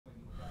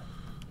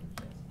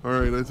All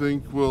right, I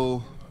think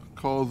we'll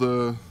call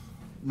the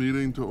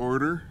meeting to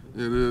order.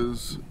 It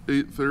is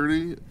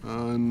 8:30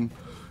 on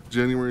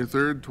January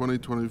 3rd,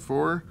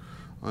 2024.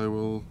 I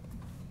will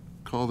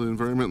call the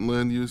Environment and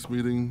Land Use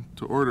meeting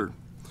to order.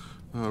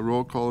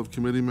 Roll call of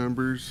committee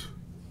members.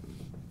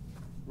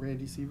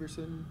 Randy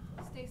Severson.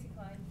 Stacy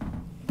Klein.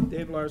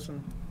 Dave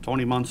Larson.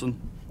 Tony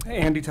Munson.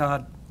 Andy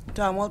Todd.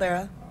 Tom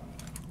Waldera.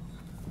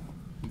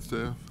 And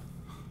staff.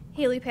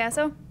 Haley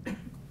Passo.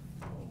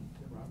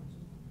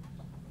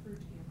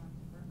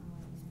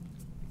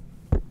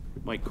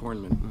 Mike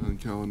Kornman. And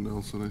Callan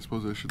Nelson. I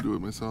suppose I should do it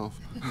myself.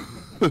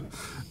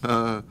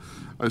 I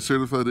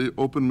certify the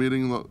open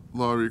meeting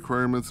law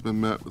requirements have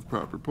been met with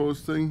proper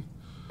posting.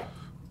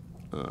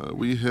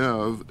 We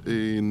have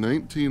a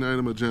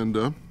 19-item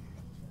agenda.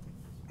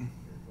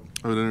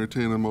 I would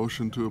entertain a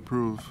motion to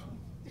approve.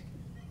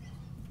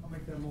 I'll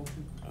make that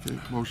motion. Okay,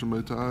 motion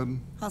by Todd,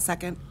 I'll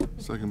second.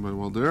 second by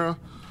Waldera.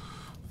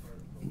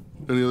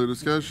 Any other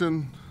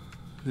discussion?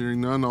 Hearing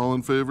none, all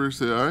in favor,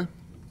 say aye.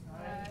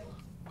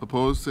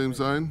 Opposed, same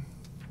sign.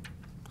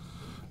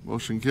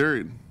 Motion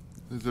carried.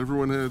 Has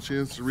everyone had a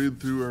chance to read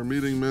through our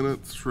meeting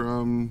minutes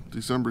from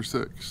December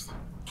 6th?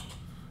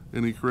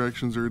 Any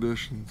corrections or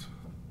additions?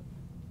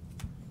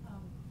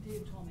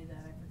 Dave told me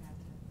that I forgot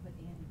to put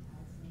Andy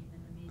Todd's name in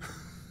the meeting.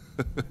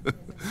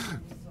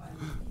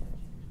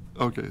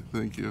 Okay,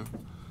 thank you.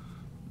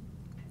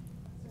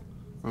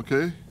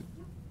 Okay.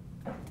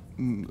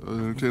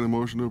 Entertain a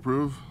motion to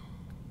approve.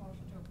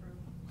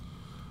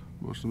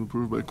 Motion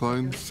approved by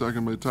Klein,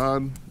 second by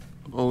Todd.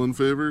 All in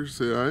favor,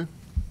 say aye.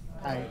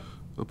 Aye.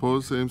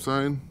 Opposed, same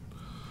sign.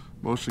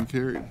 Motion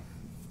carried.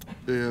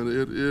 And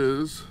it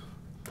is,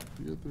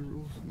 you got the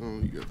rules? No,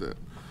 you got that.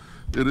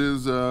 It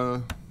is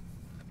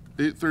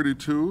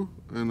 8:32,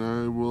 and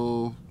I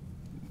will,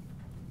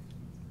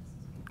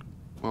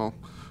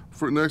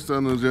 for next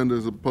on the agenda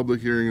is a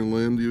public hearing and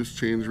land use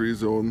change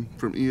rezone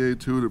from EA2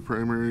 to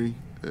primary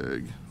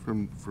ag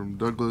from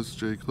Douglas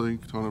J.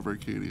 Klink, town of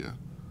Arcadia.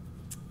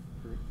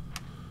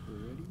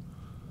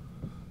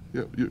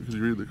 Yep, could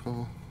you read the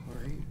call? All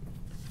right.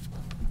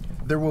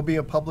 There will be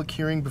a public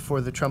hearing before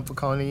the Trempealeau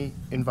County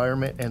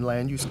Environment and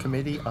Land Use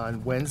Committee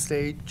on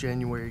Wednesday,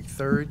 January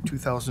 3rd,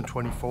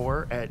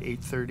 2024 at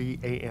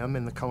 8:30 a.m.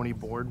 in the county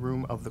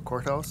boardroom of the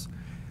courthouse,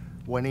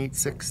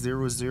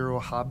 18600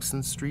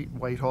 Hobson Street,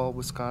 Whitehall,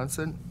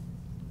 Wisconsin.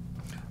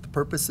 The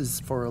purpose is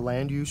for a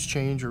land use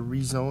change or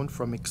rezone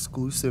from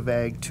exclusive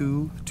Ag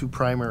 2 to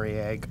primary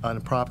Ag on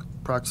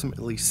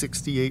approximately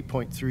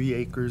 68.3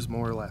 acres,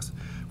 more or less,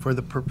 for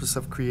the purpose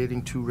of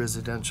creating 2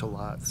 residential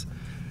lots.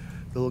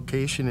 The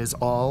location is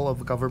all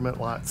of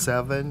Government Lot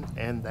 7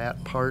 and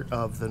that part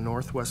of the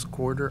northwest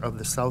quarter of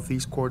the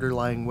southeast quarter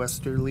lying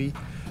westerly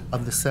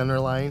of the center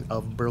line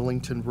of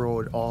Burlington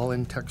Road, all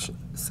in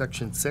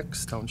Section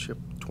 6, Township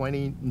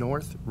 20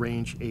 North,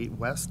 Range 8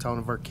 West, Town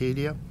of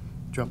Arcadia,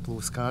 Trempealeau,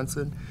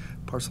 Wisconsin.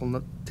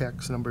 Parcel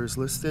tax number is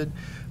listed.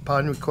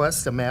 Upon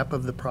request, a map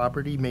of the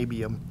property may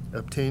be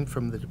obtained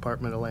from the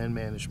Department of Land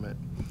Management.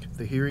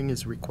 The hearing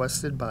is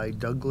requested by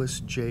Douglas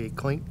J.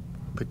 Klink,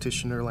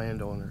 petitioner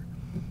landowner.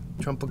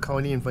 Trempealeau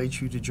County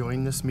invites you to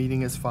join this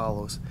meeting as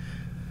follows.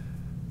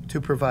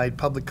 To provide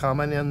public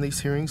comment on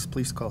these hearings,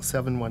 please call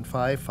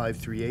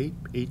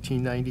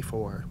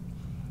 715-538-1894.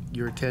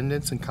 Your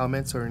attendance and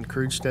comments are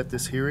encouraged at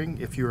this hearing.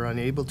 If you are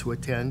unable to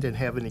attend and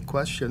have any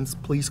questions,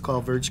 please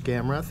call Virg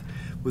Gamrath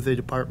with the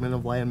Department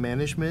of Land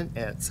Management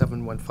at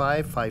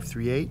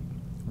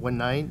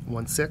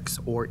 715-538-1916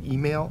 or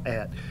email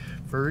at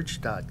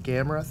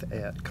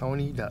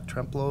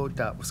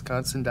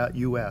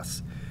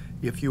virg.gamrath@county.trempealeau.wisconsin.us.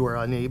 If you are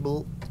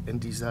unable and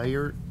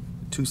desire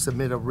to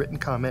submit a written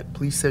comment,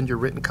 please send your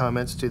written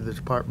comments to the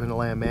Department of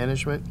Land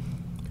Management,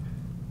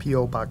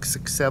 P.O. Box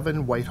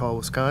 67, Whitehall,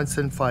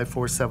 Wisconsin,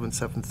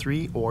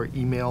 54773, or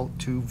email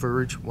to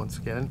Virg, once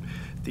again,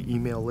 the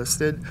email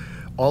listed.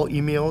 All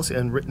emails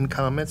and written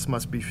comments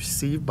must be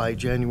received by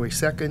January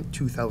 2nd,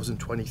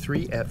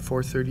 2023 at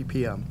 4:30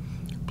 p.m.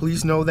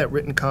 Please know that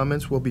written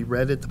comments will be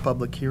read at the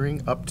public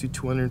hearing up to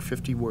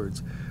 250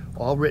 words.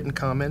 All written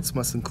comments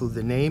must include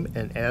the name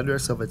and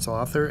address of its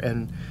author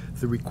and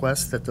the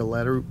request that the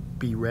letter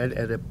be read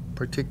at a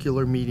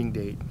particular meeting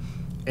date.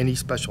 Any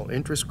special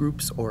interest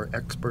groups or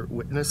expert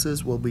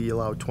witnesses will be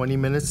allowed 20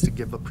 minutes to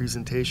give a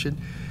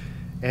presentation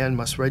and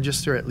must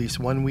register at least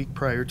 1 week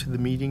prior to the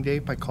meeting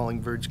date by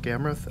calling Virg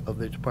Gamrath of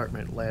the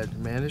Department of Land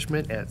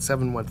Management at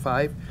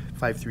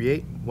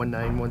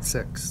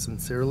 715-538-1916.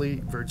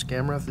 Sincerely, Virg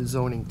Gamrath, the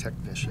zoning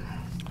technician.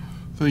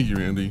 Thank you,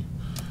 Andy.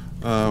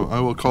 I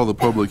will call the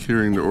public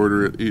hearing to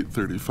order at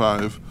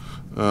 8:35.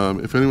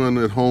 If anyone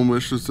at home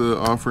wishes to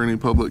offer any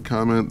public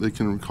comment, they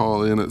can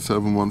call in at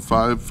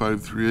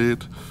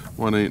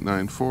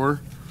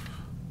 715-538-1894.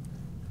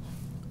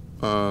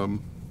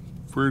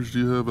 Virg, do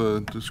you have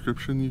a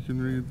description you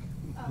can read?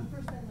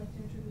 First, I'd like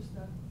to introduce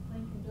Doug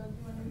Klink. And Doug, do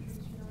you want to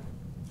introduce your daughter?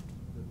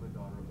 My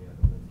daughter,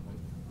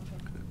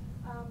 Okay.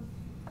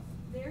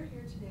 They're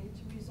here today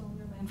to rezone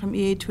their land from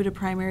EA2 to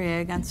primary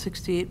ag on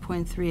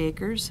 68.3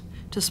 acres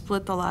to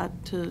split the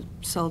lot to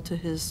sell to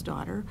his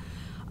daughter.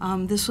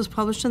 This was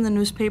published in the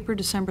newspaper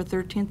December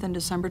 13th and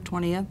December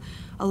 20th.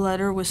 A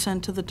letter was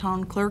sent to the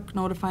town clerk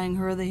notifying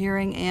her of the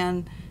hearing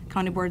and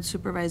County Board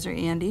Supervisor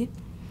Andy.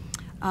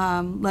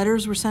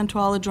 Letters were sent to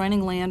all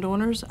adjoining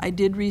landowners. I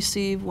did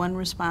receive one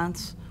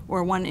response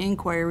or one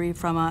inquiry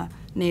from a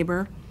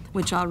neighbor,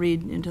 which I'll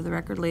read into the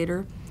record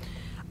later.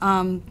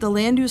 The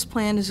land use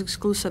plan is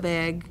exclusive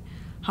ag.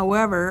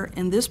 However,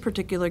 in this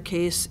particular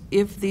case,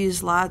 if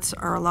these lots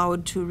are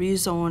allowed to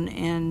rezone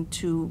and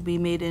to be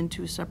made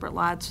into separate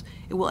lots,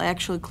 it will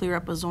actually clear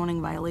up a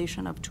zoning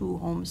violation of 2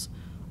 homes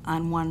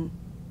on one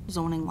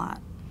zoning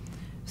lot.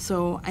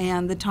 So,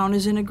 and the town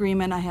is in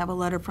agreement. I have a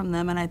letter from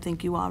them, and I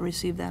think you all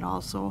received that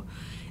also.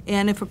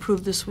 And if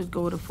approved, this would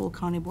go to full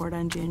county board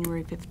on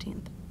January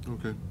 15th.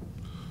 Okay,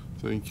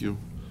 thank you.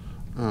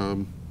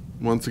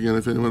 Once again,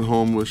 if anyone at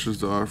home wishes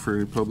to offer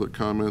any public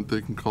comment,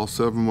 they can call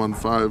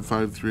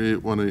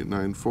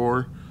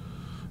 715-538-1894.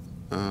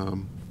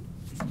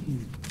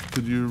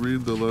 Could you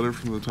read the letter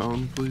from the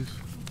town, please?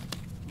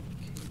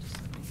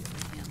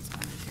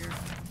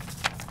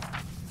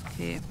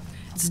 Okay,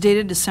 it's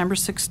dated December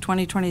 6,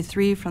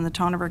 2023, from the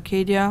town of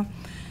Arcadia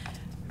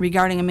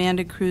regarding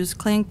Amanda Cruz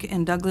Klink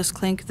and Douglas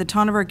Klink. The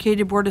town of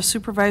Arcadia Board of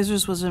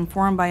Supervisors was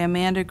informed by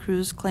Amanda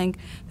Cruz Klink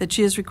that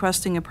she is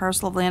requesting a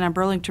parcel of land on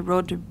Burlington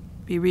Road to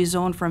be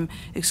rezoned from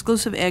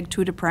exclusive Ag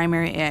 2 to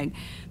primary Ag.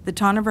 The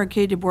town of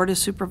Arcadia Board of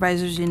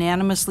Supervisors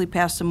unanimously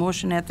passed a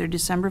motion at their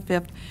December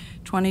 5th,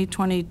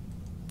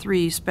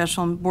 2023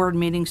 special board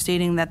meeting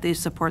stating that they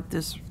support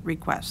this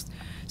request.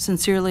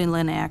 Sincerely,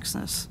 Lynn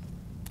Axness,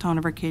 town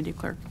of Arcadia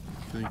clerk.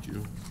 Thank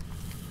you.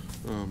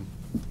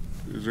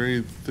 Is there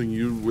anything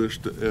you wish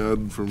to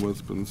add from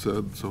what's been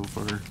said so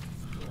far?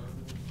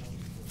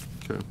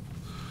 Okay.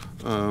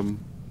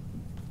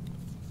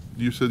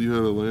 You said you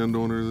had a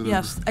landowner that...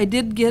 Yes, I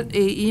did get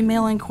a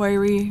email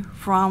inquiry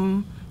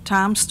from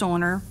Tom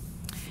Stoner,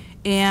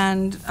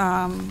 and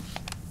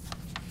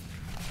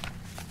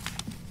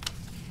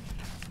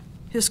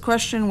his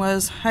question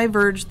was, "Hi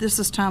Verge, this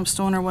is Tom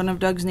Stoner, one of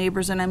Doug's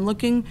neighbors, and I'm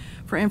looking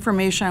for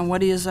information on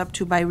what he is up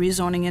to by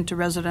rezoning into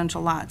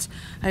residential lots.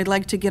 I'd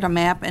like to get a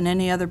map and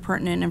any other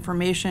pertinent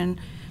information.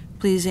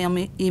 Please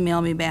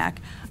email me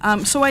back."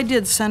 So I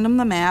did send him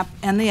the map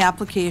and the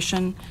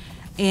application,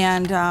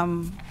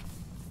 and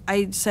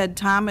I said,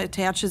 "Tom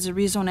attaches a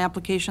rezone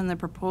application, the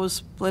proposed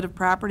split of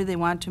property they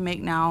want to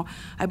make now.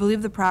 I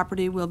believe the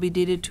property will be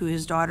deeded to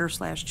his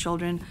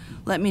daughter/children.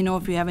 Let me know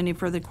if you have any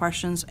further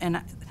questions."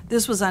 And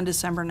this was on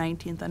December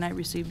 19th, and I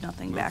received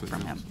nothing back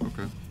from him.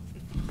 Okay.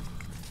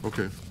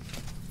 Okay.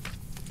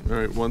 All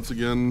right, once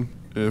again,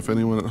 if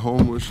anyone at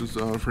home wishes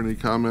to offer any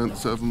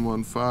comments,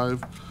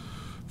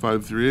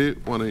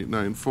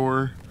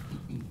 715-538-1894.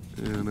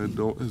 And I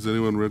don't, has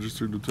anyone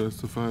registered to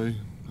testify?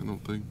 I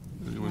don't think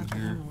anyone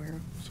here.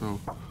 So,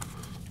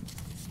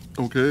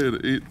 okay,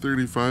 at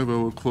 8:35, I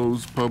will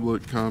close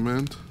public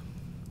comment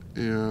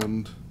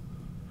and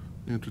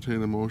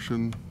entertain a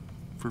motion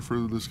for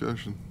further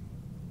discussion.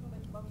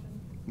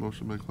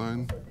 Motion by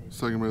Klein,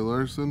 second by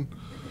Larson.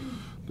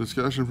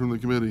 Discussion from the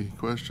committee.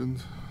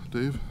 Questions?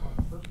 Dave?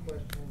 First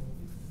question,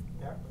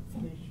 the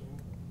application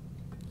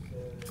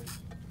says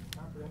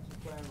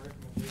comprehensive plan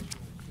recommendation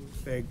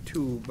includes Ag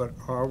 2, but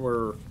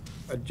our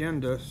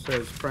agenda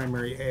says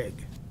primary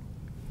Ag.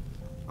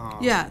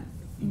 Yeah,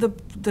 the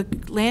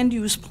land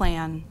use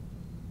plan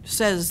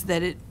says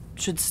that it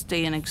should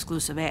stay in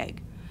exclusive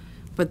ag,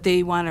 but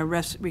they want to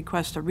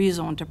request a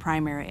rezone to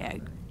primary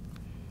ag.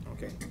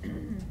 Okay.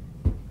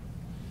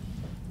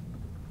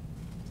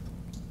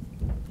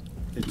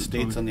 It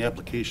states on the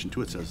application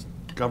too, it says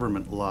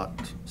government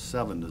lot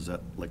 7. Is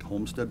that like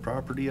homestead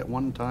property at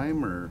one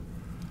time, or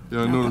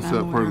Yeah, I Not noticed that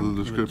I'm that part aware of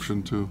the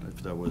description too.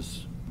 if that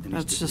was any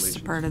That's just a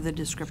stipulations? part of the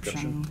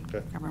description,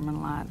 Okay.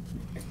 government lot.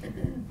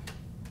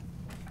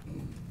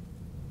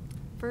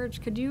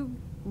 Verge, could you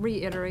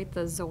reiterate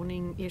the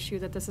zoning issue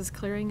that this is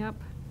clearing up?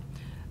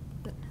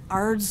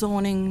 Our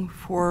zoning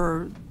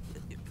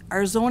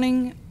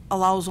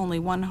allows only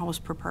one house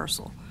per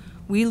parcel.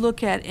 We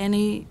look at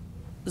any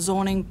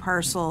zoning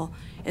parcel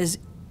as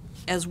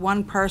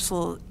one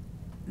parcel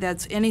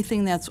that's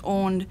anything that's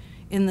owned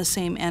in the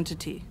same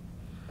entity.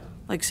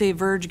 Like say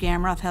Verge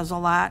Gamroth has a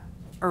lot,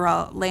 or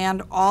a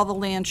land, all the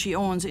land she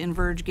owns in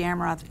Verge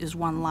Gamroth is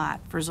one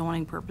lot for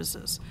zoning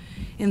purposes.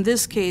 In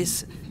this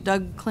case,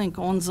 Doug Klink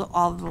owns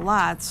all the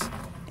lots,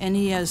 and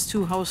he has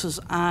 2 houses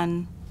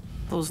on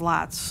those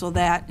lots, so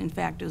that in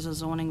fact is a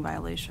zoning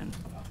violation.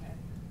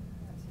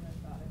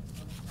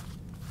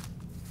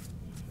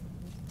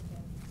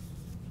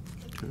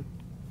 Okay.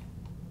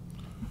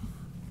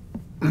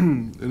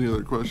 Any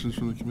other questions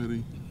from the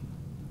committee?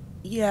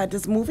 Yeah,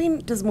 does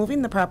moving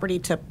the property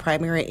to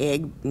primary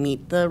ag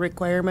meet the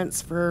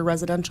requirements for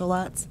residential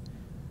lots?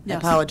 Yes. I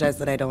apologize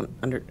that I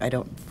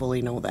don't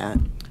fully know that.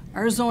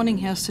 Our zoning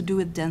has to do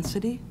with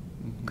density.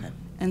 Okay.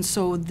 And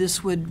so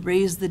this would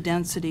raise the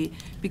density,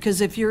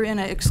 because if you're in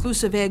an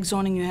exclusive ag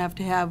zoning, you have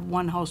to have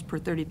 1 house per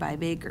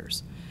 35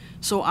 acres.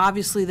 So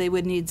obviously, they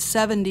would need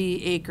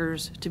 70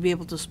 acres to be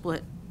able to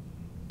split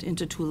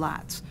into 2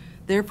 lots.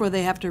 Therefore,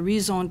 they have to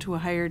rezone to a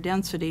higher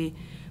density,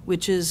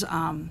 which is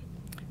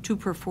 2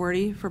 per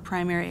 40 for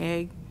primary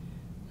ag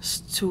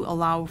to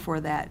allow for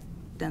that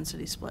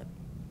density split.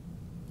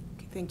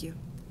 Okay, thank you.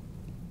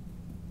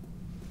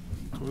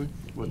 Tony?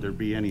 Would there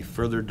be any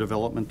further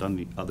development on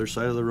the other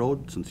side of the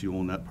road, since you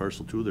own that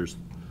parcel too? There's,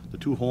 the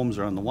 2 homes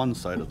are on the one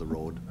side of the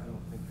road. I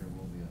don't think there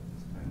will be at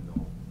this time,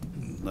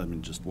 no.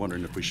 I'm just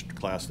wondering if we should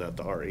class that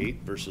to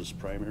R8 versus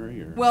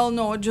primary, or? Well,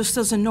 no, just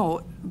as a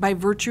note, by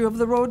virtue of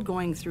the road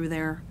going through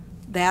there,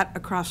 that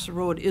across the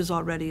road is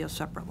already a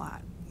separate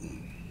lot.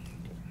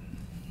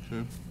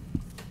 Okay.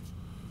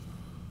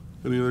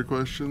 Any other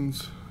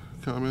questions,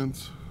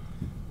 comments?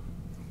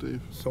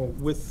 Dave? So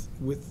with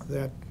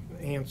that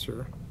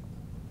answer,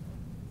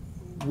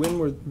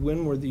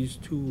 when were these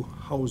 2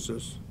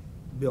 houses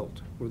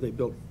built? Were they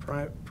built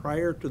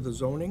prior to the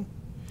zoning?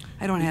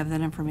 I don't have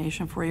that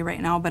information for you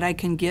right now, but I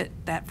can get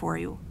that for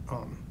you.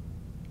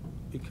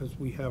 Because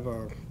we have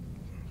a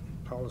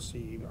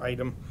policy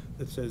item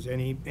that says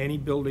any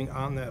building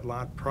on that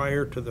lot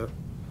prior to the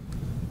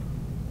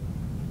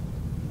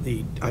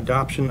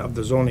adoption of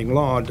the zoning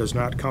law does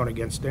not count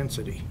against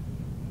density.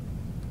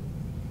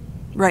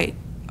 Right,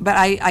 but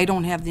I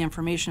don't have the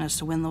information as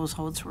to when those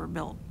houses were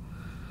built.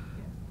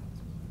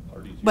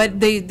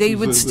 But they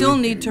would still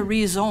need to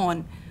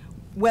rezone,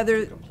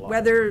 whether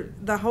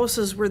the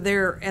houses were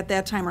there at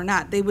that time or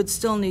not, they would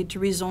still need to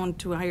rezone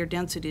to a higher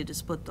density to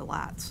split the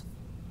lots,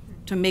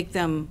 to make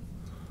them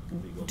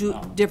do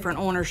different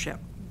ownership.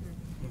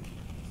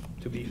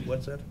 To be,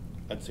 what's that?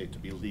 I'd say to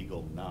be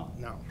legal now.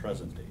 Now.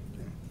 Present day.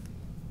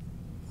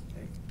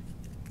 Okay.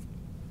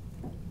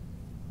 I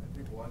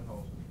think one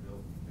house was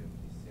built in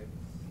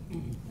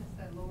 56. That's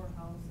that lower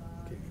house on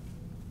Okay.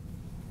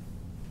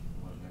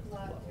 One next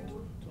lot to 2.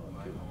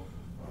 my house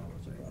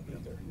was probably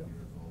 30 years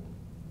old.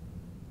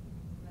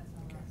 That's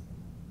on lot 7.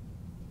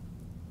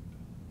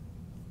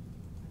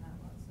 Or not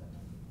lot 7.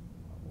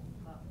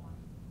 Lot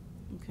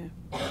 1. Okay.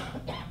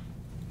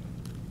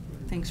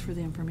 Thanks for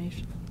the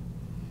information.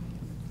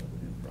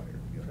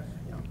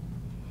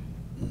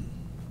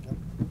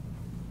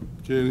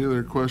 Okay, any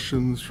other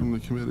questions from the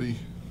committee?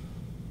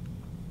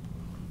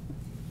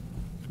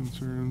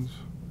 Concerns?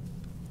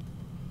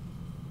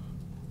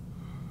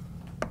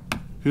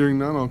 Hearing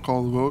none, I'll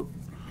call the vote.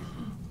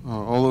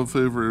 All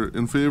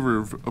in favor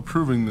of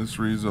approving this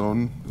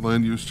rezone,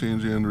 land use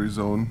change and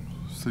rezone,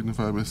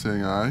 signify by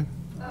saying aye.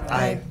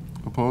 Aye.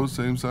 Opposed,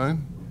 same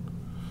sign.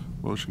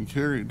 Motion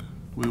carried.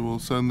 We will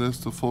send this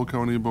to full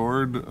county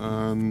board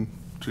on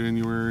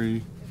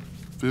January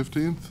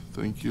 15th.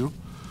 Thank you.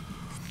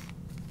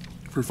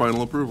 For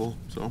final approval,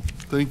 so,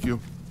 thank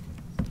you.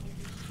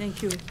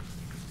 Thank you.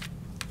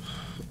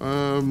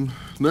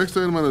 Next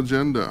item on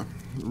agenda,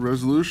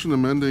 resolution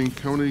amending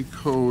county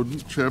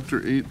code,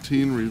 chapter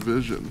 18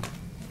 revision.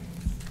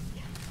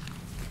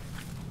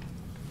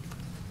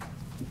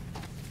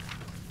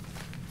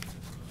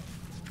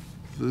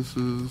 This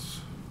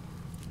is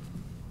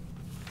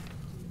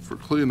for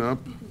cleanup,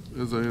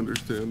 as I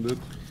understand it.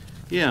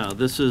 Yeah,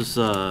 this is,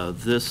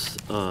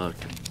 we'll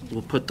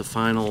put the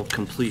final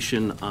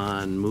completion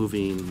on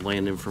moving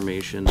land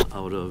information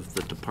out of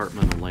the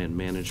Department of Land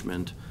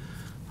Management.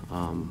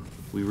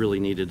 We really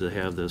needed to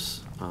have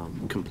this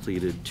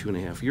completed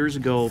 2.5 years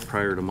ago,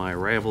 prior to my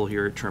arrival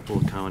here at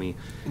Trempealeau County.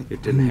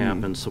 It didn't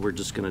happen, so we're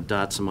just gonna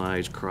dot some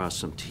i's, cross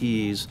some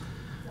t's.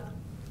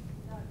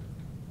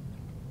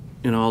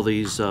 In all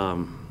these,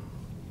 in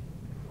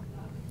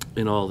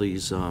a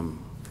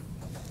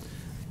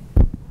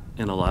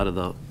lot of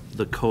the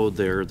code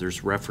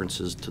there's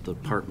references to the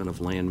Department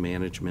of Land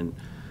Management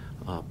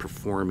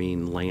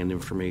performing land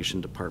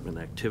information department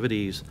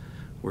activities.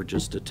 We're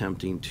just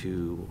attempting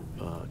to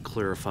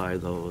clarify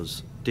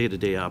those.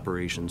 Day-to-day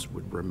operations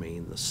would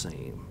remain the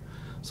same.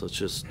 So it's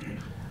just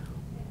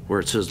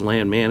where it says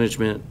land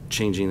management,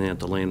 changing that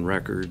to land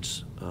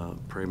records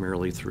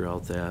primarily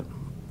throughout that.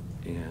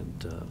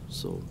 And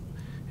so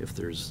if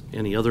there's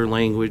any other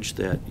language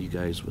that you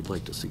guys would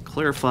like to see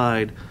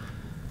clarified,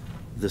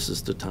 this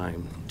is the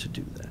time to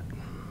do that.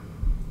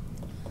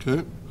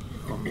 Okay.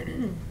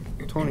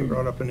 Tony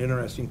brought up an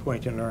interesting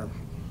point in our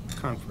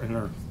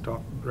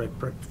talk right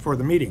before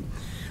the meeting.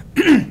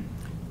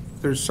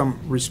 There's some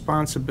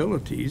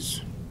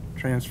responsibilities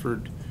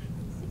transferred,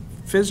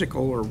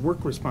 physical or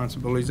work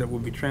responsibilities that will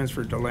be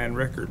transferred to land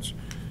records.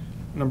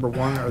 Number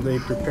one, are they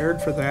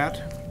prepared for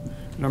that?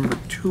 Number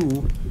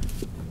two,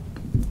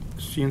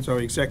 since our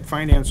exec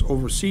finance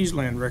oversees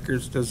land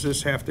records, does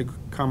this have to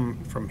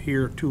come from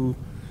here to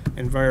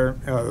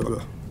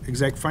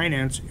exec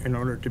finance in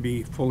order to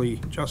be fully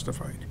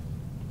justified?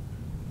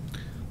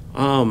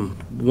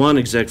 One,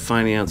 exec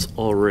finance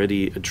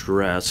already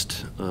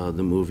addressed the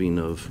moving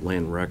of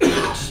land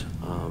records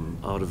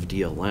out of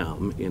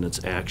DLM in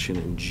its action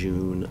in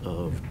June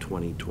of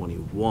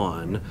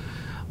 2021.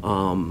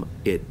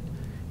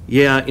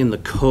 In the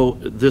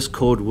code, this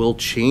code will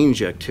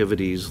change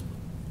activities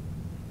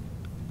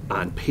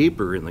on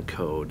paper in the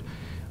code.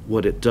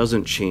 What it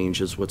doesn't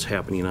change is what's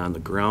happening on the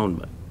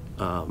ground.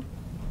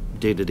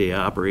 Day-to-day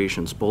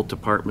operations, both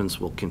departments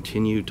will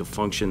continue to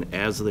function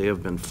as they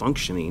have been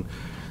functioning.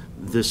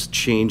 this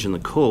change in the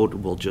code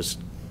will just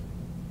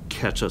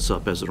catch us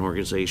up as an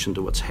organization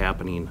to what's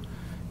happening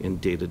in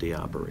day-to-day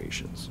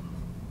operations.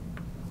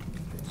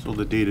 So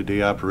the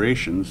day-to-day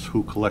operations,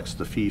 who collects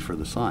the fee for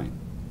the sign?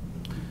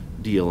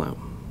 DLM.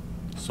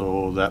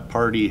 So that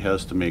party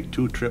has to make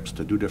 2 trips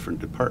to 2 different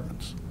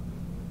departments.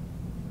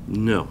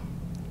 No.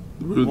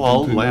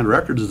 Well, land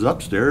records is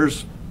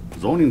upstairs,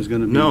 zoning's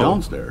gonna be No.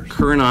 downstairs.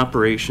 Current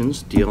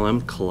operations,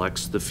 DLM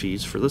collects the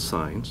fees for the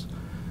signs.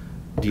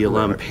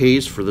 DLM Correct.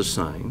 pays for the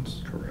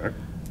signs. Correct.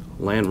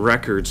 Land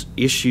records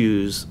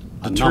issues,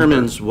 A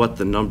determines number. what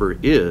the number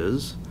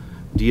is.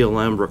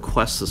 DLM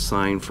requests a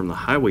sign from the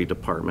highway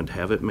department,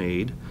 have it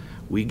made.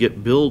 We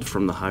get billed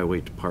from the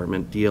highway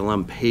department.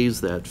 DLM pays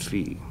that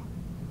fee.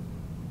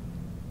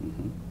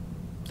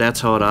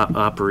 That's how it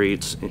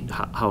operates,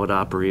 how it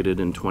operated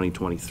in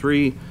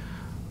 2023.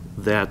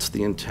 That's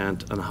the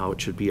intent on how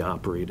it should be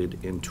operated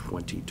in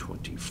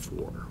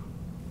 2024.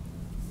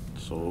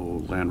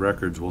 So land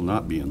records will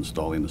not be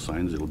installing the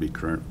signs, it'll be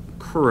current.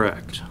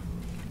 Correct.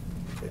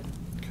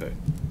 Okay.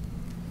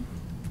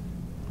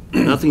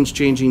 Nothing's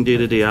changing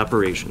day-to-day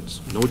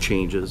operations, no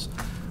changes.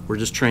 We're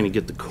just trying to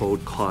get the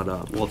code caught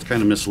up. Well, it's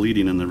kind of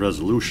misleading in the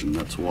resolution,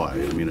 that's why.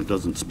 I mean, it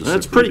doesn't specifically.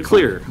 That's pretty define-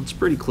 clear, it's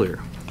pretty clear.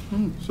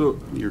 So,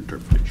 Your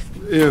interpretation.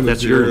 Ann, That's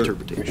is your there-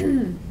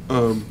 interpretation.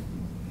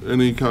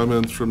 Any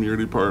comments from your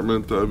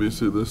department?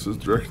 Obviously, this is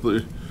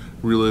directly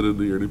related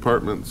to your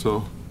department,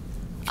 so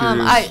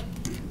curious.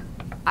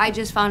 I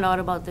just found out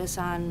about this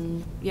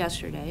on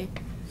yesterday,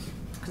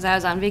 because I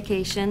was on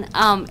vacation.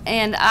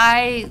 And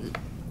I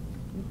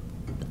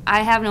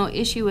have no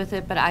issue with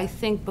it, but I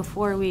think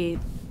before we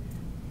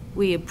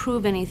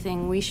approve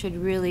anything, we should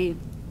really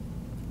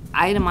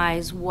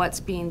itemize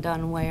what's being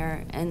done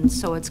where, and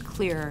so it's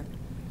clear.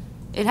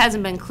 It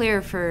hasn't been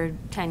clear for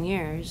 10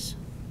 years.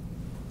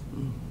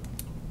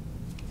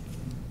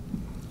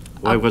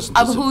 Why wasn't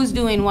Of this- who's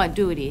doing what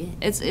duty.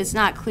 It's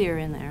not clear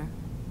in there.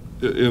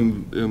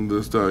 In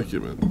this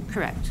document.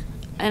 Correct.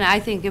 And I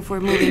think if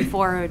we're moving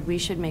forward, we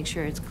should make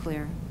sure it's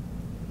clear.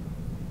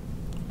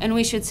 And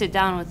we should sit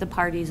down with the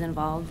parties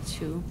involved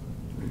too.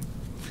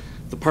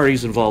 The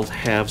parties involved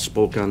have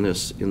spoke on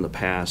this in the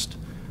past.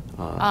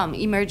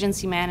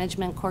 Emergency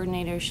management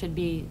coordinator should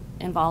be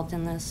involved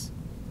in this.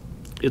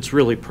 It's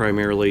really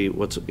primarily,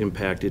 what's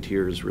impacted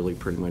here is really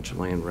pretty much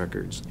land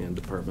records and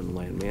Department of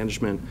Land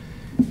Management,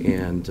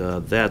 and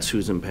that's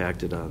who's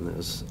impacted on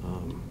this.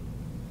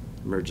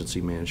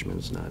 Emergency management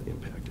is not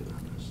impacted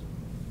on this.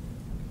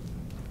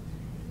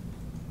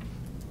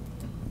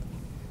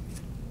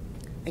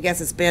 I guess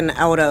it's been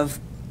out of,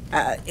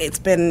 it's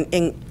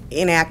been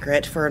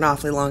inaccurate for an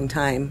awfully long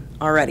time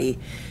already.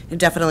 I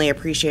definitely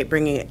appreciate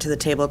bringing it to the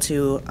table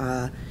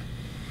to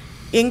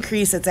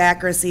increase its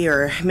accuracy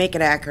or make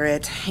it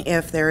accurate.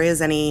 If there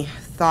is any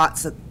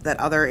thoughts that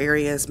other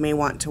areas may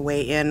want to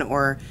weigh in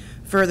or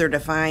further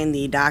define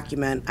the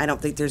document, I don't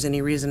think there's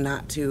any reason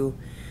not to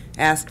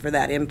ask for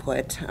that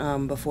input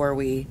before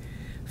we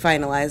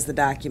finalize the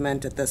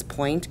document at this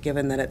point,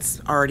 given that it's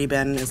already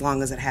been as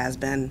long as it has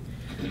been,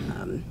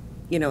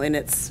 in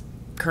its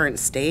current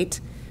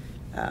state.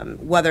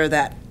 Whether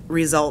that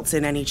results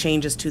in any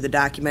changes to the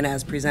document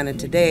as presented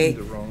today,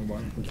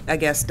 I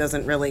guess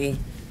doesn't really,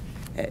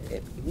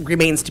 it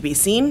remains to be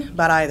seen,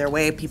 but either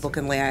way, people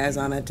can lay eyes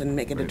on it and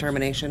make a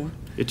determination.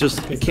 It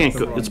can't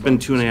go, it's been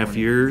 2.5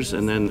 years,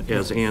 and then,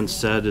 as Ann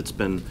said, it's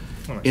been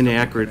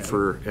inaccurate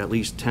for at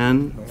least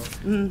 10.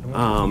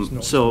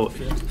 So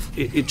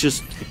it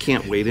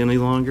can't wait any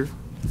longer.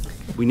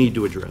 We need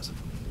to address it.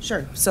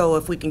 Sure, so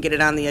if we can get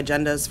it on the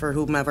agendas for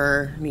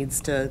whomever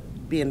needs to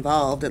be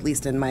involved, at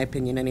least in my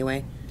opinion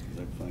anyway.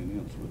 That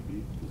finance would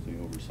be, because they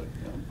oversight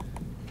them.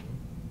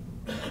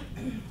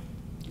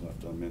 You'll have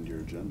to amend your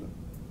agenda.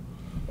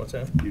 What's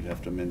that? You'd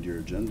have to amend your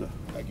agenda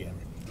Again.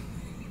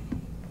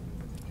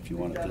 if you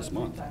want it this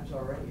month. Times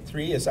already.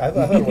 3 is, I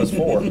thought it was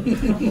 4.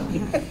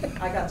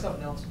 I got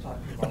something else to talk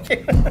about.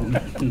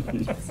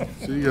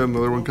 So you got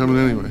another one coming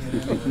anyway.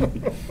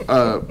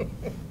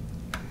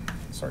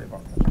 Sorry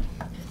about that.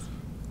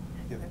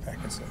 Yeah, the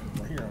packets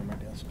are here on my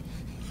desk.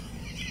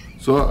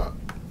 So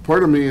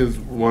part of me is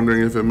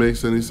wondering if it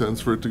makes any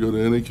sense for it to go to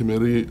any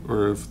committee,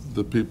 or if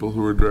the people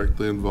who are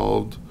directly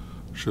involved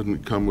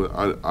shouldn't come with,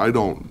 I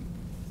don't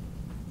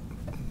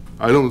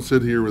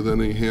sit here with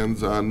any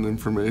hands-on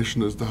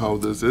information as to how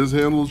this is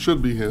handled,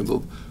 should be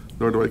handled,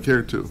 nor do I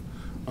care to.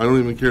 I don't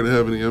even care to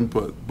have any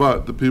input,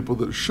 but the people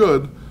that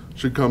should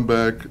come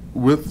back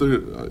with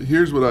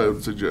here's what I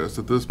would suggest.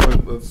 At this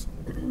point,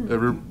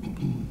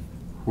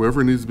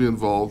 whoever needs to be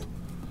involved,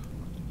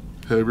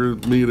 have your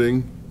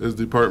meeting as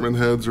department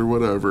heads or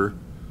whatever,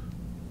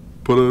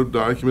 put a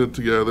document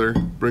together,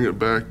 bring it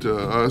back to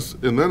us,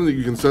 and then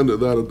you can send a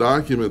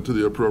document to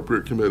the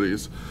appropriate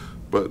committees.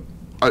 But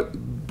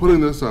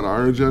putting this on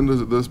our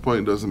agendas at this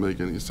point doesn't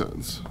make any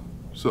sense.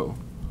 So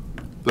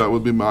that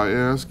would be my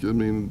ask. I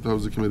mean, how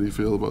does the committee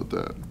feel about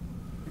that?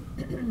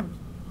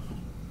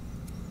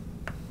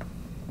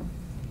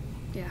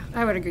 Yeah,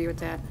 I would agree with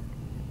that.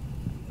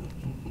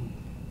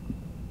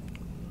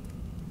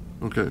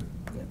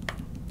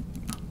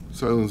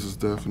 silence is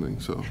deafening,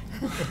 so.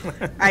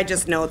 I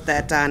just note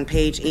that on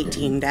page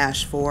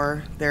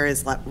 18-4, there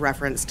is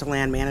reference to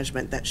land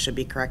management that should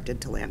be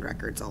corrected to land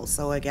records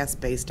also, I guess,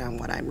 based on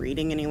what I'm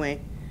reading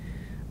anyway,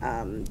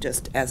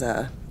 just as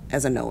a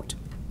note.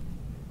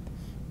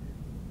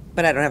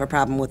 But I don't have a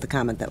problem with the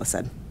comment that was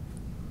said.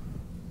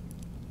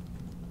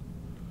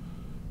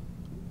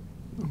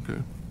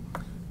 Okay.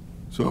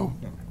 So.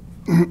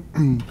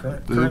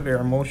 Currently,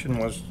 our motion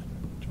was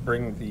to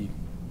bring the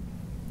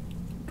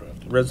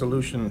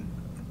resolution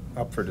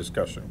up for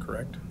discussion,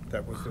 correct?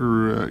 That was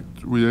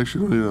Correct. We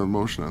actually don't need a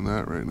motion on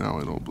that right now,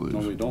 I don't believe. No,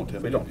 we don't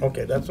have We don't, anything.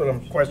 okay, that's what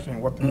I'm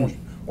questioning, what the motion,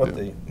 what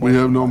the. We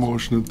have no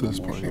motion motion at this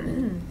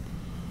point.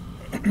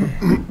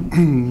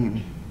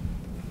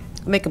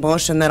 Make a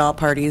motion that all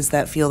parties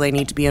that feel they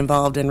need to be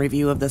involved in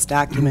review of this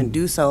document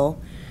do so,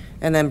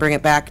 and then bring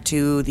it back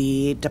to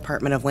the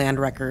Department of Land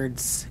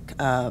Records,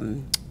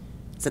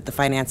 is it the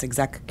Finance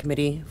Exec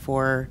Committee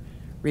for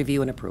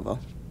review and approval?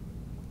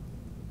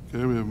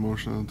 Okay, we have a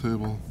motion on the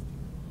table.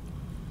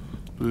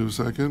 Do we have a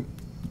second?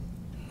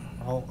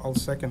 I'll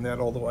second that,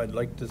 although I'd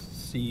like to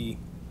see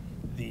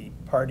the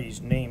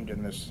parties named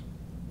in this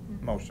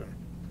motion.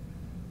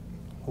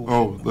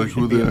 Oh, like should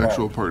who be the involved.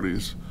 actual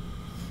parties.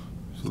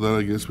 So that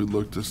I guess we'd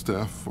look to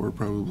staff for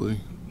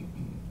probably.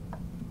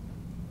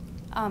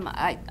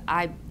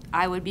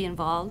 I would be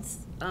involved.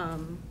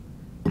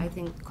 I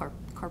think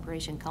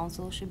Corporation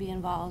Council should be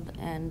involved,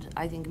 and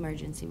I think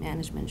Emergency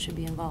Management should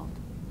be involved.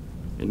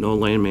 And no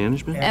land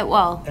management?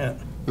 Well, Yeah.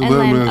 The and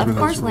land land, management of has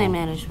course, to land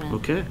roll. management.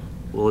 Okay,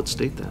 well, let's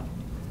state that.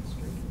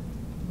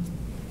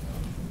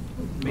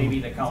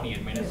 Maybe the county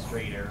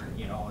administrator,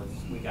 you know,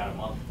 we got a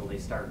month till they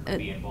start to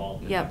be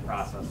involved in the Yep.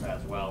 process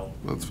as well.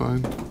 That's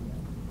fine.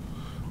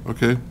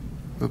 Okay,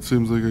 that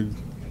seems like a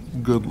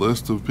good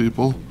list of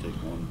people. Take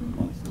 1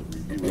 month to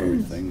review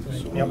everything, so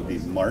it would be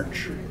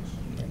March.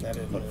 And that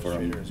Look for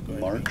administrator is going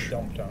to March. be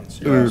dumped on.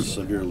 Or-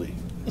 Severely.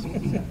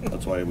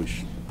 That's why we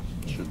should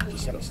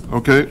discuss that.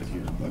 Okay,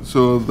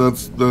 so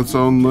that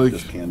sound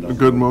like a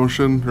good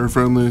motion or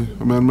friendly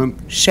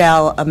amendment?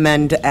 Shall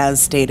amend as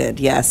stated,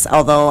 yes,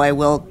 although I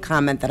will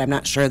comment that I'm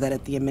not sure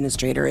that the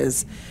administrator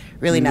is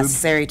really Needed.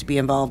 necessary to be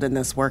involved in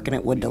this work, and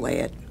it would delay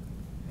it.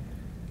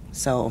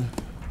 So,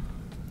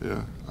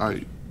 Yeah,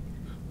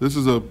 this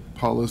is a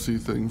policy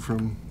thing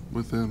from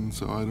within,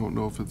 so I don't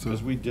know if it's a,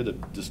 Because we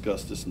did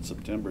discuss this in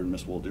September, and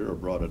Ms. Waldera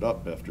brought it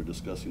up after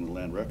discussing the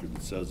land record.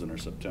 It says in our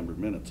September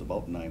minutes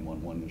about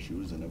 911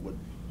 issues, and it would,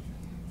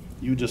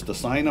 you just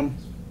assign them,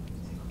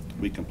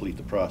 we complete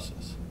the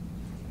process.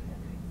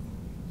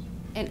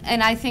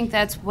 And I think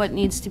that's what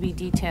needs to be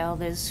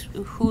detailed, is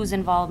whose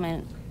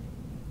involvement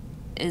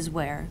is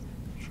where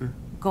sure.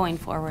 going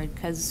forward,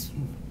 because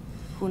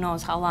who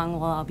knows how long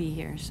we'll all be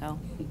here, so.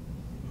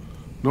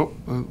 Nope,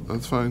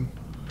 that's fine.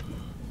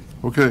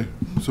 Okay,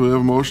 so we have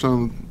a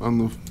motion on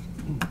the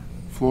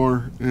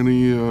floor.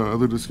 Any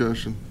other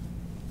discussion?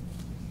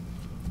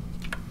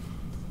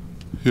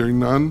 Hearing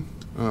none,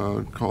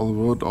 call the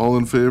vote. All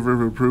in favor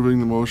of approving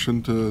the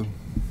motion to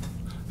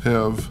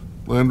have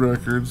land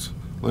records,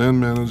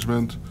 land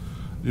management,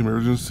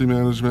 emergency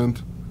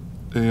management,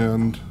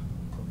 and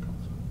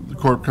the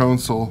Corp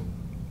Council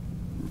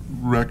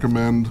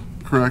recommend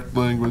correct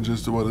language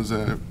as to what is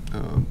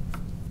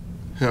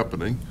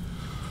happening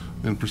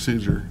in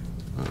procedure.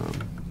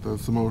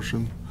 That's the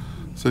motion.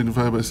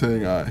 Signify by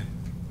saying aye.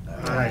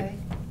 Aye.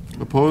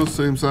 Opposed,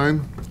 same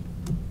sign.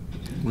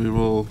 We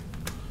will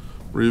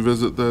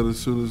revisit that as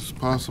soon as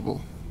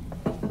possible.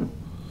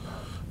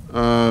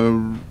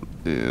 And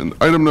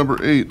item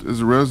number 8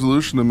 is a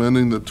resolution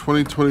amending the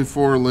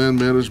 2024 land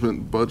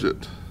management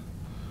budget.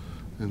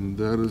 And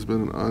that has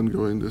been an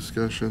ongoing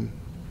discussion.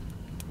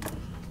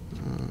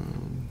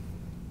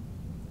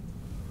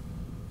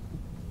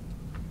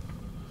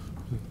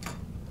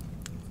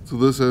 So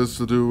this has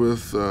to do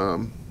with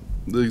the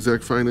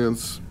Exec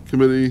Finance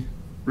Committee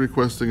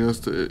requesting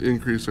us to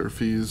increase our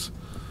fees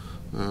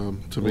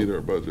to meet our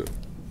budget.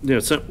 Yeah,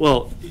 so,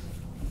 well,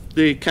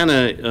 they kind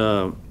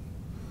of,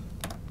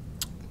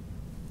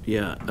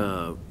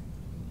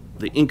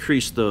 they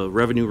increased the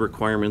revenue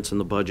requirements in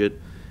the budget,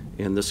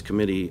 and this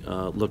committee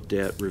looked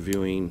at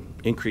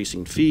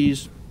increasing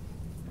fees.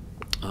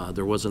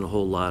 There wasn't a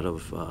whole lot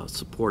of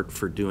support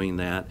for doing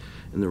that,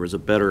 and there was a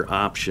better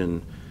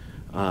option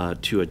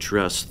to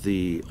address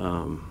the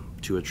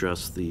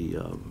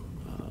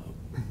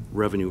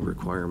revenue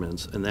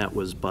requirements, and that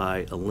was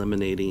by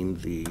eliminating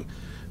the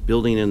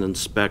building and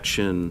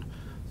inspection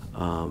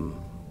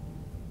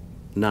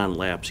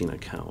non-lapsing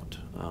account.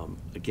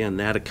 Again,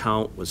 that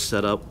account was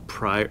set up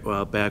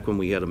back when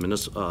we had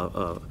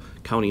a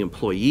county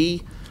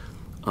employee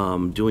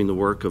doing the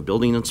work of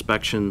building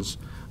inspections.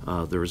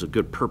 There was a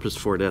good purpose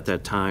for it at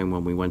that time.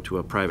 When we went to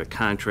a private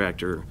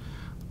contractor,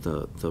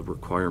 the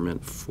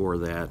requirement for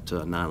that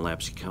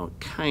non-lapse account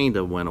kind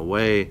of went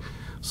away.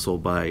 So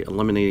by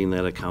eliminating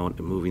that account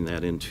and moving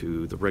that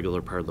into the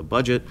regular part of the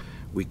budget,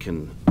 we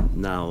can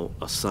now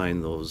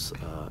assign those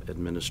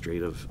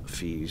administrative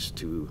fees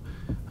to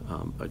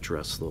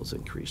address those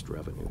increased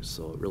revenues.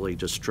 So it really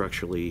just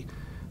structurally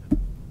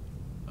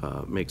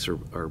makes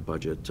our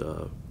budget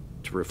to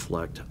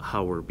reflect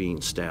how we're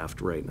being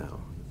staffed right now.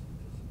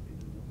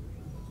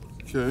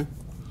 Okay.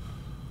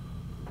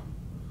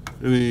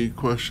 Any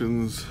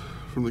questions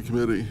from the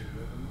committee?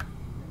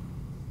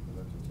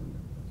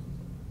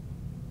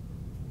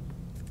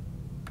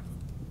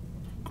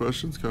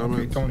 Questions, Okay,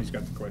 comments? Tony's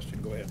got the question,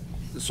 go ahead.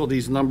 So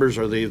these numbers,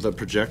 are they the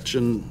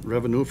projection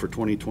revenue for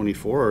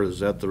 2024, or is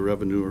that the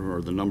revenue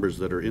or the numbers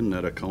that are in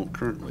that account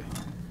currently?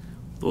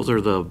 Those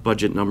are the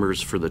budget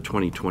numbers for the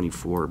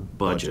 2024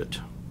 budget.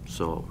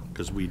 So,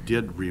 Because we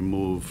did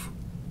remove,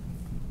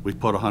 we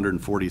put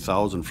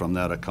 140,000 from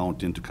that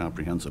account into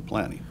comprehensive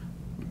planning.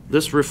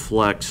 this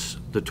reflects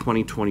the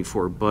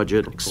 2024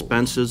 budget,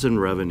 expenses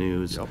and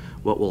revenues. Yep.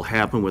 What will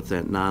happen with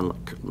that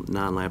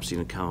non-lapsing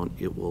account,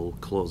 it will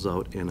close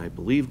out and I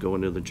believe go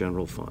into the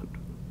general fund,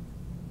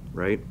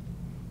 right?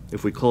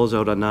 If we close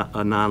out a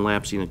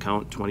non-lapsing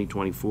account in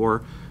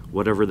 2024,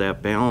 whatever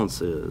that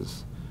balance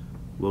is,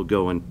 will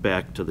go in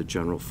back to the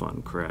general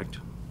fund, correct?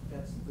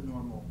 That's the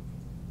normal,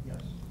 yes.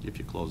 If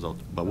you close out,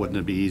 but wouldn't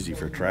it be easy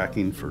for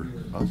tracking for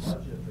us Budget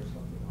or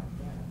something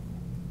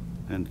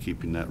like that, and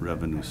keeping that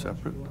revenue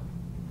separate? because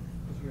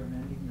you're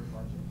amending your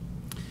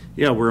budget.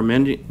 Yeah, we're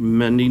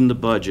amending the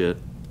budget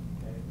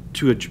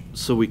Okay.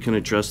 so we can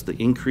address the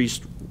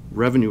increased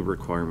revenue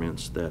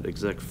requirements that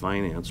exec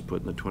finance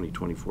put in the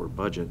 2024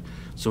 budget.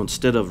 So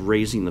instead of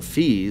raising the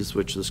fees,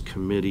 which this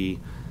committee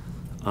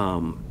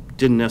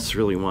didn't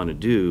necessarily want to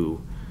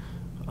do,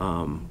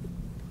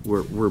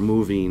 we're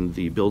moving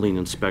the building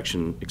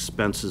inspection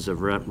expenses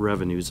of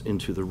revenues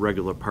into the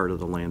regular part of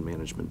the land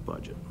management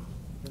budget.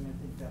 Then I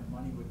think that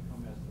money would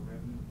come as the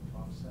revenue to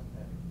offset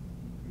that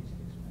increased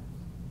expense.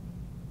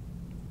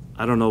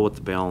 I don't know what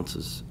the balance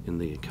is in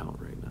the account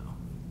right now.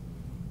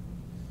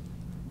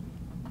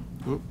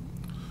 Oh,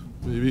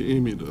 maybe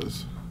Amy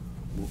does.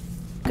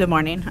 Good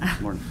morning.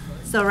 Morning.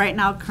 So right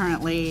now,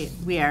 currently,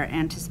 we are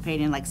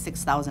anticipating like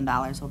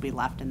 $6,000 will be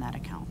left in that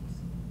account.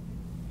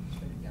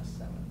 Yes,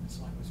 7, that's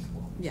why it was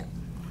 12. Yeah.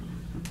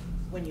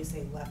 When you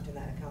say left in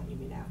that account, you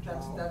mean after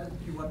all? That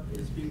is what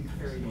is being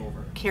carried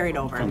over. Carried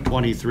over. From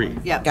 23.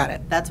 Yep. Got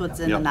it. That's what's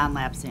in the Yep.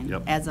 non-lapsing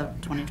Yep. as of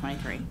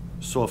 2023.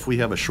 So if we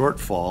have a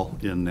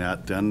shortfall in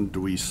that, then do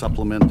we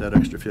supplement that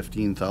extra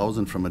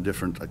 15,000 from a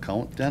different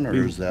account then, or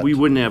is that? We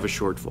wouldn't have a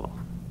shortfall.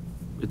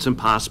 It's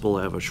impossible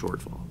to have a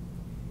shortfall.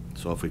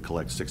 So if we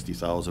collect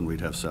 60,000,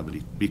 we'd have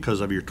 70, because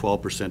of your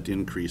 12%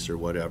 increase or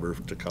whatever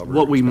to cover.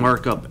 What we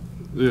mark up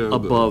Yeah,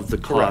 above the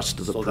Correct. cost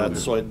of the So permit.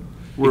 that's, so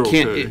We're We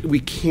can't, okay. we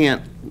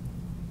can't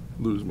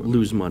Lose money.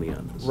 lose money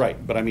on this.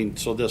 right, but I mean,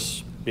 so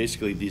this,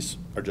 basically, these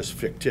are just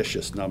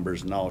fictitious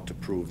numbers now to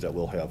prove that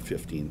we'll have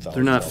 15,000.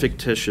 They're not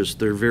fictitious,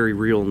 they're very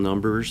real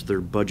numbers,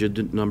 they're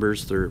budgeted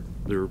numbers, they're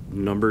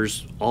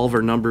numbers, all of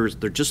our numbers,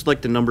 they're just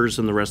like the numbers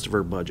in the rest of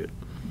our budget.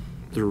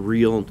 They're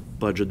real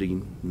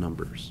budgeting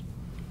numbers.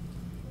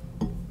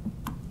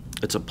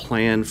 It's a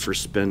plan for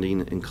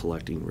spending and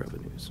collecting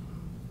revenues.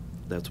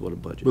 That's what a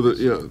budget But, is.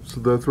 yeah, so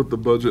that's what the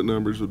budget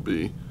numbers would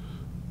be.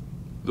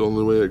 The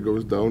only way it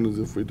goes down is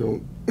if we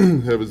don't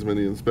have as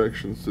many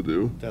inspections to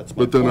do. That's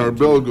my But then our point.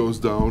 bill goes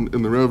down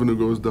and the revenue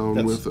goes down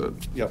That's- with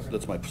it. Yep,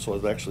 that's my,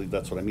 so actually,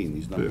 that's what I mean,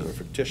 these numbers Yeah. are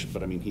fictitious,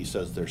 but I mean, he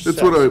says they're set.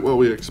 It's what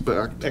we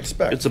expect,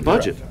 Expect. It's a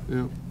budget. correct.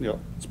 yeah, Yep,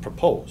 it's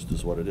proposed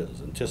is what it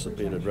is,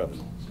 anticipated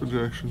revenue.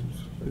 projections,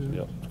 yeah,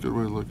 Yep. it's a good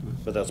way of looking at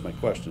it. But that's my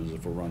question, is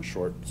if we run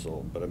short,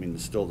 so, but I mean,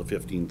 still the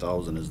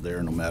 15,000 is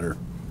there no matter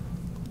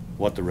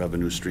what the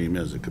revenue stream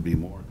is. It could be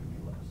more, it could be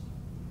less.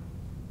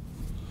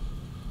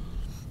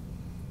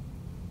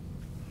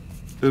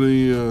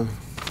 Any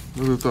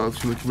other thoughts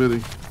from the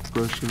committee?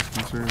 Questions,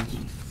 concerns?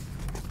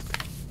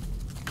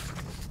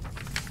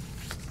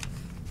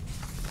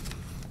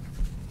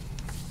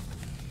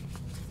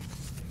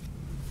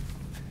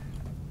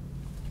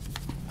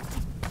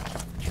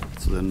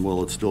 So then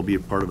will it still be a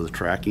part of the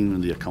tracking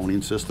and the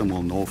accounting system?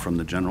 We'll know from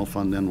the general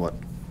fund then what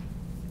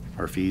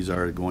our fees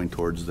are going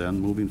towards then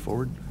moving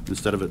forward?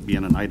 Instead of it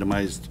being an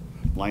itemized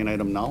line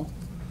item now?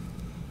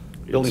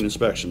 Building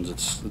inspections,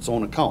 it's its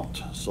own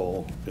account,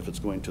 so if it's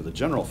going to the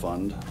general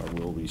fund,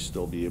 will we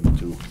still be able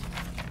to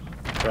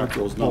track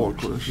those All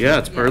numbers? question. Yeah,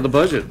 it's part of the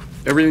budget.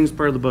 Everything's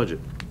part of the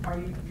budget. You're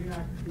not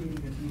creating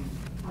a new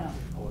project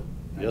code?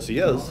 Yes, he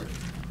is.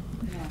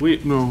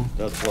 No,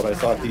 That's what I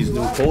thought these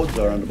new codes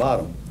are on the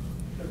bottom.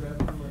 The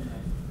revenue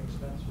and the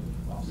expense would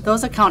offset.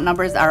 Those account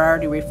numbers are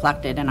already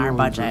reflected in our Oh,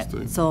 budget.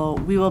 interesting. So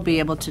we will be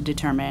able to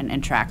determine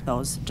and track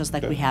those, just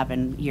like we Okay. have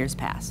in years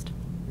past.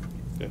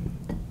 Okay.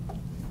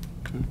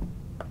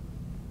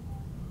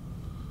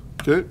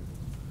 okay,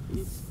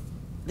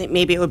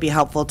 Maybe it would be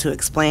helpful to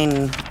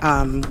explain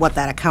what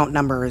that account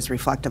number is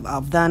reflective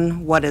of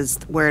then.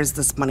 Where is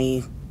this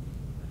money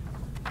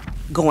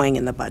going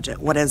in the budget?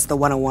 What is the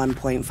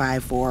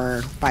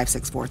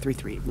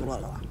 101.54564333? Blah, blah,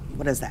 blah.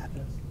 What is that?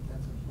 That's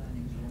a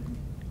planning zoning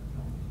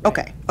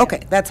account.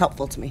 Okay, that's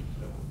helpful to me.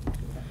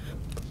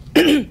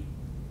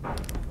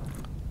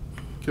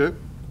 okay.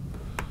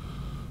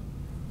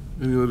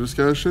 Any other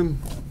discussion?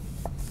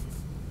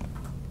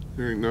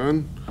 Hearing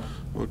none,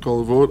 I'll call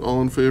the vote.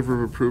 All in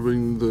favor of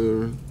approving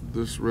the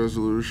this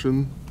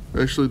resolution.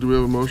 Actually, do we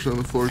have a motion on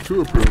the floor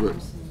to approve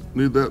it?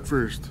 Need that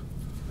first.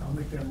 I'll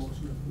make that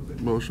motion to approve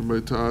it. Motion by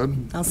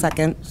Todd, I'll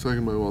second.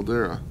 second by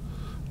Waldera.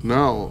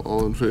 Now,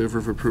 all in favor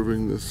of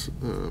approving this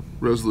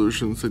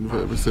resolution,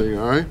 signify by saying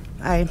aye.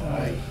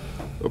 Aye.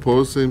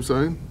 Opposed, same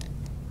sign.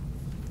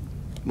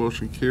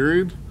 Motion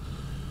carried.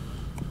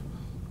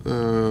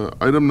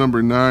 Item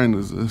number 9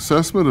 is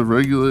assessment of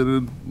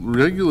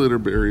regulator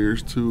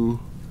barriers to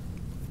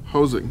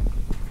housing.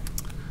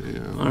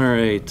 And All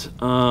right,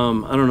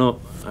 I don't know,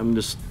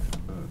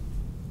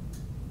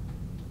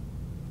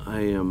 I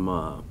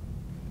am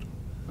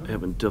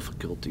having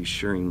difficulty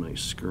sharing my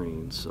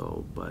screen,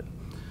 so, but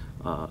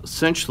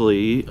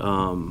essentially,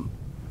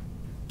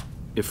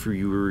 if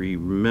you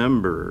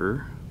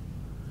remember,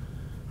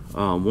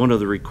 one of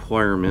the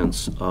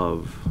requirements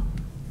of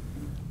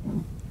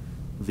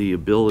the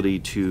ability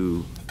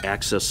to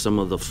access some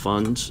of the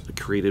funds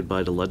created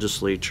by the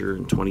legislature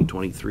in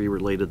 2023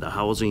 related to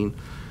housing.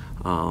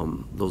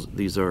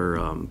 These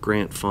are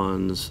grant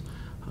funds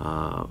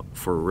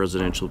for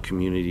residential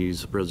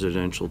communities,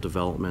 residential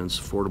developments,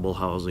 affordable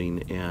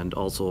housing, and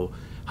also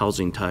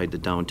housing tied to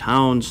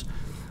downtowns.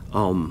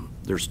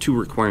 There's 2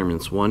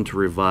 requirements. One, to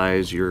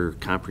revise your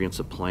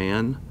comprehensive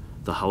plan,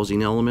 the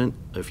housing element,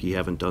 if you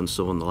haven't done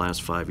so in the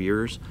last 5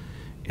 years.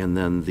 And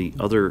then the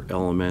other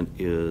element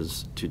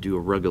is to do a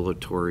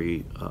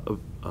regulatory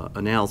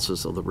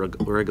analysis of the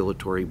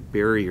regulatory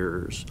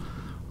barriers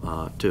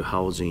to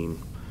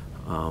housing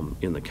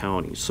in the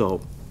county. So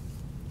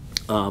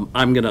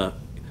I'm going to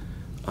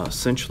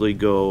essentially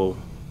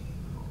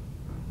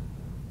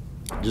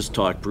just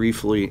talk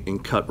briefly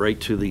and cut right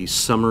to the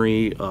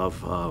summary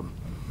of,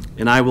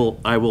 and I will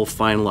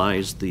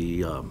finalize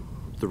the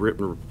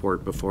written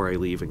report before I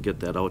leave and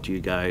get that out to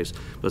you guys.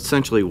 But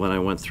essentially what I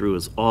went through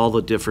is all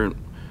the different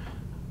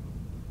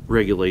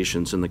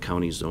regulations in the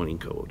county zoning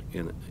code,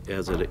 and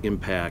as it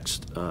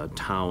impacts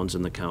towns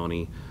in the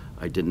county.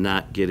 I did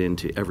not get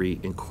into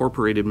every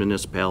incorporated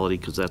municipality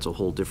because that's a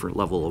whole different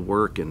level of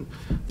work, and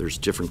there's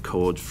different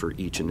codes for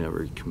each and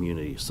every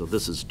community. So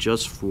this is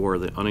just for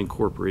the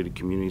unincorporated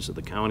communities of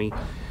the county.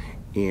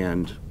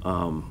 And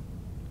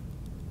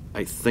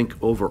I think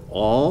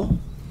overall,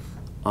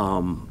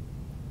 our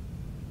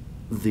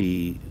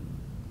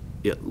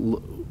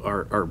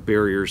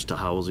barriers to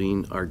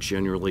housing are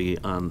generally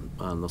on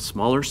the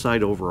smaller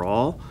side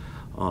overall,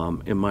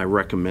 and my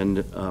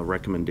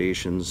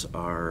recommendations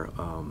are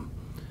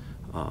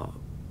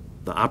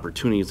the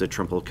opportunities that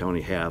Trempealeau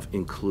County have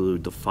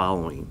include the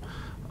following: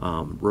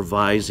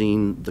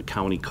 revising the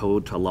county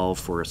code to allow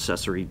for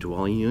accessory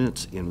dwelling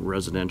units in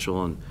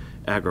residential and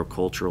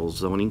agricultural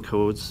zoning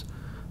codes.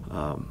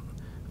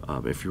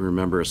 If you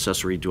remember,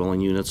 accessory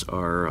dwelling units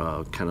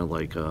are kind of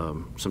like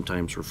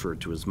sometimes referred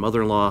to as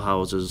mother-in-law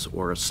houses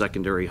or a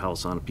secondary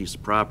house on a piece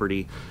of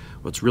property.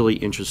 What's really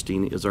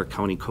interesting is our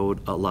county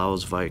code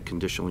allows via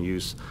conditional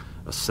use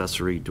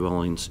accessory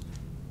dwellings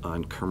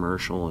on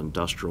commercial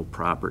industrial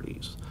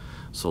properties.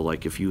 So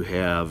like if you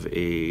have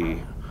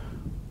an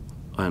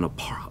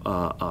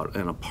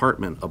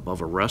apartment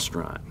above a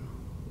restaurant,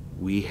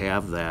 we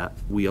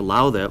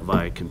allow that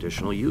via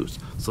conditional use.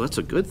 So that's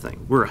a good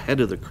thing. We're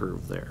ahead of the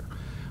curve there.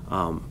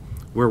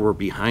 Where we're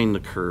behind the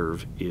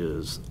curve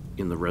is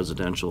in the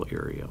residential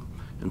area.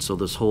 And so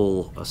this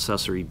whole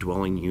accessory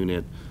dwelling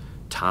unit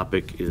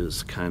topic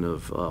is kind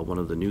of one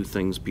of the new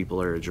things people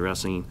are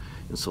addressing.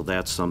 And so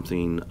that's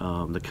something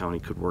the county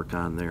could work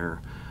on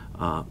there.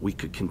 We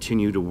could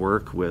continue to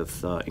work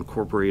with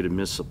incorporated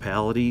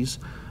municipalities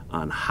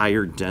on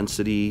higher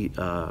density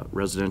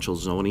residential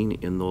zoning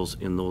in those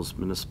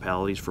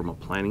municipalities from a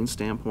planning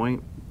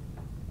standpoint.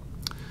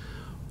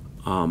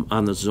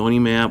 On the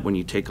zoning map, when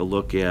you take a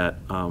look at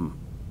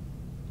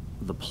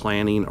the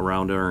planning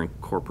around our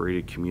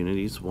incorporated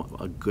communities,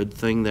 a good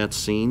thing that's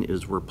seen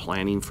is we're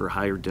planning for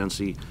higher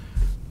density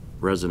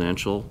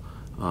residential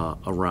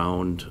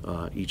around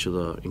each of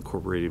the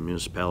incorporated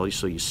municipalities.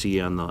 So you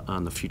see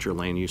on the future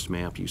land use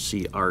map, you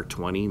see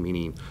R20,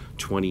 meaning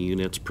 20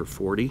 units per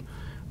 40.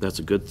 That's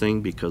a good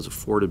thing because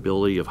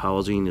affordability of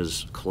housing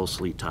is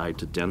closely tied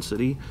to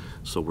density.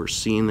 So we're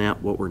seeing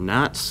that. What we're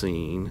not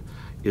seeing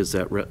is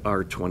that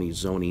R20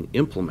 zoning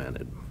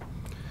implemented.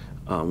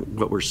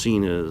 What we're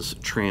seeing is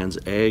trans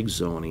ag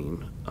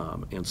zoning,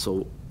 and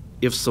so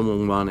if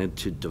someone wanted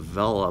to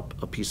develop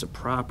a piece of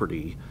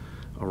property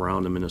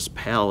around a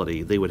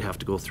municipality, they would have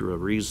to go through a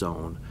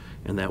rezone,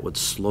 and that would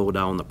slow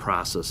down the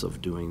process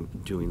of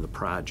doing the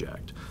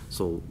project.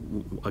 So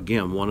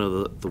again, one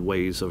of the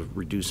ways of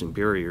reducing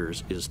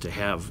barriers is to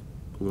have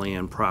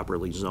land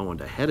properly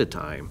zoned ahead of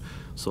time,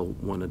 so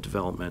when a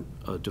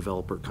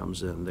developer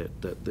comes in,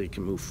 that they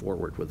can move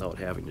forward without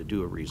having to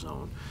do a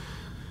rezone.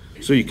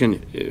 So you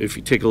can, if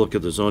you take a look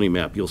at the zoning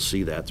map, you'll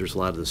see that there's a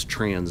lot of this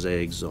trans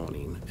ag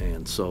zoning,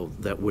 and so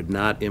that would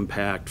not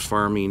impact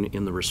farming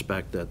in the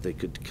respect that they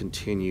could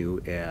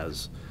continue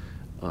as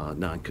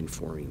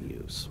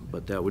non-conforming use,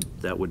 but that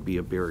would be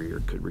a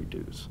barrier could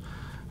reduce.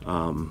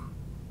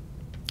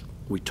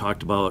 We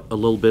talked about a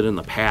little bit in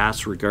the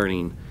past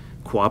regarding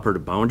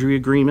cooperative boundary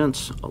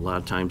agreements. A lot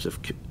of times if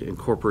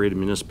incorporated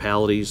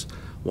municipalities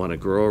want to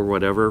grow or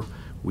whatever,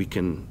 we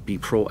can be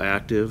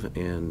proactive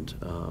and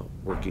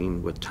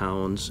working with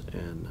towns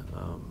and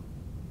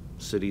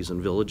cities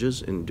and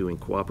villages in doing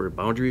cooperative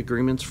boundary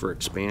agreements for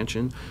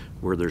expansion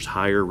where there's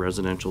higher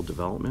residential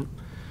development.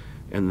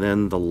 And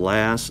then the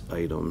last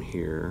item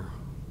here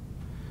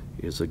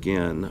is,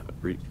 again,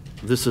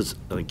 this is,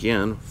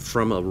 again,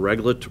 from a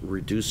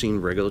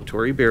reducing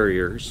regulatory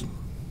barriers.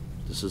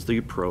 This is the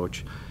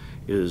approach,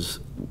 is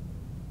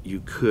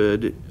you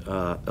could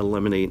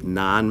eliminate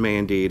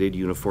non-mandated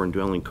uniform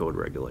dwelling code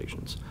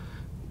regulations.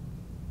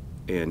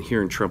 And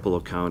here in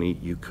Trempealeau County,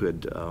 you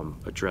could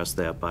address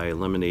that by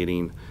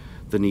eliminating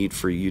the need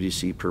for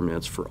UDC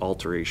permits for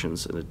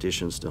alterations and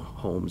additions to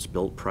homes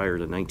built prior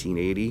to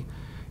 1980,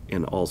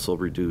 and also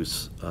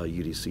reduce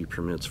UDC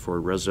permits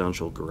for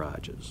residential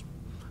garages.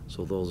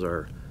 So those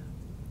are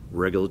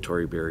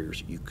regulatory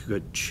barriers you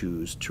could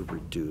choose to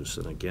reduce.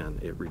 And again,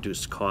 it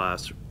reduces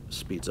costs,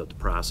 speeds up the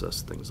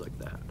process, things like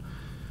that.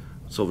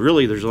 So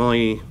really, there's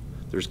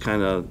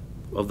kind of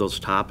those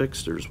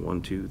topics, there's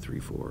 1, 2, 3,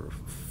 4,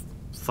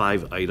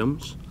 5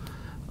 items.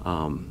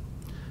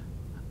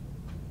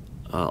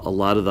 A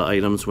lot of the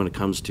items when it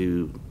comes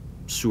to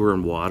sewer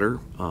and water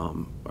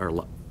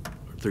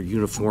they're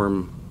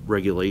uniform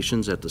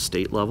regulations at the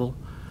state level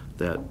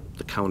that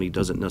the county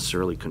doesn't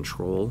necessarily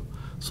control.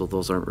 So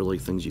those aren't really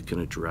things you can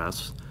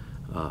address.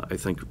 I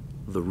think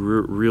the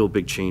real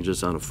big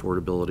changes on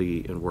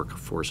affordability and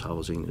workforce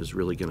housing is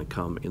really going to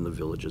come in the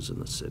villages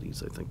and the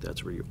cities. I think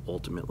that's where you're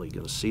ultimately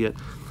going to see it.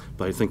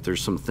 But I think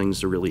there's some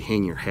things to really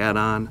hang your hat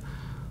on,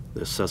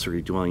 the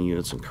accessory dwelling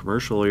units in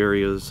commercial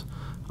areas,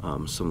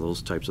 some of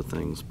those types of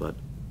things. But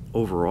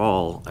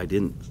overall, I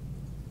didn't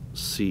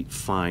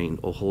find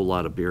a whole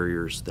lot of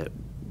barriers that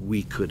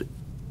we could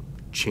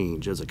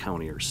change as a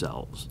county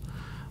ourselves.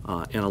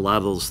 And a lot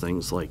of those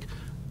things like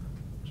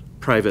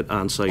private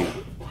on-site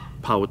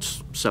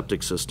pouch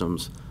septic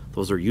systems,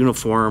 those are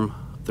uniform,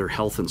 they're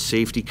health and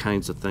safety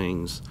kinds of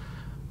things.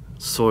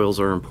 Soils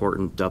are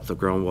important, depth of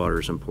groundwater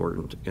is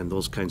important, and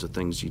those kinds of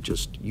things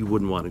you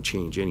wouldn't want to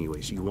change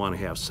anyways. You want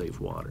to have safe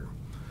water.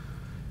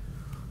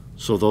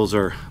 So those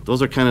are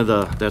kind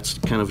of that's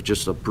kind of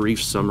just a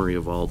brief summary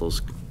of all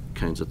those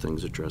kinds of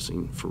things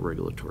addressing for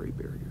regulatory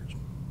barriers.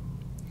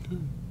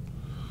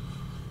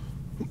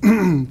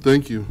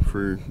 Thank you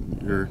for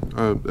your,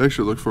 I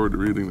actually look forward to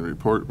reading the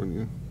report when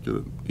you get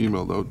it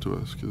emailed out to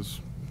us,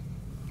 because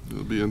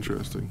it'll be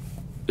interesting.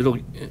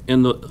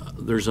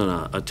 There's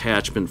an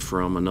attachment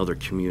from another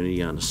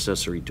community on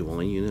accessory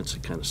dwelling units.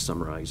 It kind of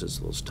summarizes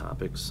those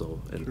topics.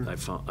 So, and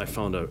sure. I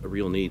found a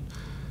real neat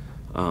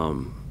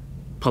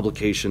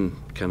publication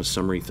kind of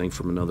summary thing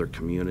from another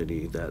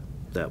community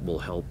that will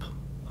help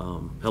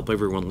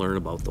everyone learn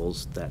about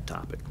that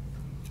topic.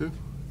 Okay.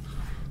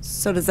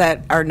 So does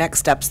that, our next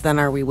steps then,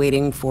 are we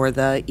waiting for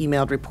the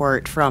emailed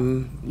report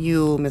from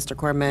you, Mr.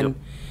 Corman? Yep.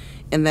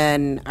 And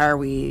then are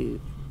we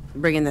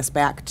bringing this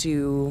back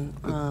to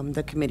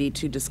the committee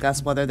to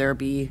discuss whether there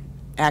be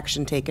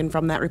action taken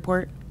from that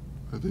report?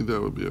 I think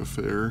that would be a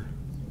fair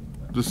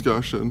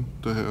discussion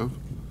to have.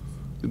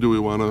 Do we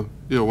want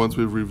to, once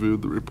we've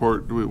reviewed the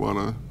report, do we want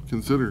to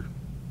consider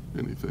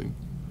anything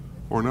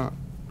or not?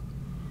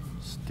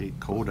 State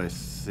code, I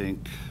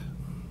think,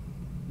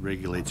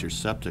 regulates your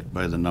septic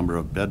by the number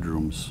of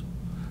bedrooms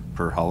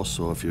per house.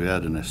 So if you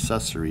add an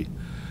accessory,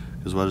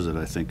 because what is it,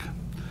 I think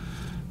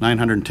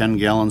 910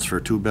 gallons for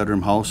a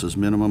 2-bedroom house is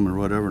minimum or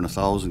whatever, and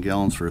 1,000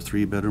 gallons for a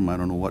 3-bedroom. I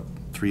don't know what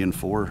 3 and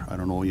 4. I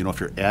don't know, if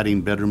you're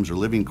adding bedrooms or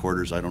living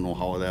quarters, I don't know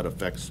how that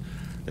affects.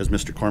 As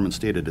Mr. Corman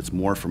stated, it's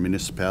more for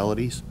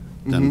municipalities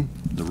than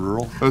the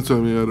rural. That's what I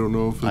mean. I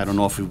don't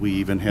know if we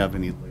even have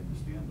any leg to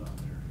stand on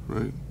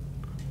there. Right.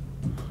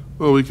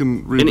 Well, we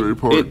can read the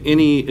report.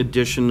 Any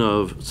addition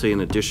of, say,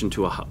 an addition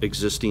to a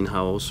existing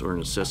house or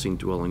an accessory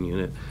dwelling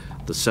unit,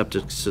 the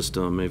septic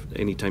system,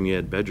 anytime you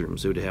add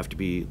bedrooms, it would have to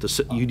be,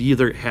 you'd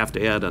either have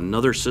to add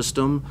another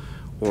system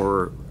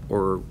or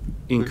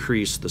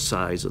increase the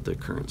size of the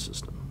current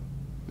system.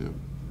 Yeah.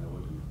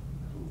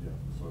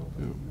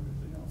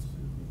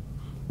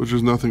 Which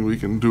there's nothing we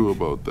can do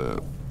about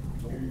that.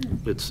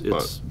 It's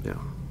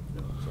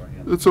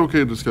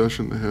okay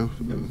discussion to have.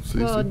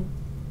 Well,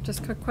 just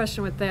a quick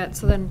question with that.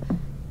 So then,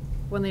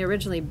 when they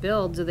originally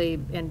build, do they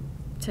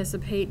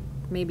anticipate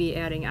maybe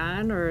adding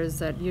on, or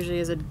is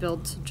it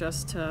built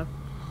just to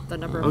the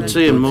number of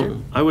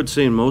bedrooms? I would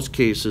say in most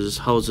cases,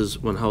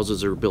 when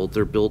houses are built,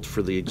 they're built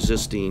for the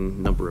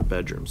existing number of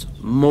bedrooms.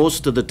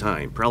 Most of the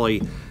time,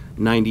 probably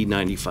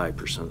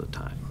 95% of the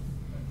time.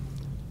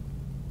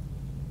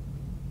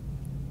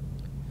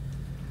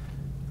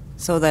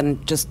 So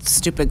then, just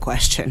stupid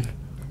question.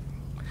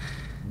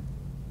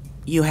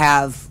 You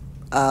have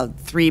a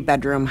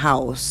 3-bedroom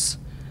house,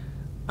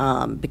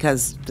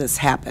 because this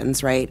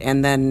happens, right?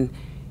 And then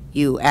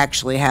you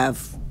actually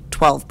have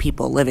 12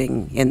 people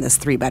living in this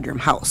 3-bedroom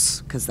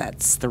house, because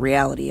that's the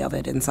reality of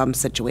it in some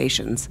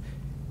situations.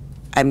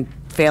 I'm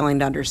failing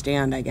to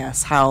understand, I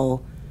guess,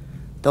 how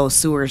those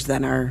sewers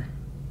then are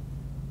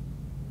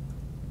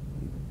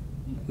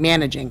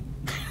managing.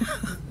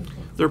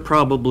 They're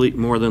probably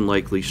more than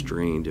likely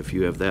strained if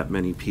you have that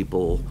many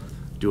people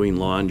doing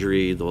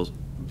laundry, those,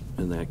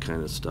 and that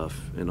kind of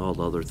stuff, and all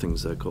the other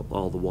things that go,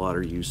 all the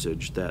water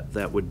usage,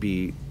 that would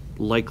be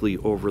likely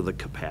over the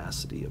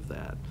capacity of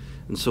that.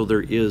 And so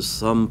there is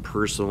some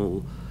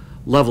personal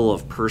level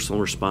of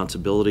personal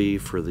responsibility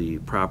for the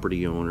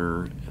property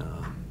owner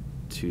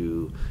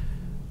to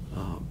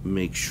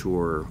make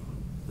sure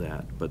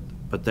that,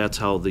 but that's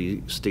how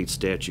the state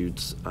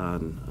statutes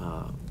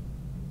on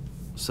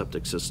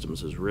septic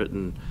systems is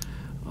written.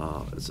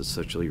 It's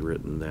essentially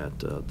written that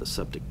the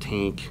septic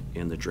tank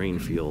and the drain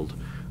field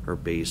are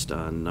based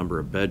on number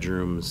of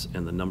bedrooms,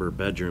 and the number of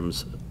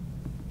bedrooms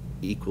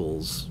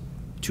equals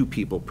 2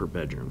 people per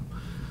bedroom.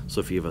 So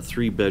if you have a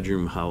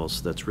 3-bedroom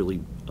house, that's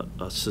really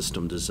a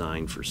system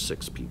designed for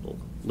 6 people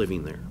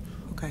living there.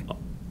 Okay.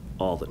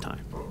 All the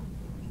time.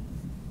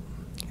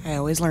 I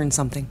always learn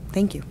something.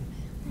 Thank you.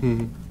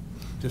 Mhm.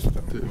 Just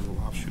a little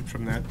offshoot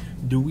from that.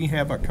 Do we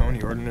have a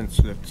county ordinance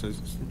that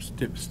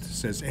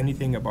says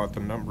anything about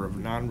the number of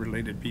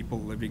non-related people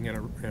living in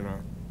a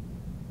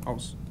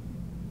house?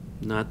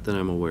 Not that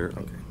I'm aware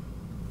of.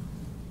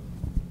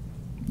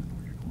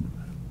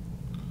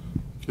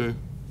 Okay.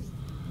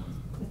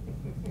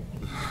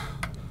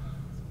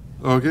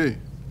 Okay.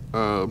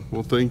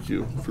 Well, thank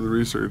you for the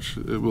research.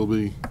 It will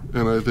be,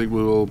 and I think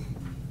we will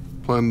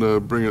plan to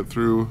bring it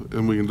through,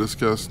 and we can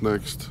discuss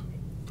next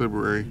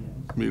February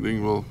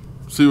meeting. We'll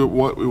see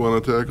what we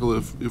want to tackle,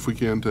 if we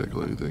can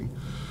tackle anything.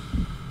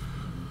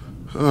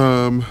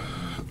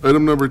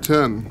 Item number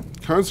 10,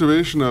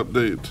 conservation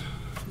update.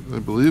 I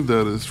believe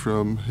that is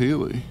from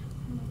Haley.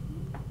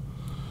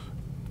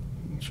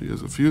 She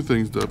has a few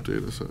things to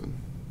update us on.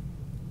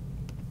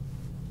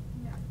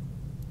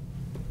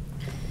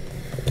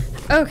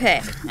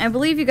 Okay, I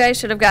believe you guys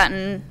should have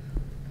gotten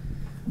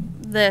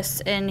this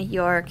in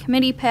your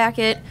committee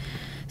packet.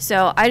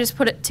 So I just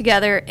put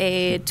together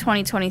a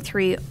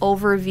 2023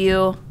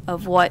 overview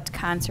of what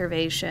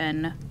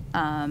conservation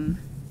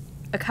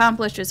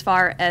accomplished as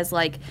far as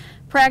like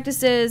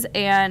practices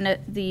and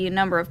the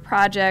number of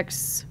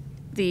projects,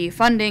 the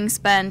funding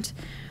spent.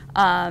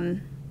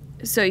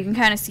 So you can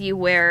kind of see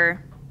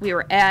where we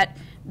were at.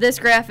 This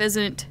graph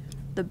isn't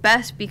the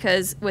best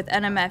because with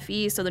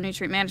NMFE, so the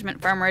Nutrient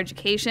Management Farmer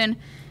Education,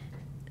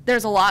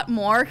 there's a lot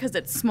more because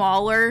it's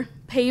smaller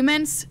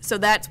payments, so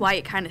that's why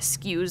it kind of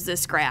skews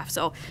this graph.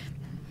 So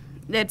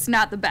it's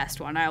not the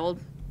best one. I will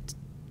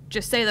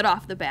just say that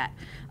off the bat.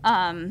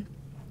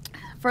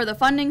 For the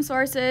funding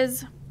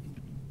sources,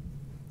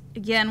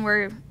 again,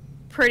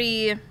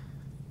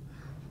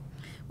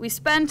 we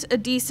spent a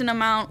decent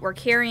amount. We're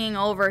carrying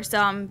over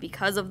some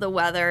because of the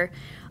weather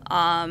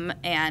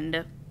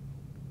and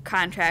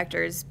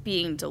contractors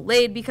being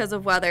delayed because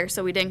of weather,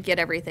 so we didn't get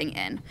everything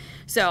in.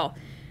 So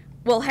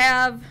we'll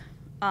have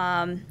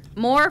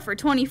more for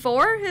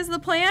 24 is the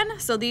plan.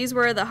 So these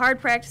were the hard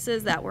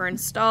practices that were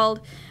installed,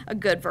 a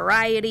good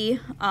variety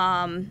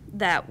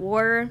that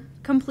were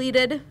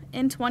completed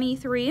in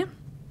 23.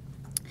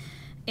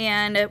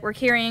 And we're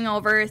carrying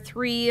over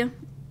 3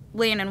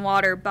 land and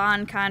water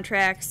bond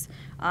contracts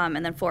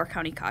and then 4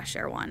 county cost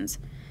share ones.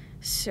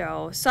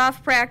 So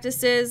soft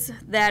practices,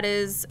 that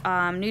is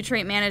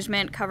nutrient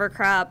management, cover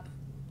crop,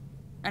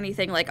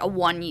 anything like a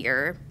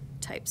 1-year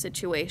type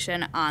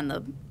situation on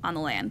the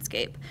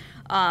landscape.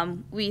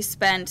 We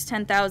spent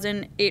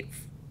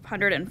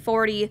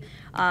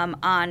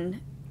 $10,840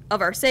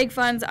 of our SEG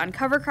funds on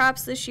cover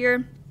crops this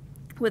year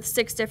with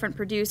 6 different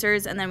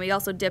producers, and then we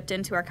also dipped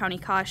into our county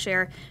cost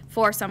share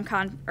for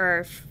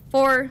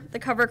for the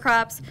cover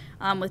crops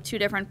with 2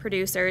 different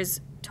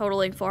producers,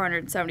 totaling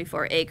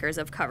 474 acres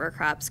of cover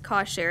crops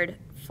cost shared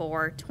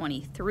for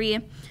 23.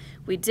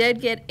 We did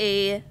get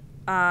a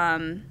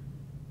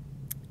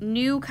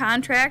new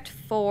contract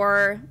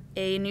for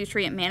a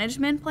nutrient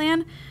management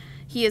plan.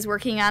 He is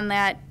working on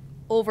that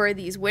over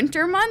these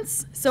winter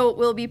months, so it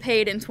will be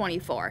paid in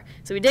 24.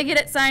 So we did get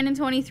it signed in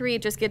 23,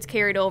 it just gets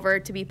carried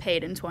over to be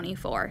paid in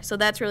 24. So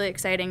that's really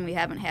exciting. We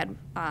haven't had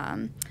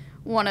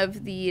one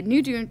of the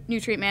new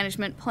nutrient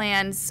management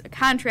plans, a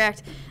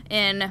contract,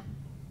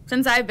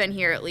 since I've been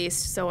here at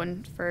least, so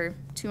for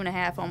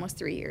 2.5, almost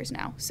 3 years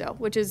now. So,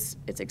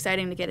 it's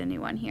exciting to get a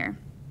new one here.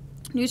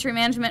 Nutrient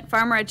management,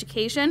 farmer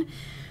education.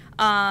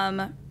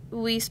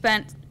 We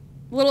spent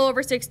a little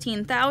over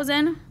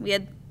 $16,000. We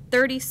had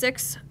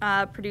 36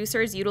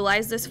 producers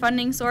utilize this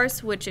funding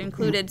source, which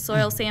included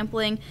soil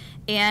sampling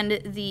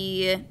and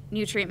the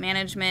nutrient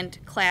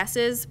management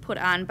classes put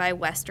on by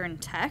Western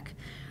Tech.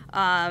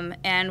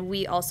 And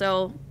we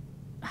also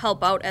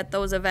help out at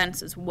those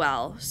events as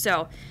well.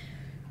 So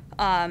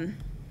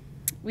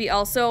we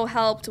also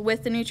helped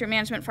with the nutrient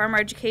management farmer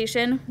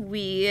education.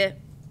 We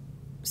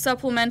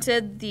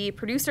supplemented the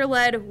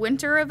producer-led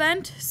winter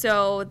event.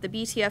 So the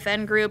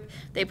BTFN group,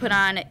 they put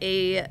on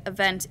a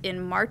event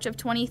in March of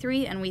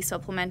 23, and we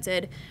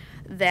supplemented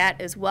that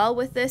as well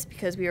with this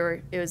because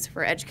it was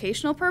for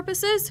educational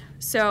purposes.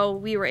 So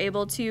we were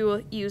able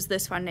to use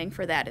this funding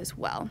for that as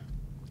well.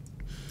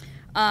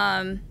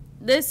 The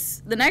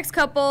next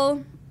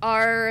couple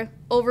are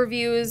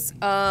overviews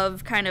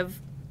of kind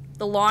of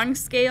the long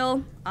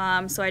scale.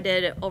 So I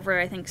did over,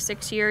 I think,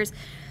 6 years.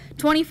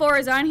 24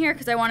 is on here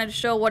because I wanted to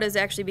show what is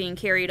actually being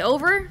carried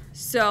over.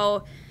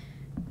 So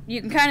you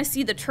can kind of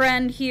see the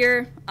trend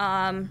here.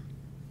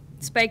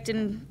 Spiked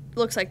in,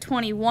 looks like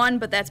 21,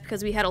 but that's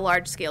because we had a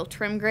large scale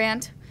trim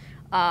grant.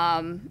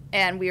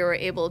 And we were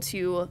able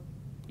to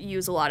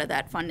use a lot of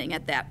that funding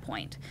at that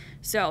point.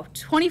 So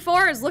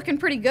 24 is looking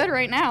pretty good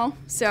right now.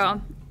 So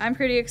I'm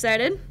pretty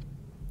excited.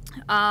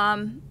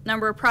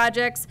 Number of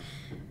projects.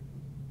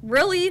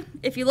 Really,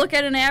 if you look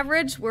at an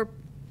average, we're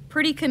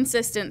pretty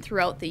consistent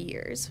throughout the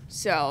years.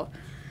 So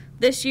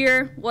this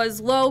year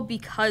was low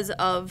because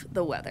of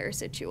the weather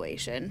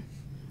situation.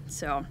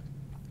 So,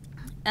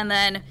 and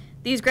then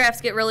these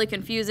graphs get really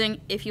confusing.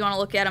 If you want to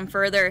look at them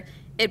further,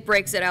 it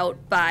breaks it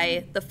out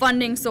by the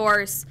funding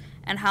source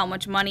and how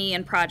much money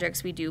and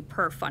projects we do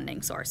per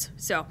funding source.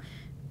 So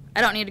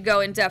I don't need to go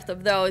in depth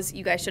of those.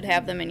 You guys should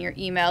have them in your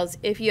emails.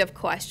 If you have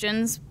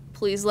questions,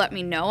 please let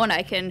me know and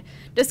I can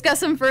discuss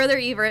them further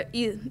either,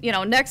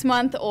 next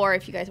month, or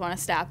if you guys want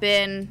to stop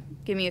in,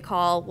 give me a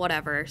call,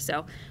 whatever.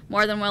 So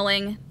more than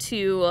willing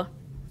to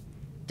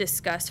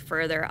discuss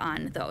further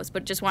on those,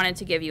 but just wanted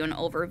to give you an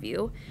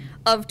overview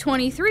of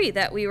 23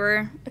 that we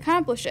were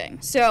accomplishing.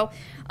 So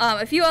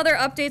a few other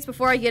updates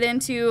before I get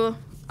into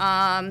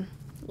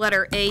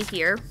letter A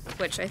here,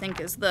 which I think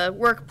is the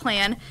work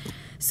plan.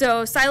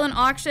 So silent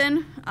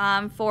auction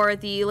for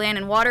the Land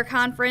and Water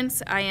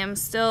Conference. I am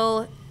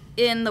still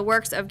in the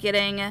works of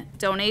getting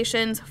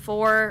donations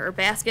or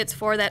baskets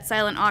for that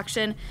silent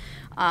auction.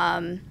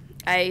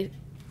 I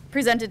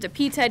presented to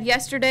PTED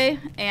yesterday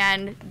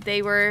and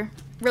they were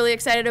really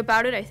excited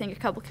about it. I think a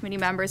couple committee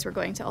members were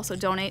going to also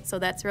donate, so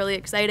that's really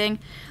exciting.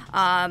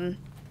 I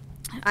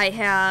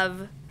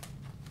have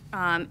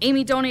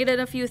Amy donated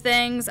a few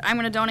things. I'm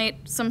going to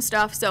donate some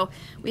stuff. So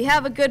we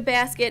have a good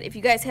basket. If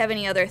you guys have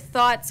any other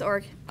thoughts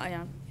or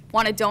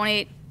want to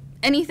donate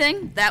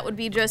anything, that would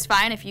be just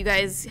fine. If you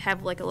guys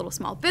have like a little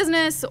small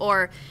business,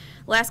 or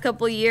last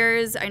couple of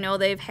years, I know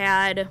they've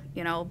had,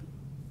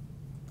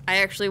 I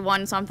actually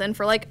won something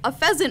for like a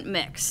pheasant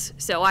mix.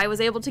 So I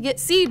was able to get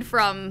seed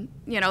from,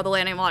 the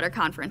Land and Water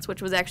Conference,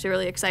 which was actually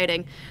really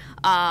exciting.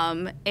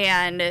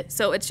 And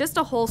so it's just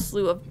a whole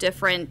slew of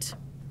different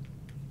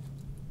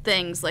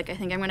things. Like I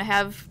think I'm going to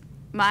have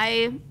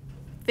my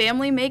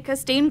family make a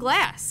stained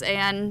glass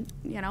and,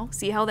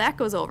 see how that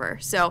goes over.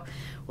 So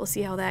we'll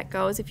see how that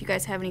goes. If you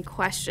guys have any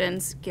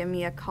questions, give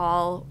me a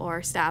call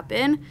or stop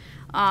in.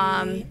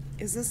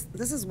 This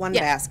is one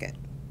basket?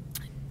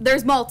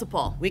 There's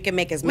multiple. We can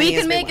make as many as we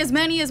want. We can make as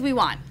many as we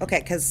want. Okay,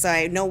 because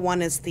I know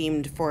one is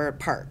themed for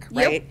park,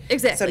 right? Yep,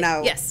 exactly. So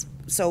now, yes.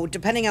 So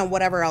depending on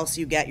whatever else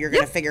you get, you're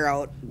going to figure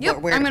out where to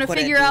put it. I'm going to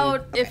figure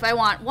out if I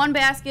want one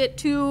basket,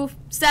 2,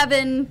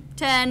 7,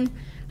 10,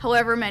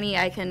 however many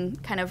I can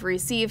kind of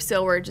receive.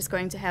 So we're just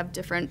going to have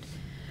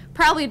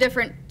probably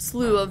different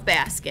slew of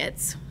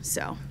baskets.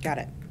 So. Got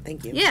it.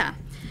 Thank you. Yeah.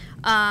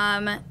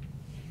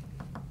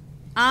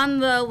 On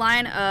the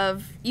line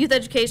of youth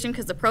education,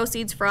 because the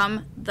proceeds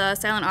from the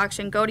silent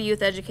auction go to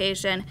youth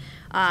education,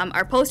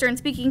 our poster and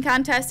speaking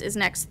contest is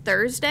next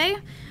Thursday.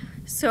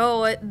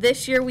 So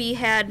this year we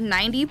had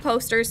 90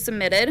 posters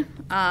submitted,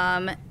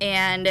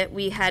 and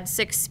we had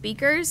 6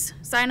 speakers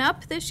sign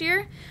up this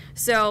year.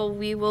 So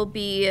we will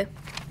be a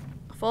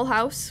full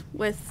house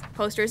with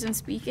posters and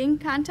speaking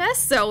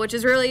contests, which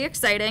is really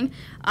exciting.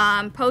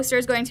 Poster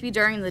is going to be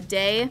during the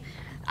day.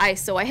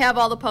 So I have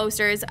all the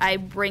posters. I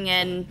bring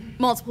in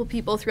multiple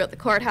people throughout the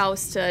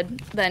courthouse to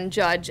then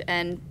judge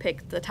and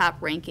pick the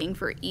top ranking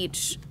for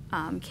each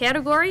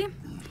category.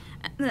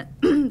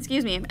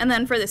 Excuse me. And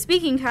then for the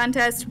speaking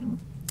contest,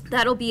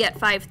 that'll be at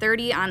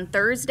 5:30 on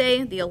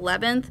Thursday, the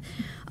 11th.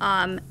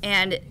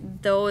 And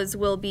those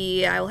will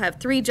be, I will have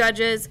 3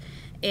 judges,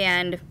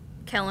 and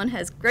Kellen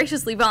has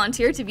graciously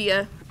volunteered to be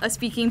a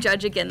speaking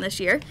judge again this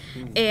year.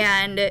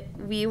 And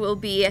we will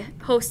be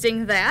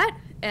hosting that.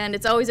 And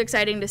it's always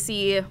exciting to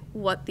see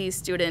what these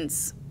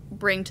students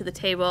bring to the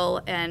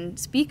table and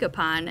speak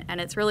upon. And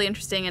it's really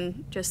interesting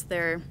in just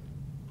their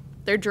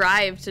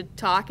drive to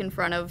talk in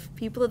front of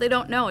people that they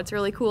don't know. It's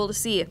really cool to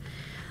see.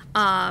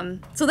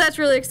 So that's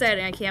really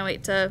exciting. I can't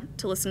wait to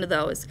listen to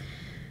those.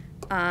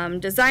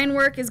 Design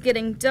work is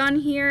getting done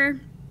here.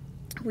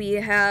 We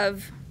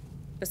have,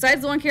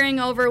 besides the one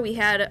carrying over, we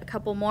had a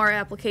couple more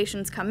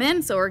applications come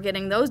in, so we're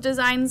getting those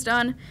designs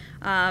done.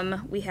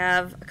 We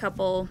have a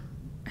couple,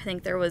 I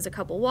think there was a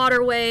couple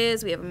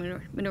waterways. We have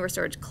a manure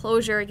storage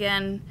closure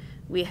again.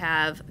 We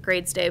have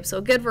grade stave,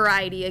 so good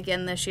variety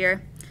again this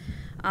year.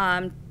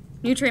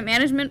 Nutrient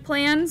management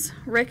plans,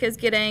 Rick is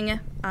getting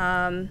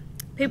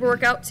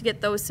paperwork out to get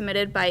those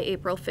submitted by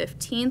April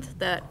 15th.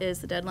 That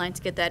is the deadline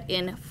to get that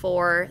in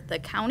for the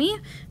county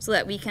so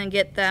that we can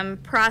get them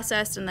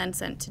processed and then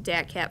sent to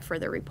DATCAP for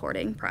the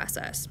reporting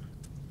process.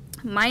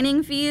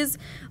 Mining fees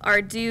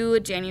are due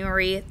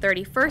January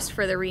 31st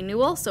for the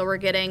renewal, so we're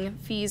getting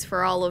fees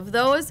for all of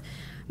those.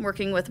 I'm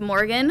working with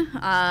Morgan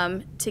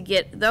to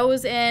get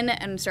those in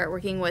and start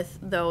working with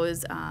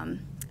those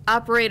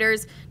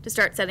operators to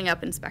start setting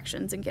up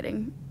inspections and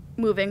getting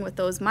moving with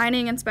those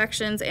mining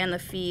inspections and the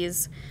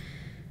fees.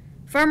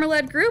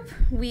 Farmer-led group,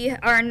 we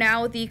are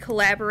now the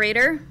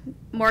collaborator.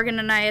 Morgan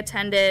and I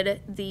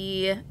attended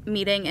the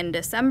meeting in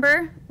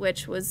December,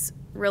 which was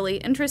really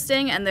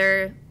interesting, and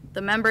the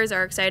members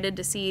are excited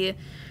to see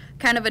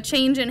kind of a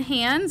change in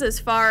hands as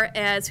far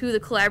as who the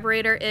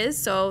collaborator is.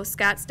 So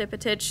Scott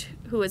Stipetich,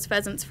 who is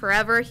Pheasants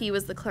Forever, he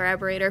was the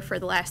collaborator for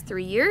the last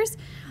 3 years.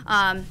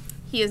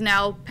 He is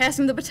now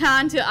passing the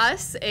baton to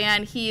us,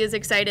 and he is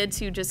excited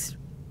to just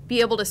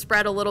be able to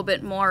spread a little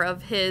bit more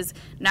of his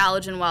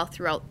knowledge and wealth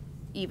throughout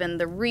even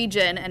the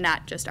region and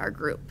not just our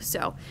group.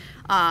 So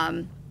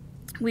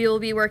we will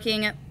be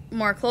working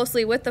more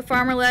closely with the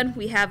Farmer-led.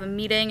 We have a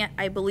meeting,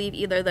 I believe,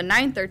 either the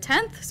 9th or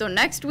 10th, so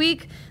next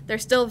week. They're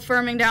still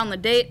firming down the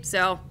date,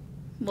 so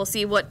we'll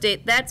see what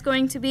date that's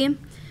going to be.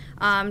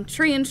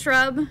 Tree and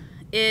Shrub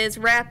is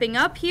wrapping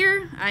up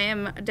here. I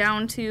am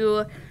down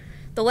to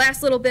the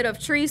last little bit of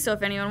tree, so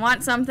if anyone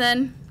wants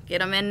something, get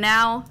them in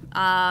now.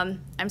 I'm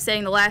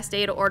saying the last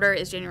day to order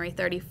is January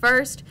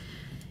 31st,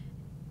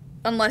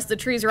 unless the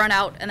trees run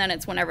out, and then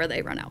it's whenever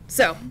they run out.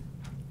 So,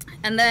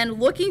 and then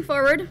looking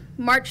forward,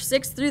 March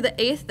 6th through the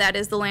 8th, that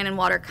is the Land and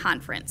Water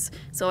Conference.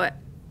 So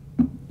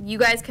you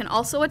guys can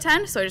also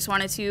attend, so I just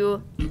wanted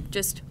to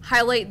just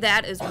highlight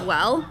that as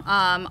well.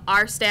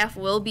 Our staff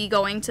will be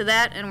going to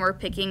that, and we're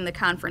picking the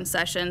conference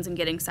sessions and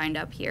getting signed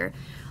up here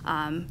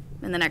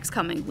in the next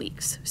coming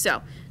weeks.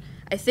 So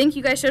I think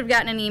you guys should have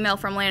gotten an email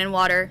from Land and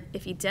Water.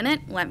 If you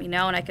didn't, let me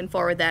know, and I can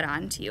forward that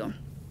on to you.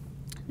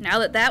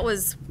 Now that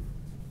was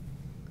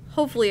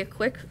hopefully a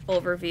quick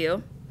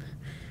overview,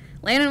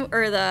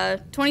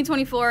 the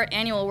 2024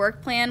 annual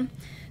work plan.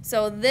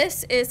 So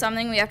this is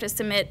something we have to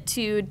submit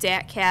to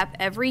DATCAP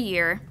every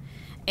year,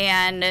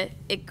 and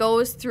it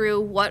goes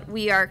through what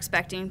we are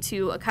expecting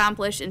to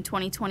accomplish in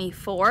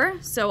 2024.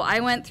 So I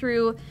went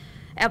through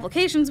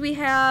applications we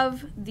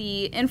have,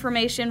 the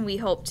information we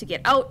hope to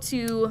get out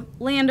to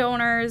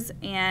landowners,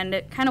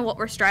 and kind of what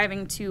we're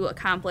striving to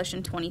accomplish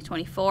in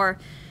 2024.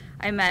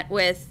 I met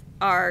with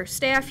our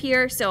staff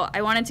here, so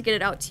I wanted to get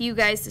it out to you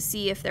guys to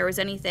see if there was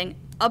anything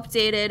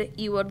updated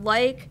you would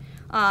like.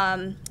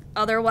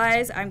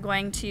 Otherwise, I'm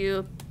going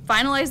to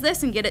finalize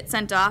this and get it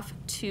sent off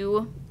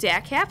to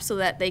DATCAP so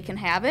that they can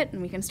have it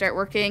and we can start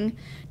working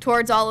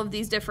towards all of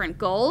these different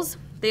goals.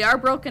 They are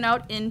broken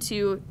out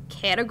into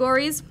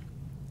categories,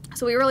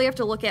 so we really have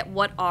to look at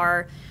what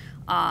our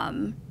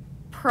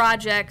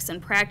projects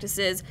and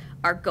practices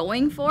are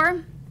going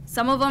for.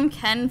 Some of them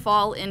can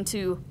fall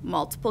into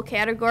multiple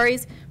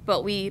categories,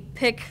 but we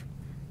pick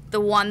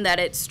the one that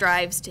it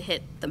strives to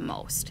hit the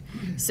most.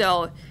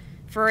 So,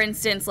 for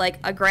instance, like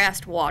a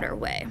grassed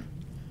waterway.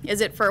 Is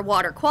it for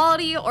water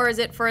quality, or is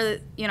it for,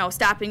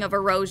 stopping of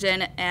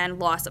erosion and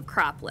loss of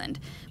cropland?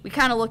 We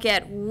kind of look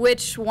at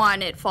which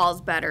one it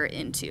falls better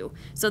into.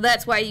 So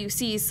that's why you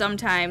see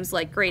sometimes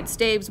like Great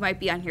Staves might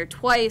be on here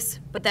twice,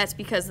 but that's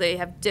because they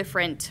have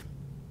different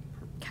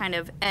kind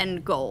of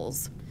end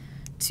goals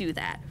to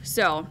that.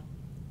 So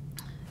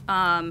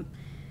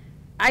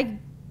I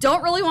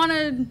don't really want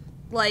to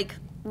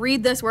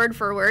read this word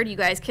for word. You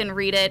guys can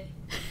read it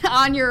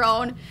on your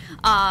own.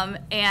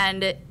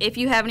 And if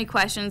you have any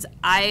questions,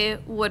 I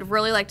would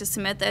really like to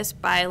submit this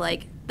by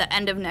the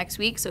end of next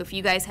week. So if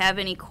you guys have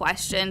any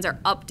questions or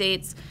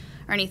updates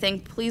or anything,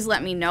 please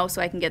let me know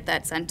so I can get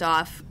that sent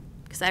off,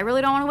 because I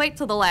really don't want to wait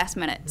till the last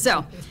minute.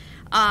 So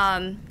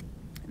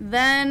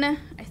then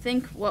I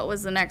think, what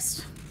was the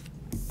next?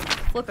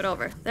 Flip it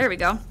over. There we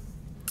go.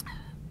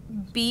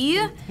 B.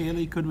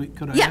 Haley, could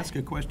I Yeah. ask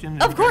a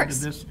question? Of course.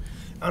 To this?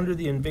 Under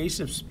the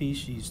invasive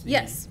species, the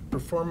Yes.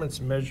 performance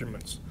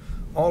measurements,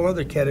 all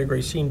other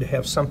categories seem to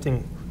have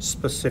something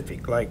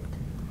specific, like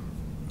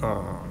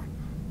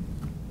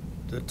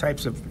the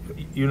types of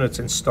units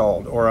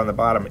installed, or on the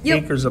bottom,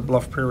 Yep. acres of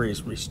bluff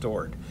prairies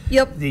restored.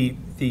 Yep. The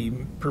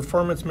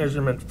performance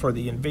measurement for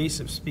the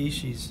invasive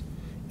species,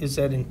 is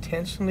that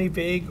intentionally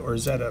vague, or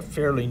is that a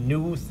fairly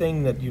new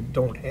thing that you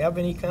don't have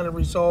any kind of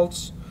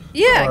results?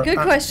 Yeah, Or, good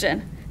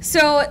question.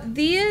 So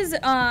these,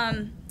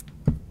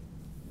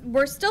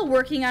 we're still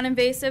working on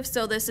invasive,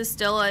 so this is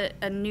still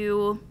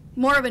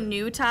more of a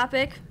new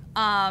topic.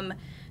 And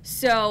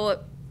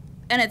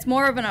it's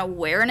more of an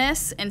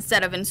awareness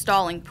instead of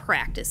installing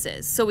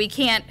practices. So we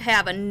can't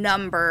have a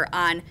number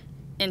on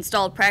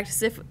installed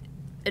practices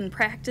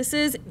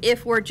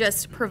if we're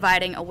just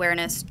providing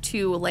awareness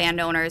to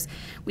landowners.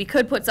 We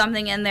could put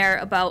something in there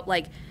about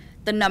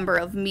the number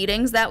of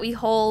meetings that we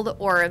hold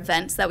or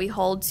events that we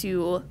hold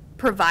to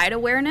provide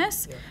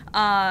awareness.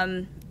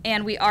 Yeah.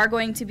 And we are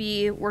going to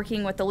be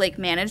working with the Lake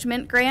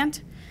Management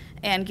Grant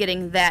and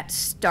getting that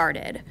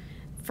started.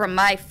 From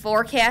my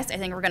forecast, I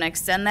think we're going to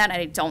extend that.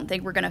 I don't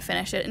think we're going to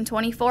finish it in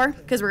 24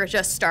 because we're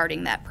just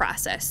starting that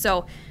process.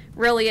 So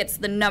really it's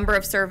the number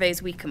of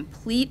surveys we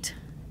complete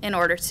in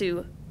order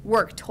to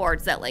work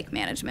towards that lake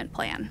management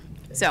plan.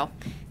 Okay. So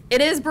it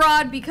is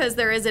broad because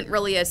there isn't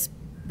really a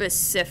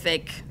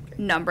specific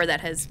number that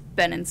has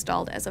been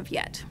installed as of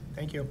yet.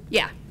 Thank you.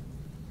 Yeah.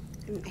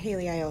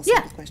 Haley, I also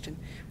have a question.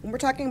 When we're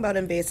talking about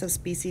invasive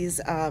species,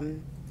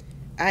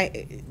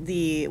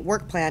 the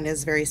work plan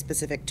is very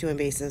specific to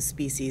invasive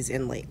species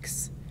in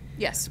lakes.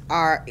 Yes.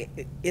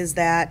 Is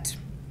that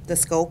the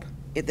scope?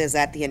 Is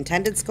that the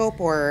intended scope,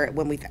 or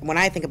when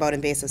I think about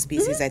invasive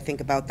species, I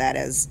think about that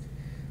as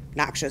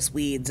noxious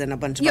weeds and a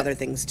bunch of other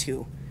things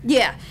too?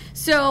 Yeah.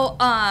 So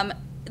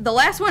the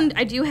last one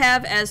I do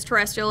have as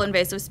terrestrial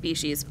invasive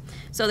species.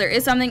 So there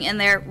is something in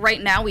there.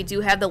 Right now we do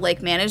have the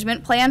lake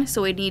management plan,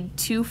 so we need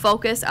to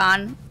focus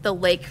on the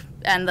lake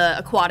and the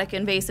aquatic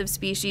invasive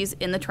species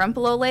in the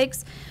Trempealeau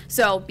lakes.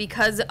 So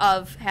because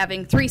of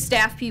having 3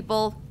 staff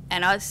people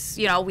and us,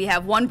 we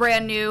have 1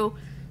 brand new,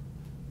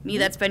 me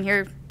that's been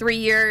here 3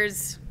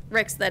 years,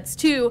 Rick's that's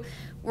 2,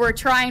 we're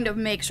trying to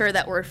make sure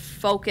that we're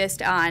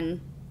focused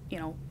on,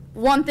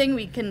 one thing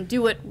we can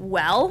do it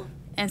well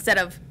instead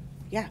of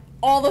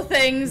all the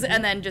things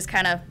and then just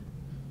kind of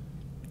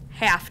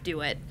half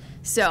do it.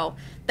 So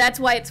that's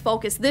why it's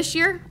focused this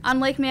year on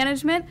lake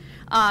management.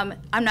 I'm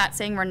not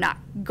saying we're not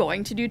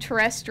going to do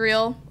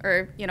terrestrial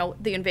or,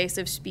 the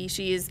invasive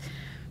species,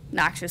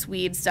 noxious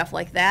weeds, stuff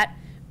like that,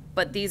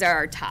 but these are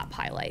our top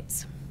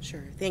highlights.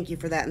 Sure, thank you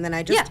for that. And then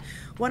I just,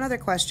 one other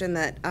question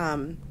that,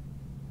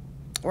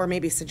 or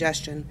maybe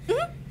suggestion.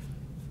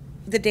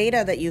 The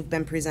data that you've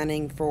been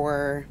presenting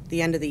for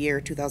the end of the year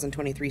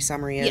 2023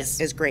 summary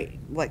is great.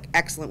 Like,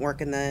 excellent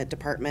work in the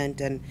department,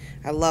 and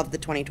I love the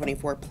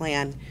 2024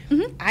 plan.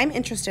 I'm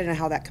interested in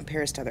how that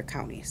compares to other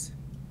counties.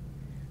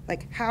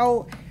 Like,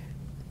 how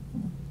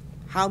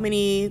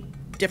many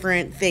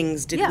different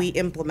things did we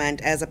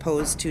implement as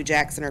opposed to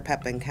Jackson or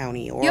Pepin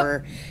County?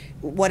 Or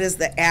what is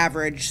the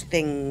average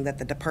thing that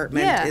the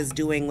department is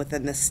doing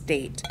within the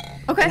state?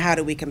 Okay. And how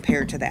do we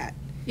compare to that?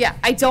 Yeah,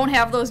 I don't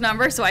have those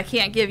numbers, so I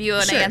can't give you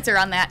an answer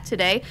on that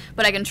today,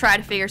 but I can try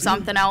to figure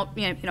something out,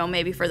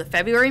 maybe for the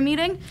February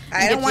meeting.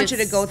 I don't want you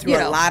to go through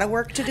a lot of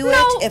work to do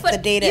it if the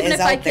data is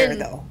out there,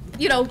 though.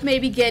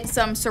 Maybe get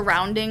some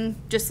surrounding,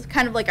 just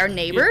kind of like our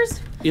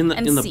neighbors. In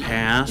the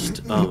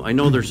past, I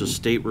know there's a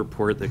state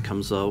report that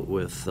comes out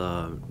with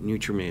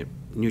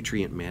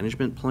nutrient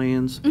management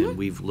plans, and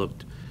we've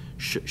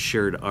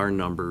shared our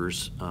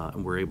numbers,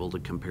 and we're able to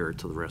compare it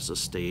to the rest of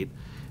the state.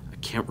 I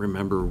can't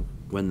remember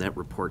when that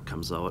report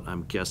comes out.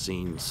 I'm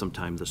guessing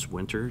sometime this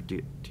winter. Do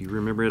you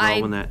remember at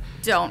all when that?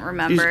 I don't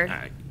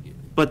remember.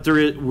 But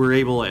we're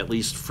able, at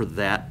least for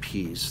that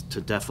piece, to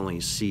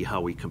definitely see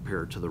how we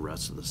compare to the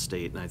rest of the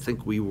state. And I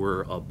think we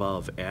were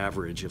above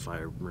average, if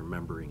I'm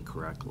remembering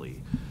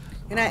correctly.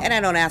 And I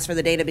don't ask for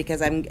the data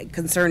because I'm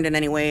concerned in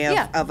any way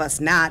of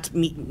us not,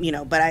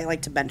 but I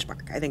like to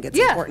benchmark. I think it's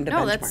important to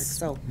benchmark.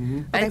 So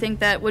I think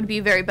that would be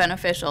very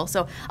beneficial.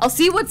 So I'll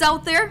see what's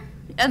out there,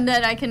 and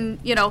then I can,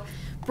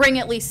 bring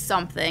at least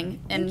something,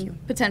 and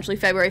potentially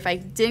February. If I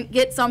didn't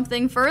get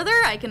something further,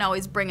 I can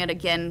always bring it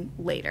again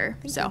later.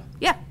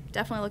 Yeah,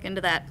 definitely look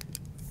into that.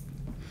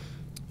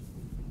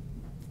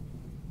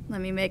 Let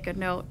me make a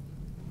note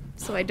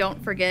so I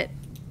don't forget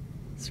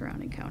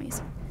surrounding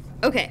counties.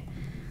 Okay,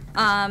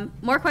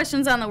 more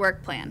questions on the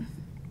work plan.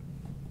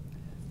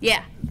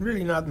 Yeah.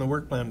 Really not in the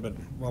work plan, but,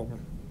 well,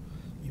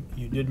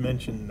 you did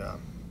mention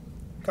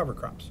cover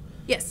crops.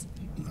 Yes.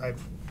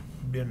 I've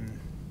been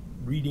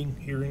reading,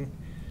 hearing,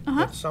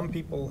 that some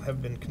people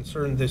have been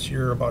concerned this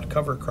year about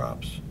cover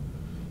crops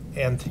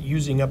and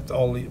using up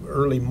all the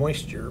early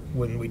moisture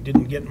when we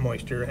didn't get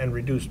moisture and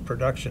reduced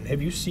production.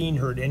 Have you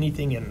heard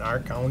anything in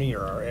our county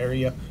or our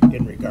area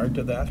in regard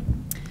to that?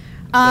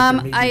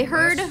 I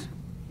heard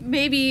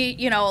maybe,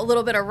 a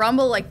little bit of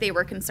rumble, like they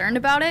were concerned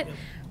about it,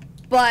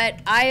 but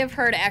I have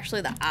heard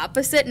actually the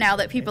opposite now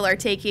that people are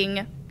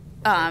taking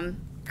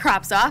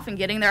crops off and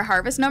getting their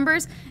harvest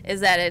numbers,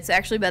 is that it's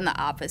actually been the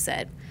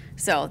opposite.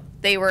 So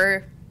they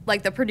were,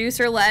 like the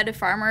producer-led the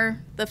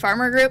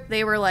farmer group,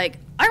 they were like,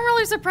 I'm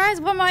really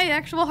surprised what my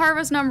actual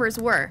harvest numbers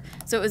were.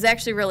 So it was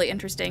actually really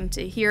interesting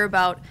to hear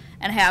about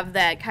and have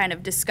that kind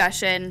of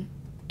discussion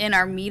in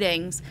our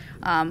meetings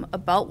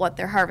about what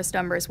their harvest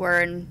numbers were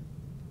and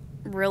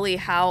really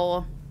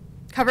how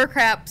cover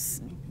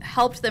crops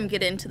helped them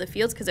get into the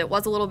fields, because it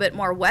was a little bit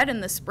more wet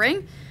in the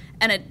spring,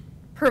 and it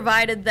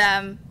provided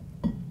them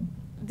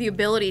the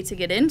ability to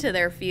get into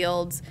their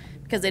fields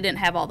because they didn't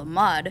have all the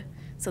mud.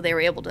 So they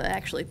were able to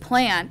actually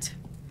plant.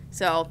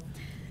 So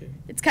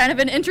it's kind of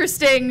an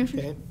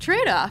interesting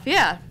trade-off,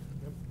 yeah.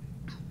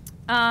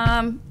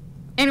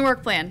 Any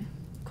work plan?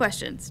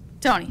 Questions?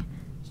 Tony?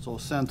 So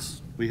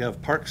since we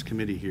have Parks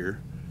Committee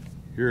here,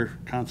 your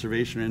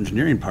conservation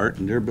engineering part,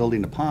 and they're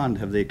building a pond,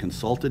 have they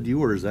consulted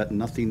you, or is that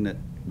nothing that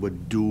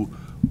would do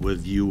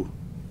with you,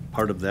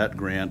 part of that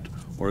grant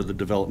or the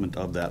development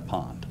of that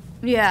pond?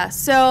 Yeah,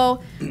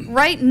 so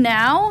right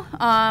now,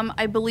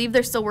 I believe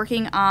they're still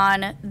working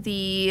on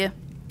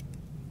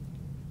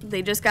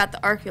they just got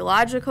the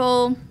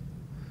archaeological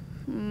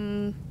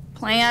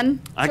plan,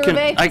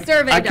 survey I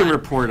done. can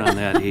report on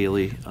that,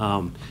 Haley.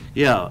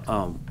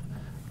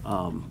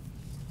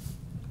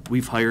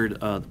 We've hired,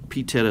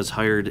 PTED has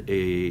hired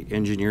a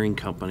engineering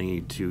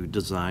company to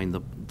design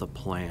the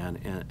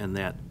plan, and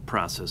that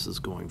process is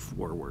going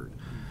forward.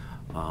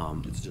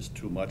 It's just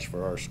too much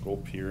for our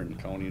scope here in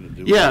the county to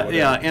do. Yeah,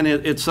 yeah, and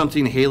it's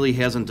something Haley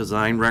hasn't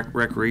designed,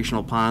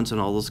 recreational ponds and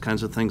all those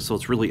kinds of things, so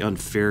it's really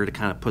unfair to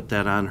kind of put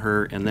that on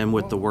her. And then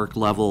with the work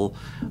level,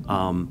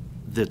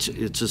 it's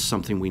just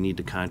something we need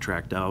to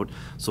contract out.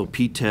 So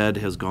PTED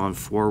has gone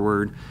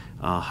forward,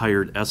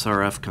 hired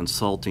SRF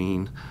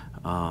Consulting,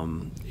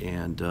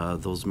 and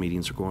those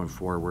meetings are going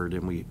forward,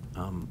 and we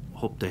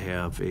hope to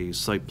have a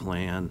site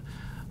plan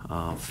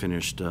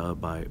finished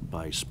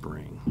by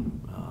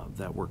spring.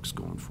 That work's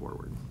going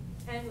forward.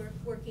 And we're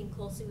working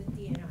closely with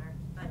DNR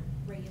on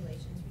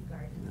regulations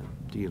regarding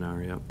that.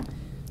 DNR, yep.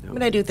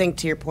 But I do think,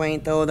 to your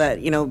point, though, that,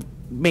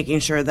 making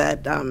sure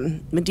that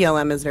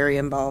DLM is very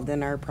involved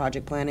in our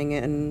project planning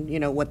and,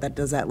 what that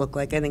does that look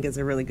like, I think is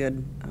a really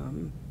good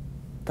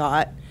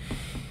thought.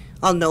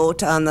 I'll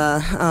note on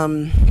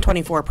the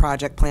 24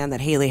 project plan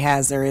that Haley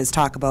has, there is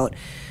talk about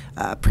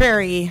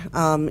prairie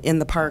in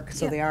the park,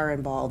 so they are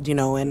involved,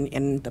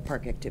 in the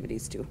park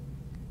activities too.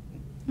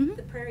 Mm-hmm.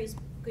 The prairie's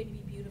going to be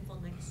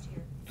beautiful next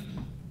year.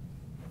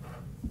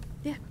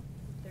 Yeah.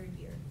 Third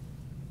year.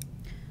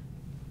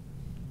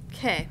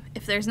 Okay,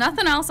 if there's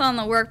nothing else on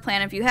the work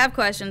plan, if you have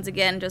questions,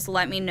 again, just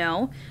let me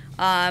know.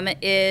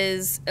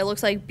 It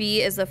looks like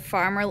B is the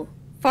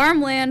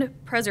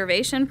Farmland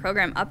Preservation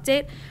Program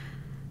update.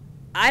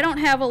 I don't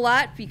have a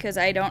lot because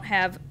I don't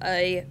have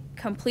a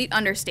complete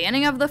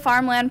understanding of the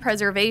farmland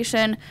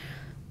preservation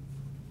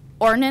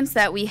ordinance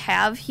that we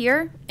have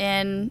here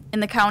in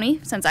the county,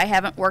 since I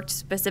haven't worked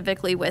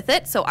specifically with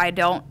it, so I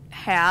don't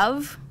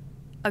have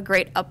a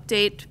great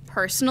update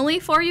personally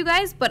for you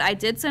guys, but I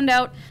did send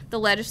out the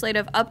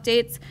legislative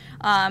updates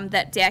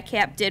that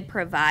DACAP did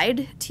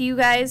provide to you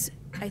guys.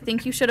 I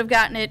think you should have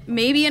gotten it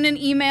maybe in an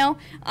email,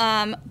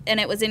 and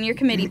it was in your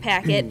committee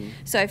packet,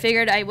 so I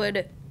figured I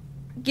would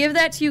give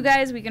that to you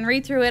guys. We can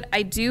read through it. I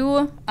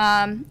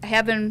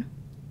have been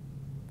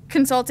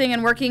consulting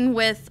and working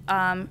with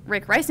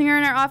Rick Reisinger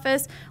in our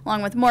office,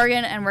 along with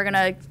Morgan, and we're going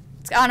to,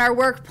 on our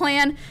work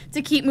plan,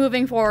 to keep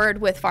moving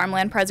forward with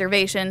farmland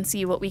preservation,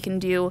 see what we can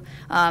do,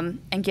 and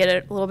get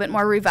it a little bit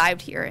more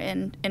revived here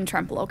in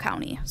Trempealeau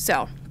County.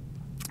 So,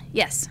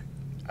 yes.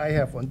 I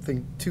have one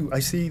thing, too. I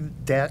see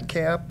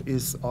DATCAP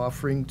is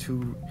offering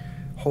to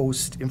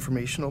host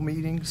informational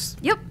meetings.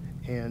 Yep.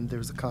 And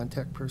there's a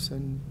contact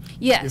person?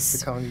 Yes. If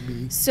the county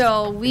be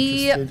So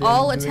we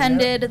all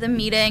attended the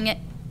meeting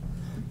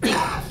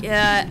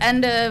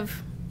end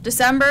of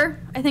December,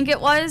 I think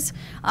it was.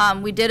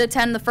 We did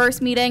attend the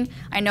first meeting.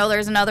 I know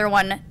there's another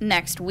one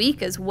next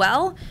week as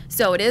well.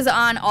 So it is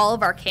on all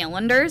of our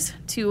calendars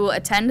to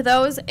attend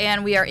those,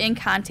 and we are in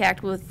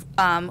contact with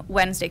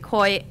Wednesday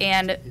Coy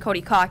and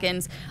Cody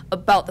Calkins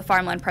about the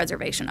farmland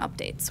preservation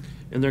updates.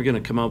 And they're going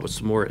to come out with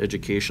some more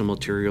educational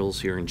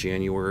materials here in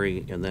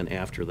January, and then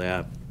after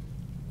that,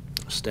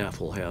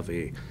 staff will have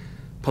a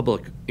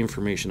public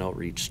information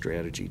outreach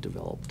strategy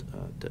developed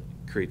to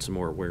create some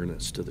more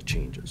awareness to the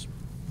changes.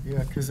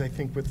 Yeah, because I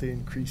think with the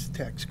increased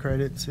tax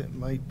credits, it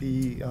might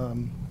be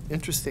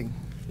interesting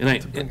to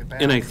bring it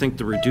back. And I think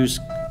the reduced,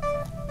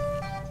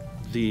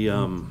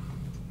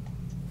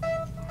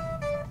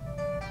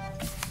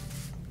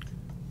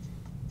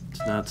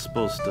 it's not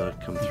supposed to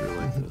come through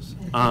like this.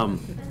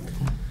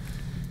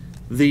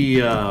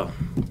 The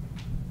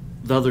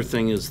other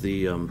thing is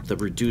the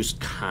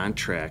reduced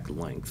contract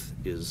length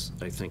is,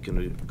 I think,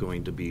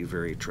 going to be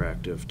very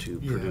attractive to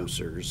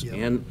producers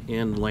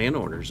and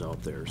landowners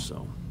out there.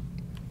 So,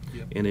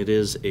 and it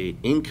is a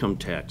income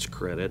tax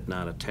credit,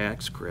 not a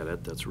tax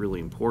credit. That's really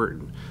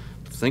important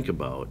to think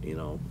about.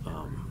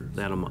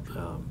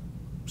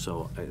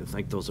 So I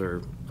think those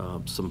are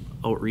some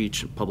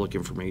outreach and public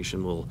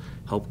information will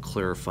help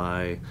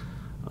clarify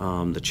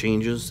the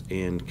changes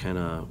and kind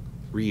of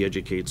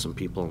re-educate some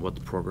people on what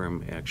the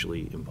program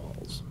actually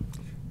involves.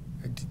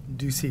 I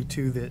do see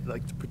too that,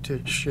 like, the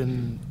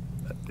petition,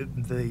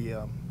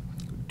 the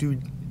due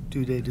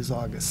date is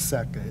August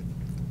 2nd,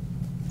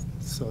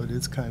 so it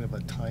is kind of a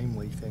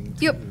timely thing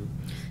to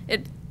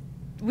do.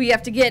 We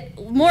have to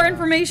get more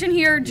information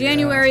here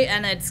January,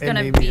 and it's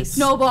going to be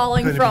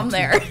snowballing from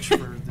there. For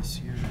this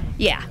year.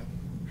 Yeah.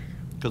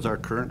 Because our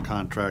current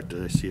contract,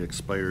 I see,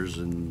 expires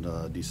in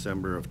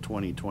December of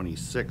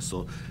 2026,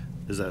 so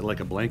is that like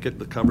a blanket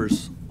that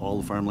covers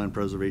all the farmland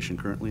preservation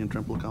currently in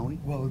Trempealeau County?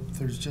 Well,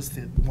 there's just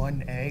that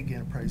one ag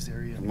enterprise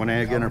area. One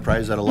ag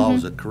enterprise that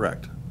allows it,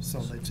 correct.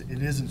 So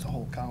it isn't the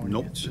whole county.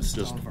 Nope, it's just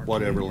all of our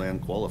whatever county.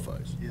 land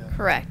qualifies. Yeah.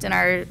 Correct. And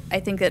I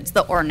think it's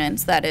the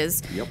ordinance that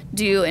is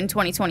due in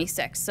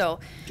 2026. So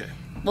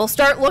we'll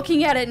start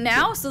looking at it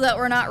now so that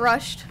we're not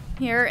rushed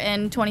here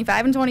in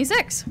 25 and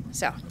 26.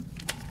 So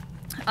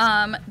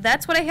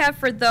that's what I have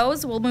for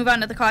those. We'll move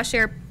on to the cost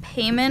share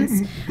payments,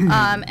 and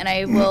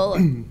I will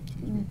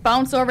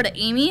bounce over to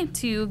Amy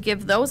to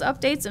give those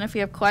updates, and if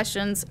you have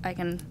questions, I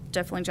can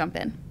definitely jump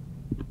in.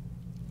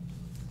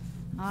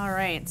 All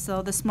right,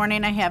 so this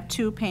morning I have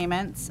two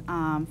payments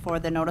for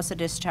the notice of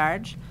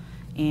discharge,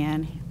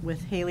 and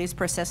with Haley's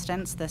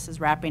persistence, this is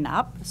wrapping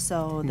up,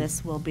 so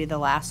this will be the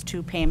last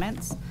two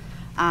payments.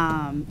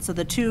 So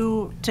the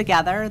two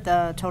together,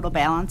 the total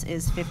balance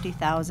is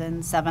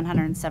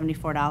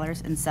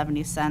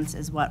 $50,774.70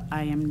 is what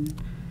I am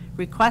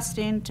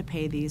requesting to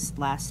pay these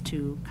last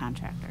two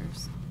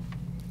contractors.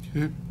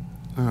 Okay.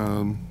 Do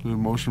a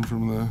motion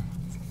from the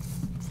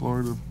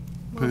floor to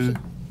pay.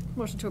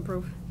 Motion to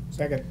approve.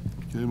 Second.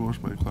 Okay,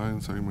 motion by Klein,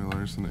 second by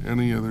Larson.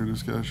 Any other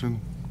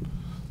discussion?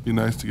 Be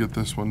nice to get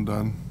this one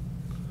done,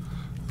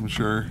 I'm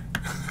sure.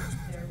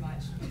 Very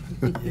much.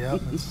 Yeah.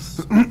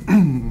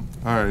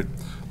 All right.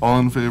 All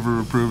in favor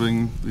of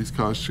approving these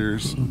cost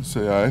shares,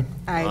 say aye.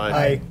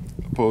 Aye.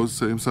 Opposed,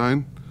 same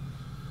sign.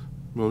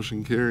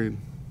 Motion carried.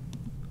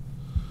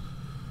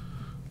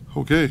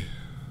 Okay.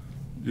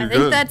 You're I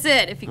think good. that's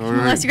it. If you, All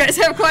unless right. you guys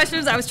have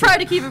questions, I was trying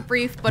to keep it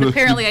brief, but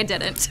apparently I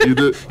didn't. You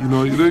did,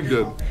 you did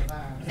good.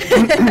 So I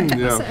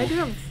Yeah. do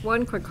have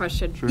one quick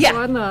question. Sure. Yeah.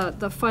 So on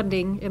the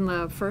funding in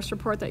the first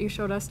report that you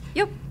showed us.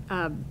 Yep.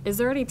 Is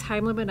there any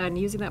time limit on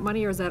using that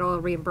money, or is that all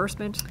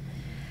reimbursement?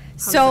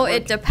 So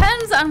it it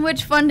depends on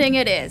which funding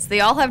it is. They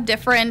all have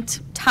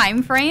different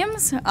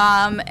timeframes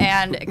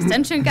and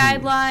extension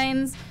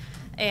guidelines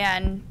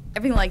and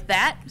everything like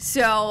that.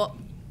 So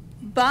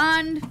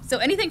so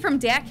anything from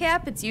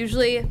DAC it's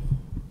usually,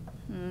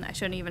 I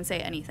shouldn't even say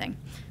anything.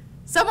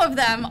 Some of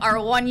them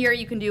are 1 year,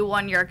 you can do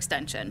 1 year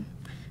extension.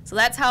 So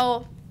that's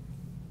how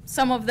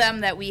some of them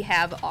that we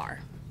have are.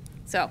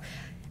 So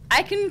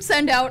I can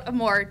send out a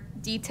more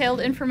detailed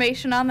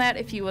information on that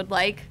if you would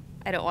like.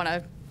 I don't want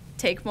to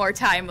take more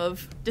time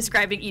of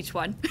describing each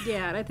one.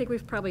 Yeah, and I think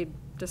we've probably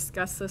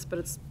discussed this, but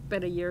it's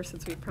been a year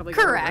since we've probably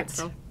gone over it, Correct.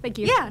 so thank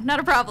you. Yeah,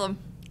 not a problem.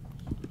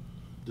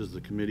 Does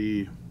the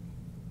committee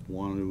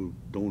want to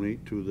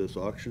donate to this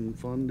auction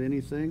fund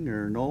anything,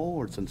 or no?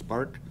 Or since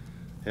Park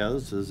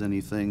has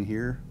anything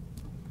here?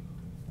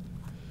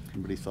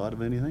 Anybody thought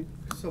of anything?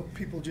 So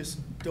people just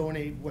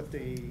donate what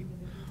they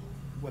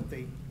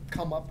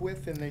come up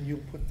with, and then you'll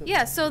put the.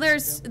 Yeah, so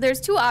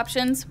there's two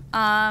options.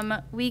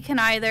 We can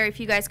either, if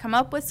you guys come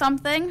up with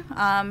something,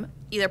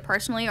 either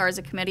personally or as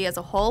a committee as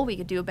a whole, we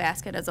could do a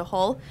basket as a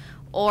whole.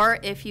 Or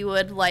if you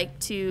would like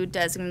to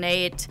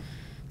designate,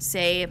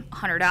 say,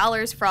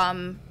 $100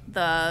 from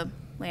the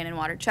Land and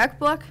Water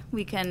checkbook,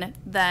 we can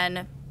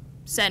then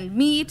send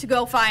me to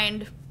go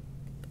find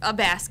a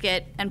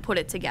basket and put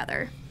it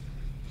together.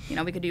 You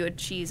know, we could do a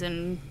cheese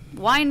and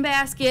wine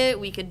basket.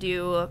 We could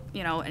do,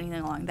 anything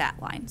along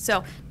that line.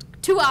 So,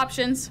 two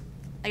options.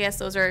 I guess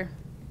those are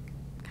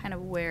kind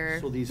of where.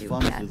 So these we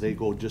funds, would do get. they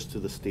go just to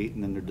the state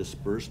and then they're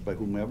dispersed by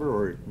whomever,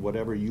 or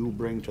whatever you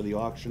bring to the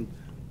auction,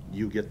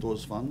 you get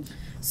those funds?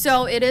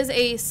 So it is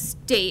a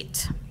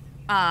state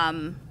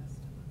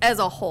as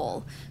a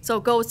whole. So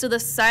it goes to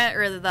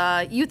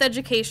the youth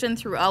education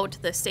throughout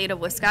the state of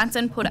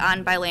Wisconsin put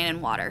on by Land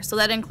and Water. So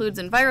that includes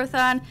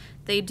Envirothon.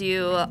 They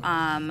do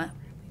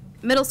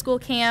middle school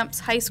camps,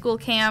 high school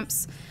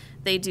camps.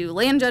 They do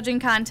land judging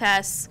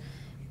contests.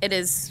 It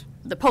is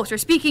the poster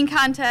speaking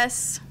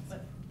contests.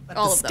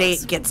 All The of state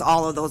those. gets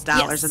all of those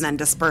dollars Yes. and then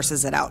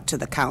disperses it out to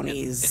the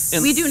counties.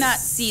 And- We do not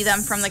see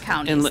them from the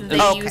counties. And- They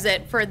Okay. use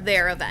it for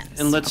their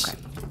events. And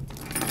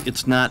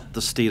it's not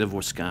the state of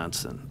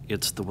Wisconsin.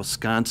 It's the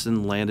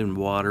Wisconsin Land and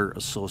Water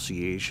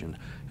Association.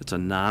 It's a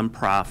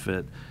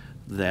nonprofit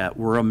that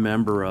we're a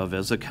member of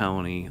as a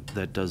county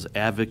that does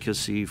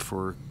advocacy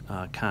for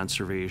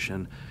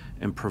conservation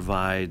and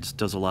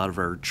does a lot of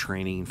our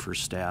training for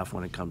staff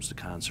when it comes to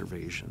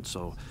conservation.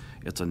 So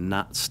it's a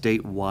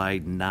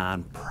statewide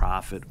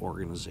nonprofit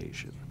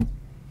organization.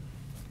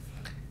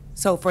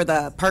 So for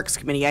the Parks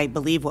Committee, I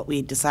believe what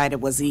we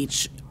decided was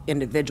each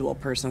individual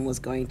person was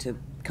going to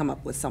come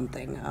up with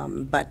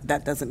something. But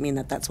that doesn't mean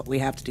that that's what we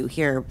have to do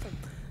here.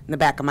 In the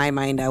back of my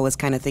mind, I was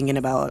kind of thinking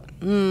about,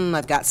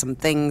 I've got some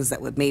things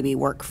that would maybe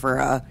work for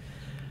a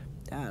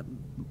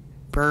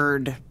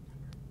bird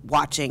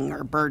watching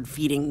or bird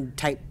feeding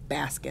type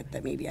basket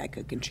that maybe I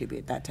could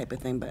contribute, that type of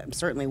thing. But I'm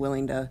certainly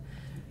willing to,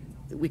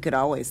 we could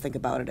always think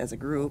about it as a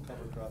group. Cover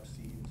crop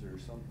seeds or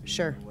something.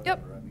 Sure. or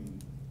Yep. whatever. I mean,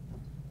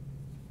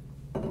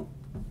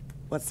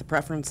 What's the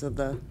preference of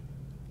the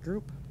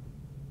group?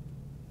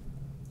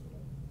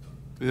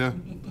 Yeah.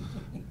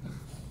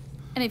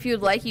 And if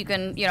you'd like, you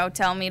can,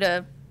 tell me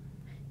to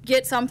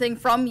get something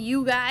from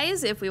you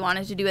guys if we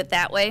wanted to do it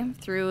that way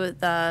through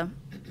the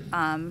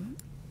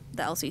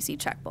LCC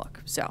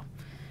checkbook. So,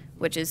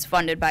 which is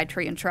funded by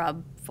Tree and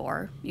Shrub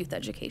for youth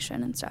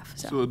education and stuff.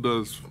 So, So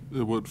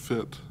it would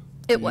fit.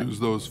 It to would. Use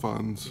those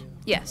funds.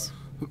 yes,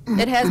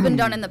 it has been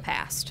done in the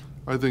past.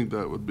 I think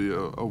that would be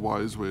a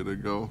wise way to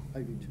go.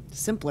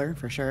 Simpler,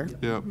 for sure.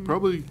 Yeah,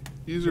 probably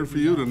easier for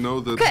you to know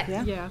that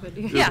Okay. Yeah, but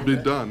it'll be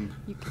done.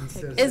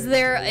 Is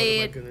there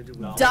a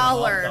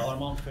dollar? Dollar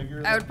amount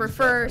figure? I would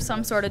prefer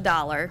some sort of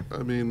dollar.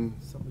 I mean,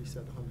 Somebody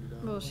said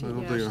 $100. Well, I she-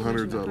 don't yeah, think she 100's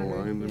mentioned out of 100,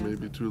 line. It yeah. may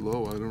be too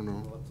low. I don't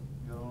know.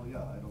 Yeah,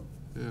 I don't.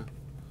 Yeah.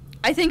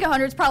 I think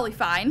 100 is probably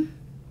fine.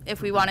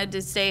 If we wanted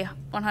to say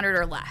 100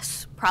 or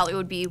less, probably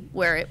would be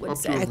where it would Up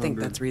to say. I think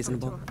 100. that's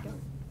reasonable.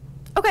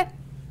 Okay.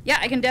 Yeah,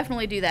 I can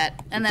definitely do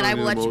that. And then I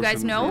will let you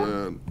guys know.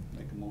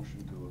 Make a motion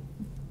to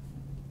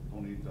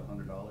donate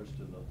 $100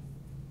 to the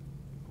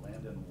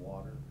Land and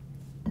Water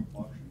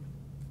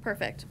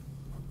Perfect.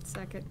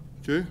 Second.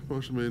 Okay,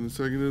 motion made and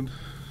seconded.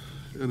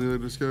 Any other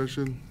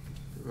discussion?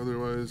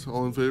 Otherwise,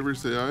 all in favor,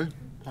 say aye.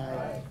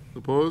 Aye.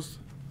 Opposed?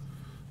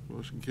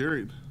 Motion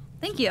carried.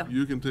 Thank you.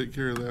 You can take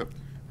care of that.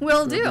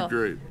 Will That'd do. be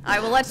great. I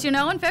will let you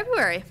know in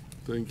February.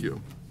 Thank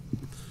you.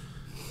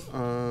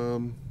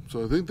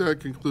 So I think that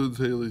concludes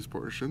Haley's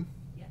portion.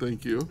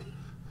 Thank you.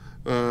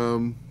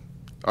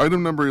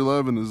 Item number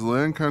 11 is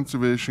Land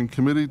Conservation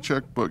Committee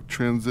checkbook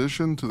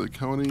transition to the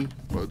county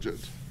budget.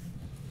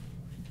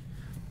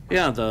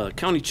 Yeah, the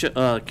county,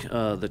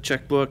 the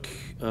checkbook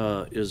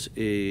is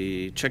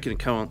a checking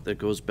account that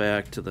goes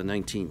back to the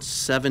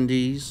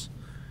 1970s.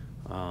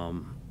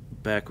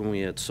 Back when we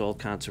had soil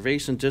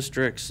conservation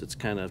districts, it's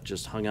kind of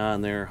just hung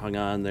on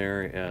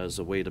there as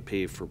a way to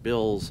pay for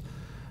bills.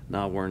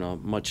 Now we're in a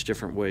much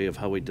different way of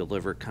how we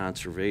deliver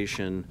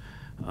conservation.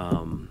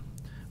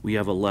 We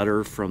have a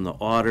letter from the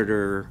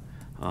auditor,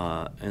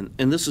 and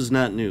this is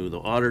not new. The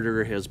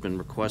auditor has been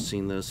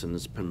requesting this, and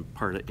it's been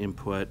part of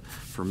input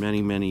for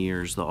many, many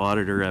years. The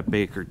auditor at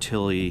Baker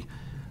Tilly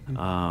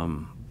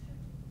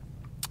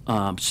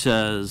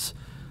says,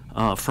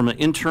 from an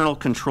internal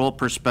control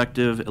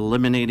perspective,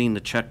 eliminating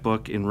the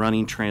checkbook and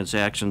running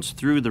transactions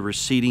through the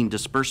receiving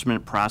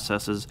disbursement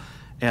processes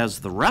as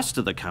the rest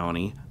of the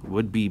county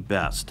would be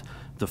best.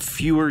 The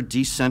fewer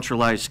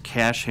decentralized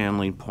cash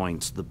handling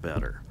points, the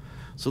better.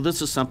 So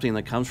this is something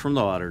that comes from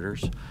the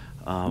auditors.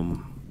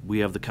 We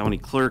have the county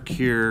clerk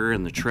here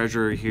and the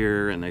treasurer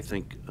here, and I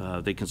think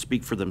they can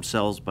speak for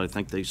themselves, but I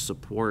think they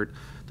support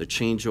the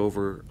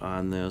changeover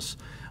on this.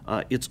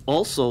 It's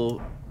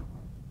also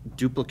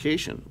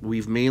duplication.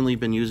 We've mainly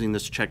been using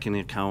this checking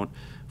account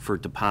for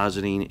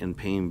depositing and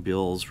paying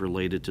bills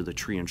related to the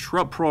tree and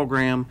shrub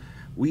program.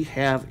 We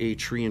have a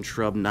tree and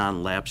shrub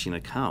non-lapsing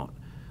account.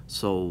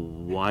 So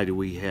why do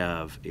we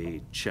have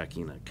a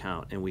checking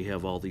account? And we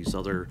have all these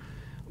other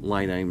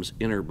line items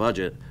in our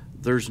budget.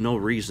 There's no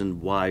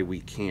reason why we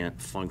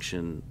can't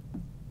function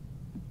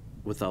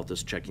without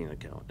this checking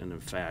account. And in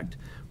fact,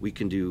 we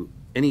can do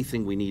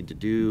anything we need to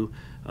do.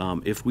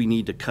 If we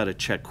need to cut a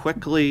check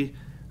quickly,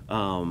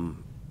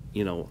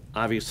 you know,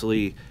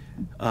 obviously,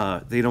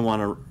 they don't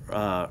want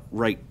to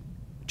write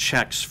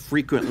checks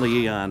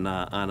frequently on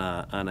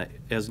a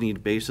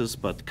as-need basis,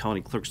 but the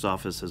county clerk's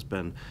office has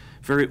been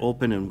very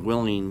open and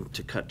willing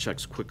to cut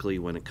checks quickly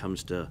when it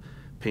comes to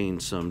paying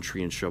some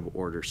tree and shrub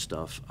order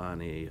stuff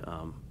on a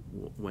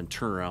when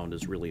turnaround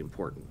is really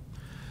important.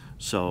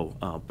 So,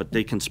 but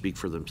they can speak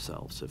for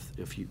themselves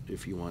if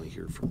you want to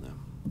hear from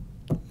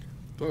them.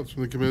 Thoughts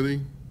from the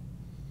committee?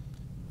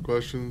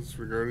 Questions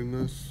regarding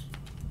this?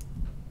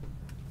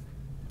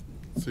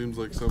 Seems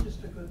like some. It's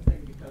just a good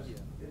thing because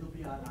it'll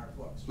be on our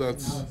books. Right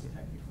That's. now it's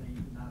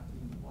technically not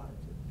being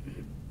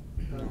audited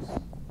because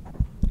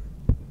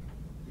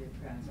the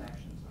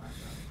transactions aren't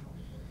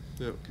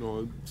on. Yeah, no,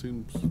 it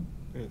seems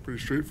pretty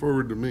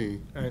straightforward to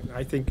me.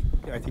 I think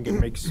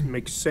it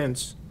makes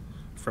sense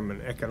from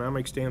an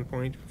economic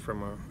standpoint,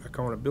 from a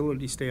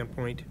accountability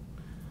standpoint,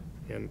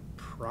 and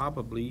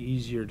probably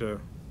easier to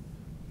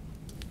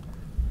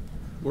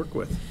work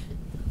with.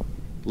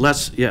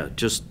 Less, yeah,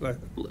 just,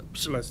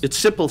 Less. it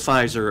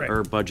simplifies our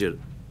Right. budget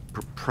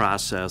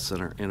process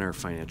and our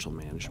financial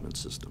management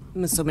system.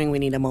 I'm assuming we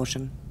need a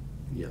motion.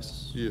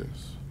 Yes. Yes.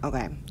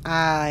 Okay.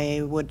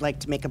 I would like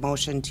to make a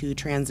motion to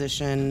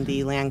transition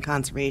the Land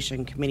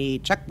Conservation Committee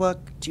checkbook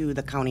to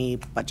the county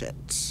budget.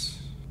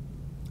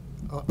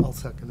 I'll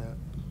second that.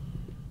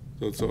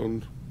 That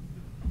sound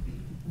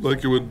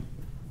like it would.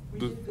 We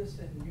did this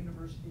in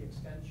University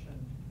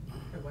Extension.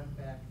 It went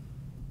back,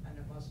 and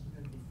it must have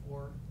been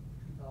before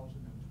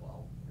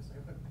 2012, because I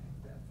went back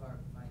that far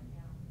to find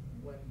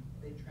when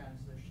they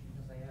transitioned,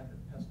 because they had the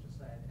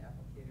pesticide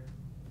applicator.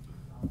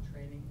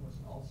 Training was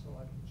also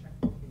a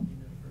checkbook in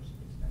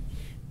University Extension,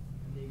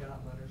 and they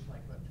got letters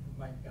like what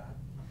Mike got.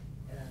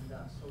 And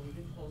so we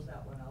did close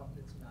that one out.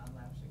 It's a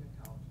non-lapsing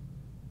account.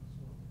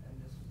 So, and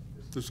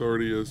This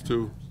already is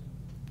too.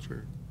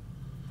 Sure.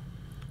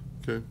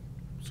 Okay,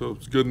 so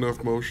it's good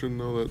enough motion,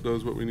 though, that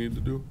does what we need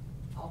to do?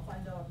 I'll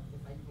find out if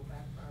I can go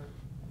back far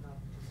enough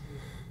to see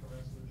if the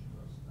resolution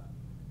was done.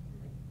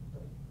 I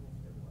don't know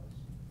if it was.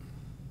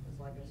 Because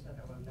like I said,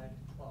 I went back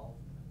to 12.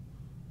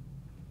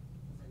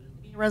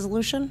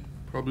 Resolution?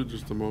 Probably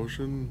just a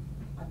motion.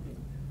 I think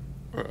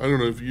I don't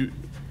know if you,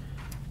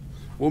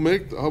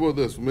 how about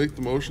this, we'll make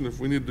the motion, if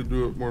we need to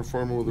do it more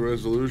formal with a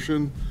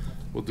resolution,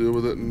 we'll deal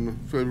with it in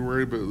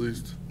February, but at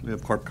least. We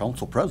have court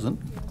counsel present.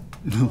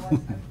 well, I'm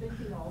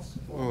thinking also.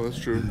 Oh, that's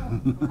true.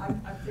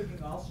 I'm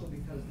thinking also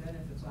because then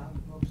if it's on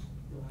the books,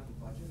 you'll have a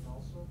budget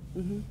also.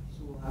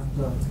 So we'll have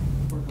to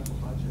work on the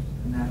budget,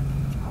 and that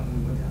probably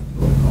would have to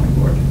go to the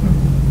board.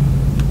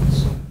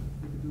 So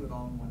we could do it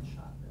all in one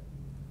shot then.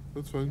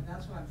 That's fine. And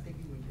that's what I'm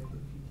thinking we did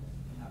with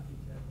PTED, not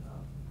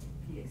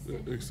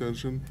PTED, PAC.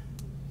 Extension?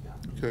 Yeah.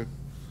 Okay.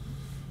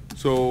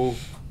 So,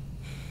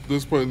 at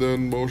this point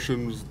then,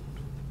 motions,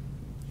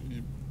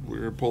 we're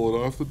gonna pull it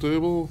off the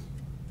table?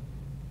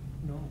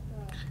 No.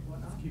 What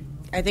not?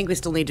 I think we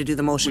still need to do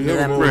the motion We to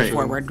have a then move motion.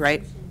 forward,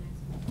 right?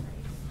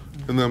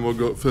 And then we'll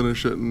go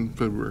finish it in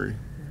February.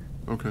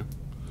 Okay.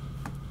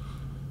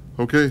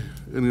 Okay,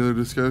 any other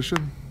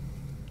discussion?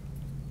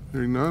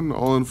 Hearing none,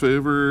 all in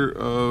favor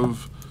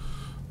of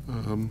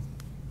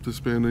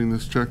disbanding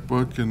this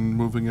checkbook and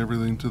moving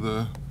everything to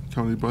the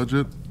county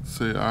budget,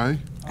 say aye.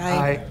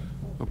 Aye.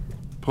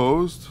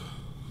 Opposed?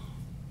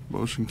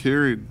 Motion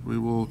carried. We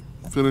will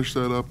finish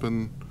that up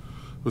and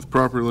with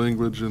proper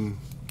language in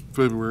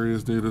February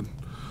as needed.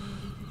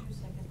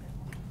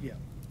 Yeah.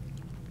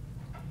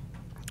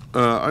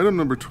 Item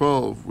number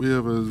 12, we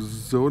have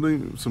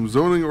some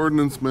zoning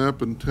ordinance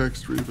map and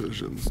text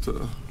revisions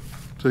to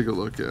take a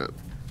look at.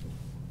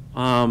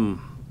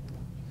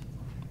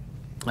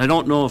 I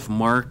don't know if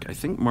Mark, I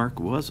think Mark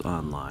was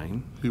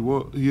online. He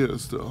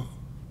is still.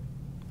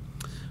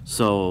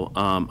 So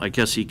I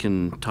guess he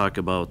can talk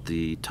about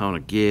the town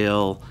of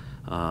Gale,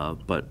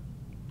 but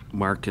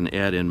Mark can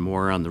add in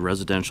more on the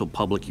residential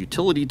public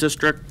utility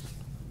district.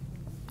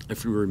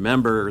 If you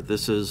remember,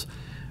 this is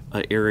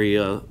an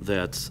area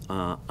that's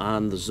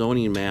on the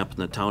zoning map in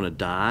the town of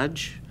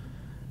Dodge.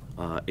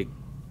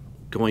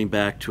 Going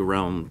back to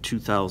around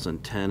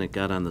 2010, it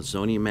got on the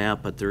zoning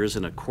map, but there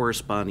isn't a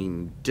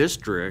corresponding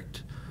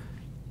district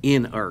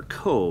in our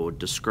code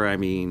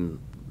describing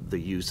the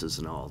uses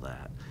and all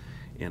that.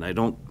 And I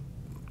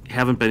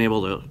haven't been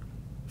able to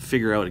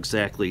figure out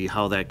exactly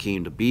how that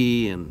came to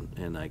be,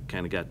 and I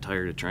kind of got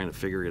tired of trying to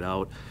figure it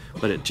out.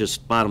 But it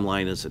just, bottom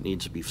line is it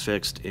needs to be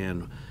fixed,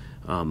 and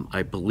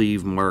I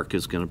believe Mark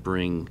is going to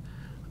bring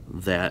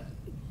that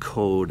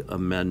code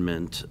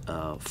amendment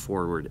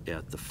forward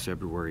at the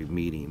February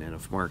meeting. And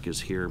if Mark is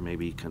here,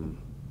 maybe he can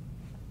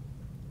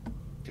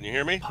you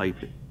hear me?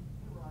 Pipe it.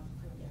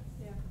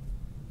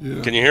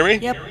 Yeah. Can you hear me?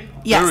 Yep.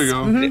 Yes. There we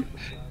go. Mhm.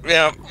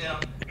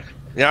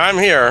 Yeah, I'm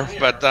here,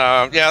 but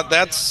yeah,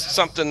 that's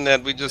something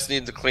that we just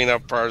need to clean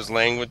up as far as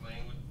language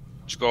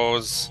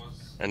goes,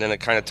 and then it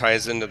kind of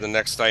ties into the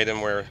next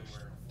item where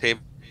table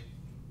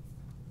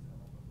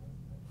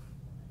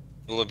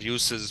of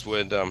uses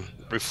would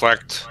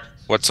reflect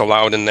what's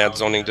allowed in that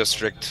zoning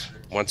district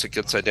once it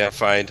gets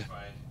identified.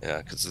 Yeah,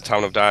 because the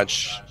town of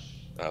Dodge,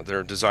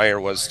 their desire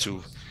was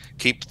to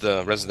keep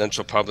the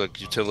residential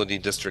public utility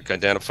district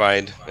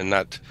identified and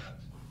not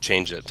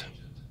change it.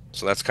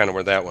 So that's kind of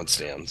where that one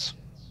stands.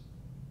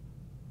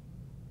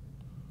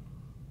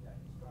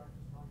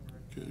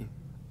 Okay.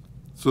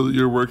 So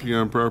you're working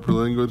on proper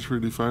language for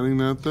defining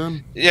that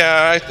then?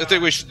 Yeah, I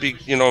think we should be,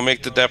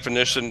 make the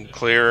definition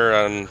clear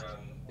on,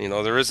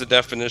 there is a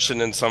definition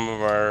in some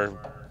of our,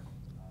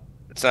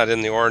 it's not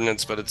in the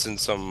ordinance, but it's in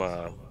some,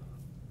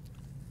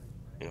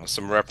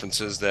 some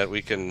references that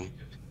we can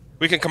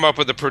come up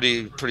with a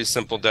pretty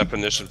simple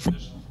definition for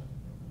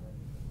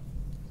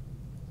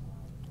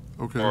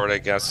it, I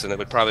guess, and it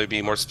would probably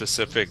be more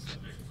specific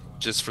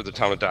just for the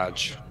town of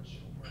Dodge.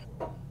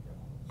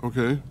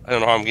 Okay. I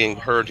don't know how I'm getting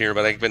heard here,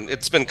 but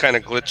it's been kind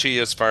of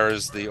glitchy as far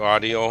as the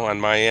audio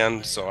on my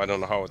end, so I don't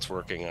know how it's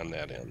working on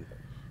that end.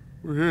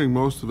 We're hearing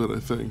most of it, I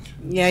think.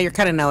 Yeah, you're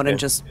cutting out in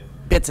just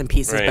bits and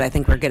pieces, Right. but I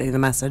think we're getting the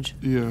message.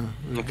 Yeah.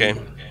 Okay.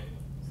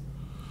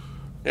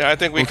 Yeah, I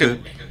think we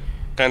could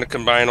kind of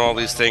combine all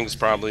these things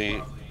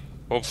probably,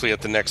 hopefully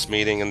at the next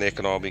meeting, and they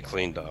can all be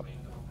cleaned up.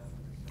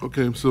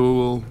 Okay,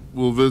 so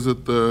we'll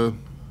visit the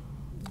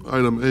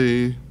item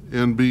A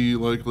and B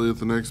likely at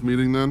the next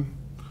meeting then?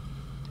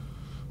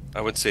 I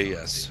would say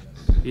yes.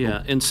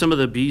 Yeah, and some of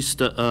the B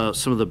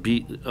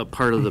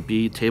part of the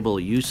B table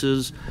of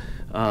uses,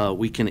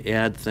 we can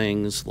add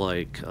things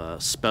like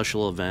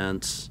special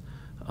events.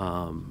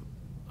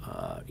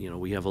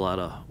 We have a lot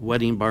of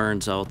wedding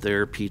barns out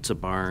there, pizza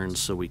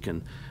barns, so we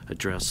can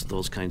address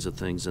those kinds of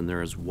things in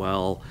there as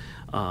well.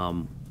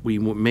 We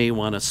may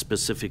want to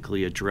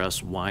specifically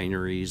address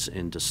wineries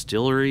and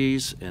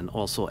distilleries and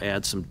also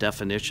add some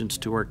definitions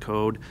to our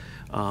code.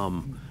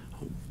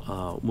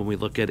 When we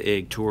look at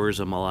ag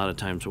tourism, a lot of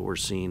times what we're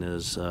seeing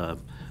is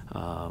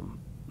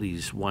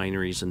these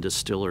wineries and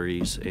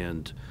distilleries,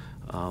 and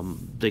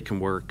they can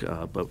work,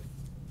 but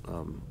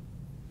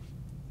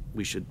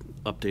we should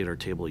update our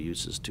table of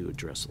uses to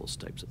address those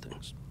types of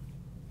things.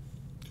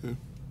 Okay.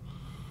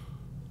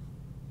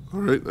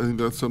 All right, I think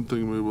that's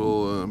something we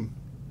will,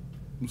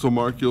 so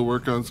Mark, you'll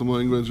work on some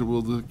language and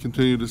we'll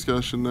continue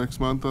discussion next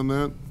month on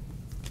that?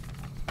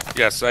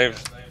 Yes,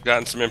 I've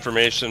gotten some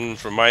information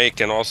from Mike,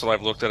 and also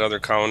I've looked at other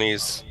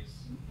counties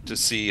to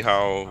see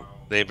how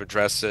they've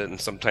addressed it,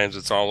 and sometimes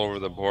it's all over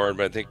the board,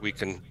 but I think we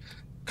can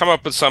come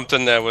up with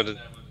something that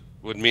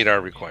would meet our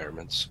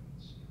requirements.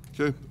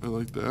 Okay, I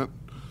like that.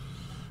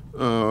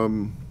 All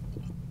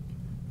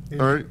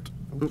right.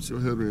 Oops, go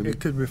ahead, Randy. It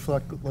could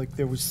reflect, like,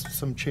 there was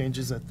some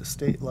changes at the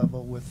state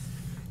level with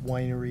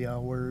winery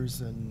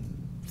hours and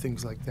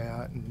things like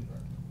that, and,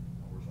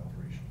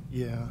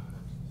 yeah.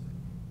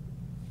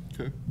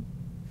 Okay.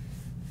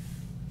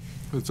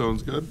 That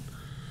sounds good.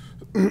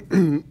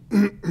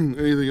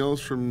 Anything else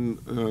from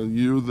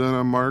you then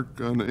on Mark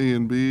on A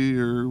and B,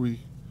 or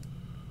we?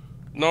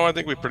 No, I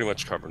think we pretty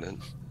much covered it.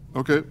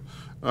 Okay.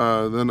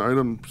 Then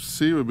item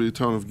C would be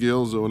Town of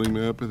Gale zoning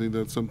map. I think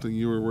that's something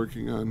you were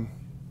working on.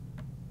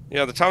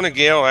 Yeah, the town of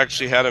Gale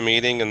actually had a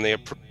meeting and they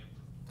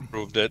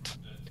approved it.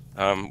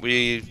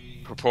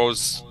 We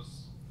propose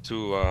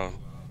to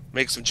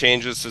make some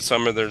changes to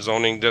some of their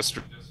zoning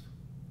districts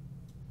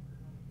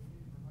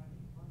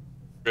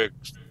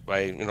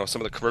by,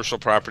 some of the commercial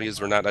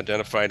properties were not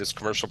identified as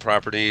commercial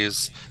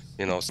properties.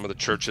 Some of the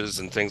churches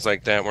and things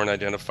like that weren't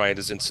identified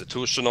as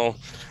institutional.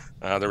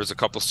 There was a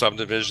couple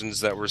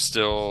subdivisions that were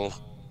still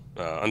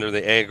under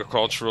the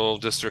agricultural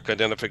district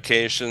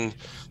identification.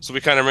 So we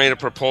kind of made a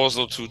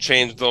proposal to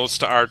change those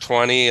to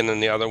R20 and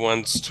then the other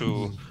ones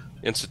to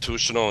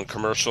institutional and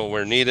commercial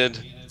where needed.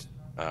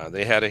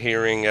 They had a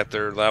hearing at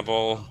their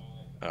level.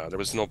 There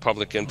was no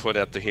public input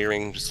at the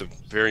hearing, just a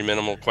very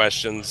minimal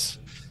questions.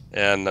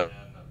 And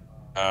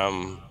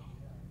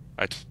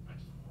I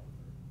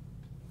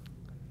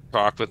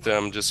talked with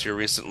them just here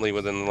recently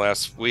within the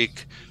last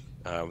week.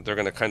 They're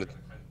going to kind of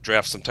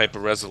draft some type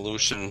of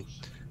resolution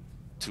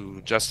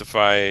to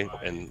justify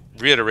and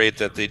reiterate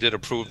that they did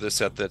approve this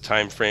at the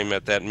time frame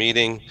at that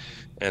meeting,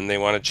 and they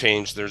want to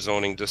change their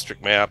zoning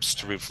district maps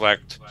to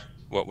reflect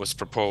what was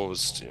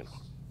proposed.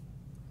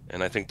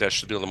 And I think that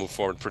should be able to move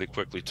forward pretty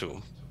quickly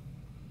too.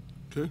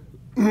 Okay,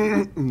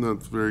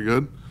 that's very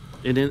good.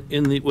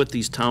 And with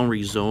these town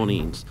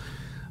rezonings,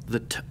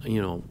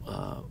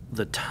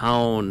 the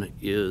town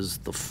is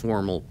the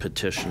formal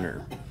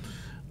petitioner.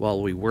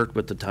 While we work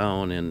with the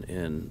town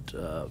and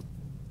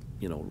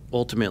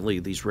ultimately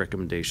these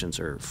recommendations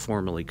are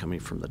formally coming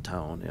from the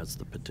town as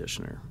the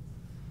petitioner.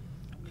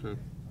 Okay.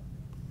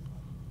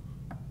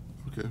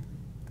 Okay.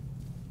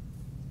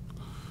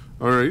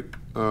 All right.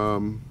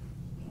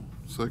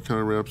 So that kind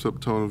of wraps up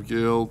Town of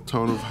Gale.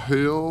 Town of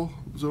Hale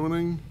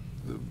zoning?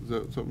 Is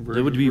that something Verge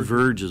That would be is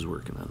working? Verge is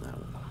working on that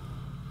one.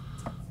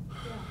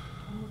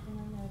 I'm looking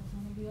on that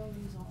Town of Gale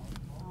rezone.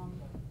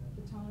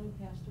 The town had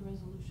passed a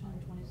resolution in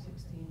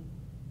 2016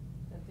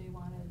 that they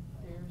wanted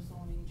their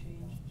zoning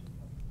changed,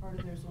 part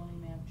of their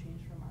zoning map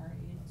changed from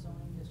R8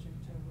 zoning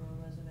district to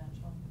rural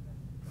residential.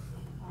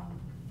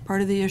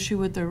 Part of the issue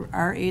with the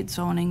R8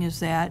 zoning is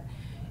that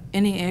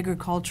any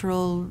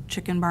agricultural,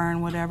 chicken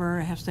barn,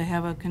 whatever, has to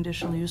have a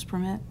conditional use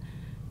permit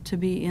to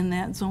be in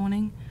that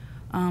zoning.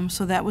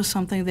 So that was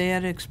something they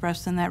had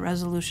expressed in that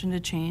resolution to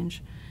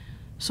change.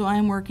 So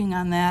I'm working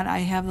on that. I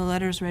have the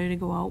letters ready to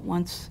go out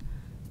once,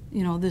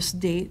 this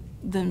date,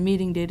 the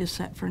meeting date is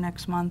set for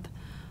next month.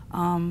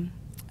 I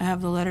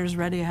have the letters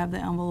ready. I have the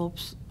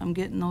envelopes. I'm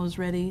getting those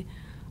ready.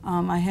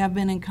 I have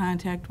been in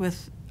contact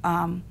with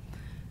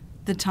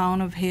the Town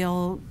of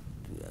Hale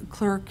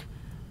clerk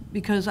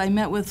because I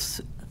met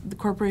with the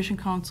Corporation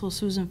Counsel,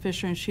 Susan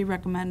Fisher, and she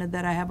recommended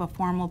that I have a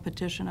formal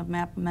petition of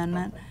map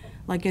amendment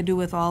like I do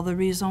with all the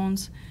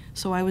rezones.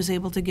 So I was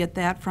able to get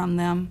that from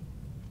them.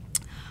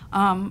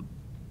 I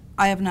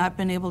have not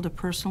been able to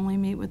personally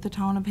meet with the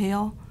Town of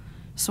Hale,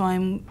 so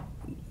I'm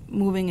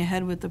moving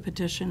ahead with the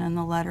petition and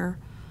the letter,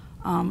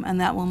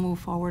 and that will move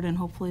forward, and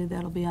hopefully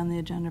that'll be on the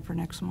agenda for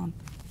next month.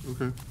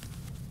 Okay.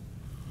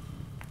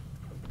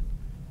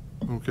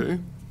 Okay.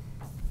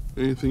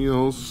 Anything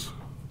else?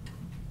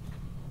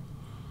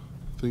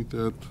 I think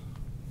that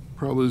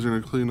probably is going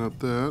to clean up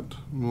that.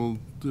 We'll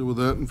deal with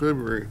that in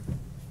February.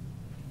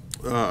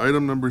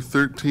 Item number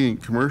 13,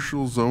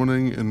 commercial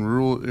zoning and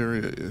rural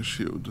area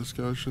issue.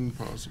 Discussion,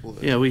 possible.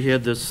 Yeah, we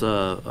had this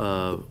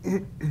item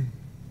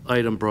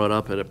brought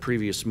up at a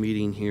previous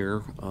meeting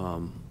here,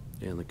 and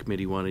the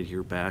committee wanted to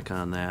hear back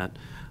on that.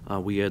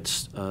 We had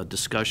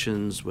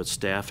discussions with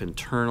staff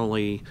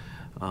internally.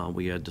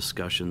 We had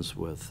discussions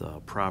with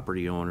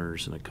property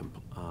owners and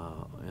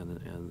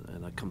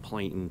a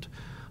complainant.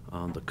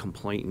 The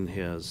complainant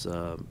has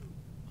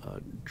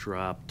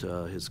dropped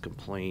his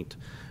complaint,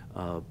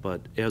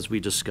 but as we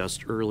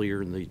discussed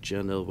earlier in the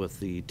agenda with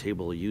the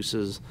table of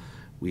uses,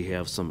 we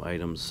have some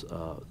items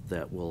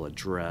that will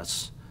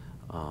address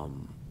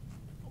and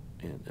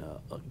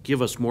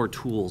give us more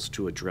tools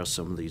to address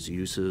some of these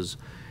uses.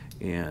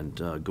 And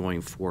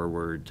going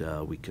forward,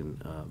 we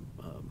can,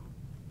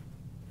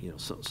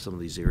 some of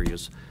these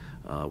areas,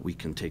 we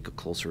can take a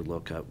closer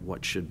look at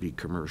what should be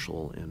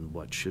commercial and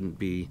what shouldn't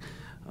be.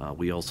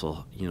 We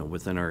also,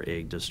 within our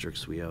ag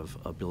districts, we have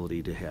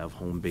ability to have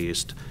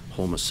home-based,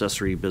 home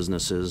accessory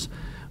businesses,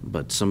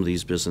 but some of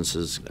these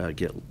businesses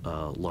get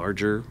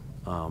larger,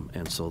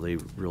 and so they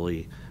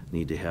really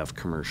need to have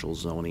commercial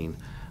zoning.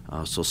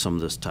 So some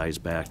of this ties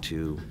back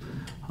to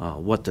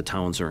what the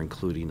towns are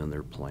including in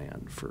their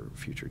plan for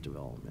future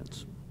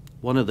developments.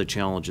 One of the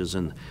challenges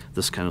in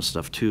this kind of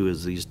stuff too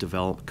is these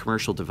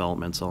commercial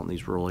developments out in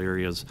these rural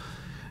areas,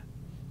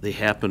 they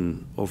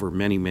happen over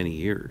many, many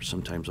years,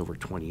 sometimes over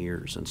 20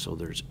 years. And so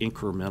there's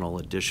incremental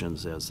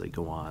additions as they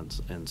go on.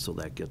 And so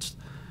that gets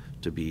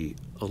to be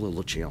a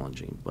little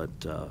challenging. But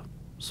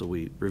so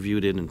we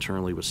reviewed it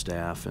internally with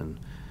staff, and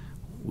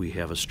we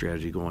have a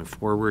strategy going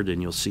forward,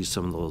 and you'll see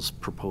some of those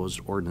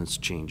proposed ordinance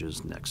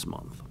changes next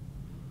month.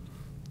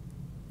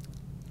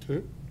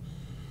 Okay.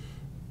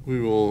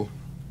 We will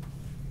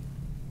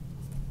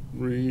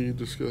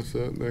re-discuss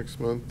that next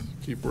month.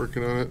 Keep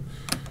working on it.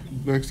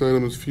 Next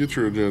item is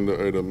future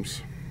agenda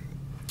items.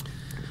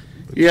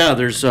 Yeah,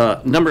 there's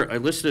a number, I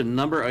listed a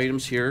number of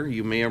items here.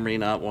 You may or may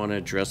not want to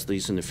address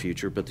these in the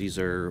future, but these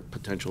are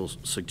potential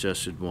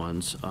suggested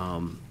ones.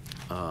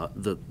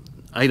 The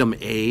item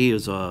A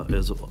is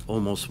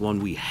almost one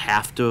we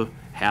have to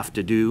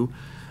do.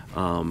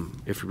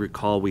 If you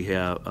recall, we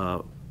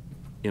have,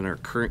 in our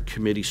current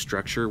committee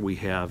structure, we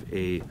have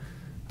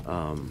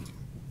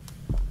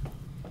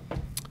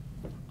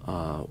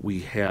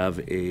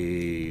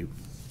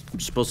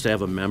supposed to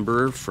have a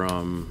member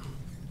from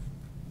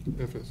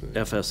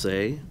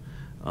FSA,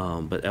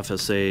 but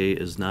FSA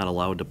is not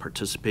allowed to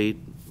participate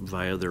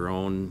via their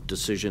own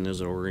decision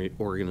as an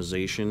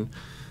organization.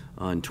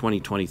 In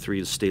 2023,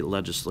 the state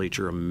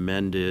legislature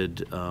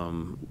amended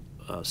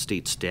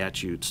state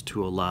statutes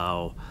to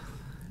allow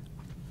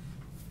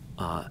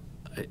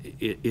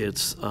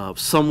it's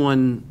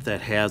someone that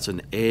has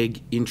an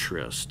ag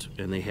interest,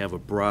 and they have a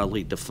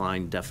broadly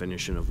defined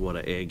definition of what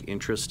an ag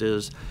interest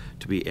is,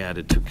 to be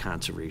added to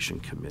conservation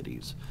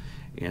committees.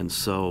 And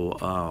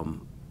so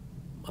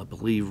I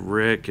believe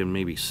Rick and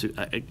maybe Sue,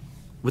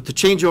 with the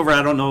changeover,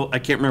 I don't know, I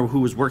can't remember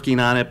who was working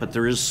on it, but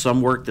there is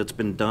some work that's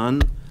been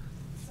done.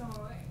 So,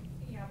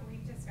 yeah,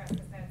 we've discussed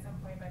this at some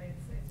point, but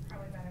it's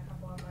probably been a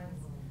couple of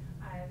months.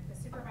 The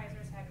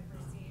supervisors have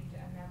received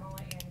a memo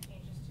and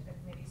changes to the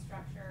committee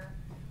structure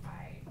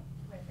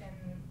within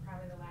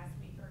probably the last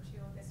week or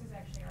two. This is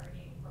actually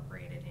already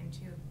incorporated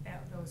into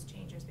those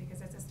changes because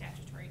it's a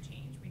statutory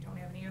change. We don't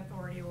have any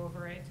authority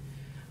over it.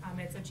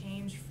 It's a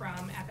change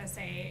from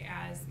FSA,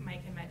 as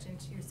Mike had mentioned,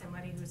 to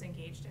somebody who's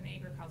engaged in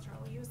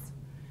agricultural use.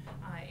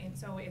 And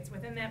so it's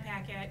within that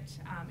packet.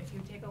 If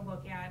you take a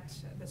look at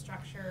the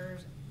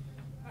structures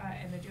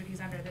and the duties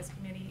under this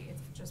committee,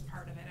 it's just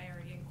part of it. I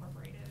already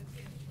incorporated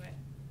it into it.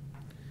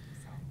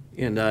 So.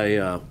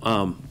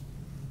 And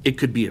it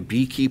could be a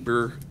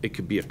beekeeper, it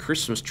could be a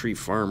Christmas tree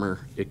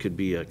farmer, it could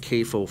be a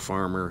CAFO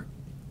farmer.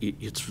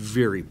 It's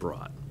very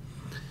broad.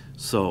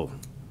 So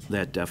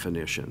that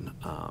definition,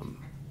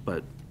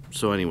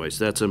 So anyways,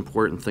 that's an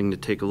important thing to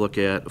take a look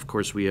at. Of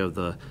course, we have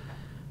the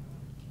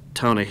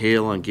Town of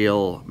Hale and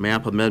Gale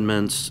map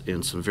amendments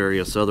and some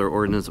various other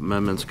ordinance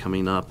amendments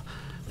coming up.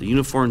 The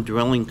Uniform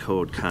Dwelling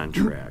Code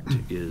contract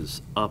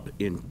is up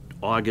in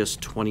August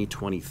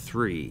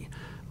 2023.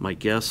 My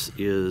guess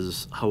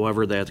is,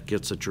 however that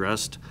gets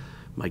addressed,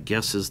 my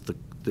guess is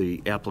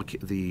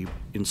the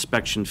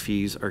inspection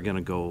fees are going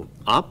to go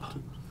up.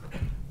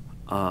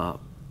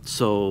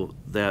 So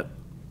that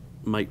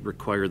might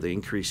require the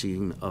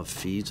increasing of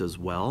fees as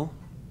well.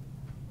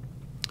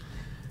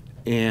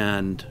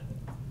 And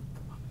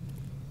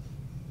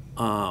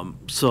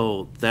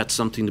so that's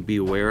something to be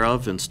aware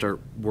of and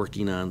start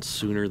working on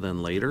sooner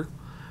than later.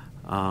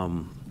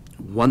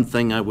 One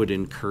thing I would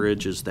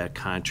encourage is that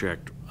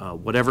contract,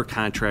 whatever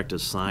contract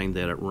is signed,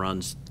 that it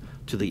runs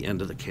to the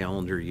end of the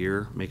calendar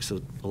year, makes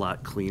it a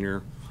lot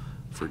cleaner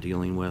for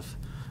dealing with.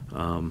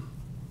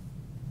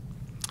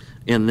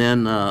 And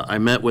then I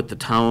met with the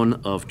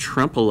town of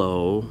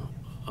Trempealeau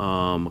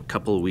a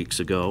couple of weeks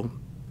ago,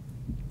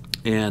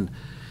 and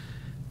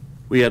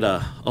we had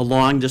a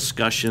long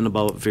discussion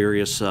about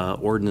various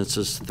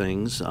ordinances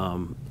things.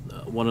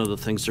 One of the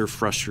things they're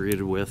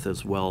frustrated with,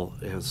 as well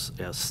as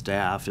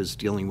staff, is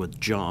dealing with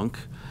junk.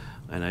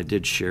 And I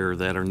did share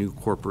that our new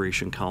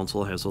corporation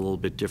council has a little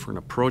bit different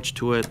approach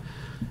to it.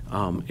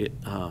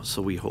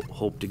 So we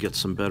hope to get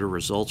some better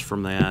results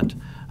from that.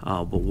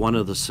 But one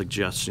of the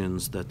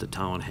suggestions that the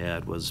town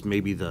had was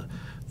maybe the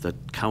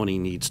county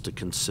needs to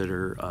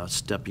consider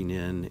stepping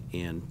in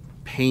and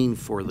paying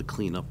for the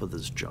cleanup of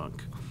this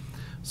junk.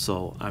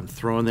 So I'm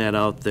throwing that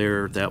out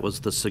there. That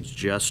was the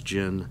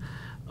suggestion.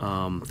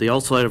 They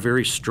also had a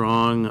very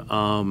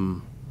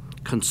strong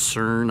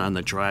concern on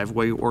the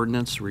driveway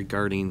ordinance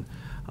regarding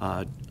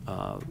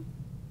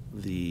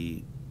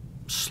the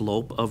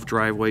slope of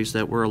driveways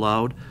that were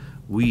allowed.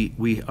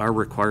 Our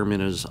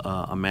requirement is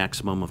a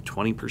maximum of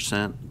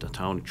 20%. The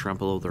town of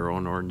Trempealeau, their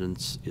own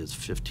ordinance is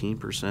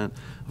 15%.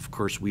 Of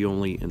course, we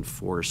only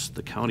enforce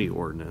the county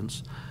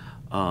ordinance,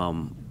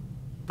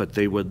 but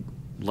they would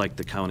like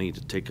the county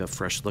to take a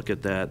fresh look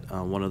at that.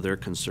 One of their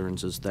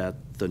concerns is that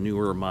the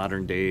newer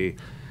modern day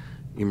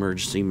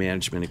emergency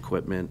management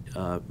equipment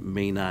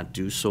may not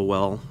do so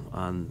well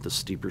on the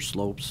steeper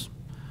slopes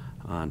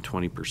on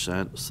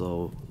 20%.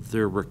 So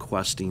they're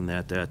requesting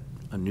that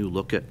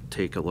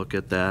take a look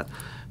at that.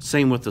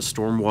 Same with the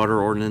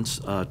stormwater ordinance.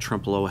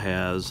 Trempealeau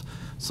has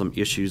some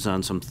issues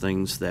on some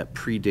things that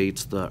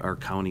predates our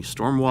county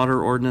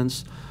stormwater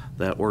ordinance.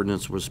 That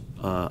ordinance was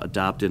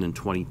adopted in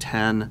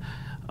 2010.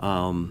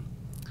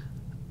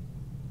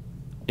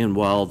 And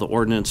while the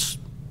ordinance,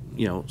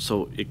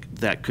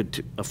 that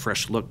could, a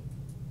fresh look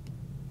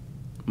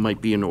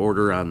might be in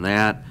order on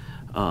that.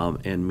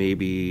 And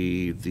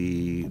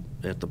maybe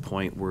at the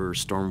point where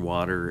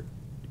stormwater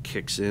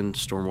kicks in,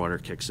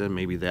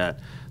 maybe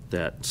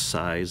that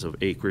size of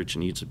acreage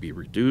needs to be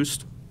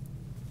reduced.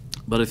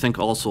 But I think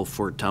also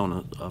for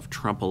town of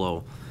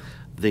Trempealeau,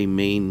 they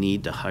may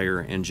need to hire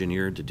an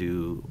engineer to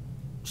do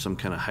some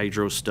kind of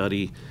hydro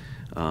study,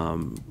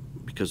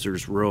 because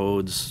there's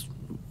roads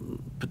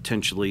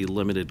potentially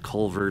limited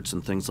culverts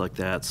and things like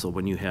that. So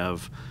when you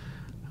have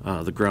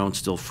the ground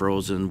still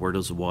frozen, where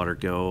does the water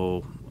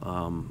go,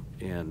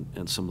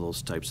 and some of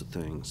those types of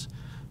things.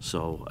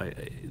 So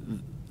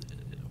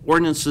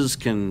ordinances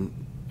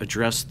can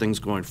address things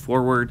going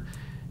forward.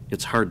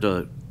 It's hard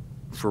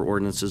for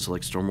ordinances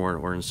like stormwater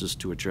ordinances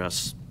to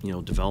address,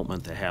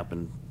 development that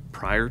happened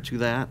prior to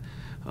that.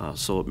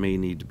 So it may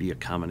need to be a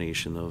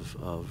combination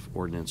of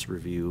ordinance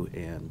review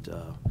and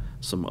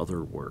some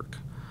other work.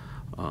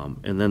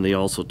 And then they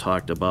also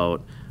talked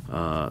about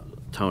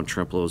Town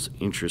Trempealeau's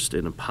interest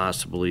in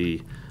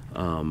possibly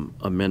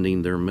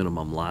amending their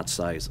minimum lot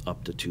size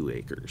up to 2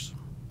 acres.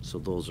 So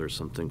those are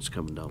some things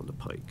coming down the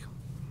pike.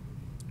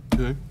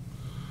 Okay.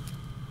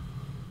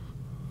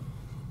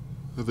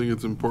 I think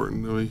it's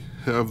important that we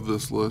have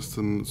this list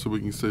and so we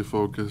can stay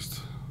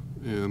focused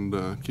and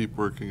keep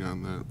working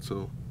on that.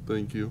 So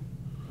thank you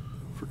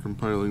for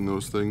compiling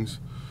those things.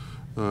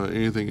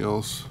 Anything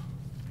else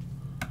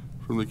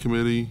from the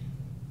committee?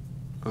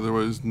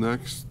 Otherwise,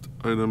 next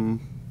item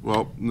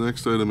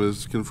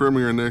is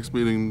confirming our next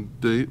meeting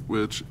date,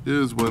 which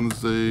is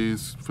Wednesday,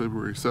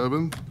 February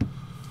 7th.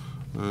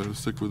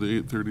 Stick with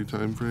the 8:30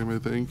 time frame, I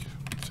think.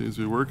 Seems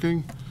to be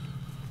working.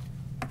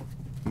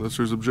 Unless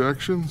there's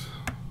objections,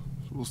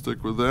 we'll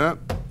stick with that.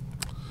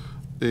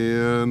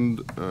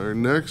 And our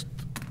next,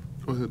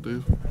 go ahead,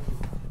 Dave.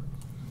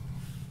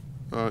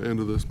 End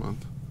of this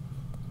month.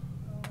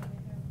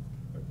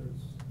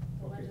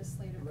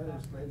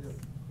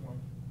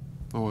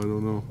 Oh, I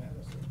don't know.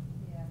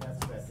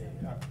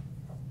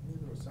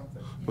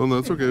 Well,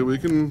 that's okay. We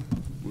can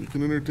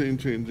entertain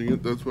changing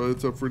it. That's why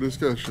it's up for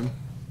discussion.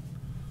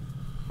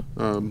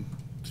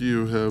 Do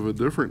you have a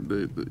different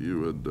date that you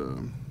would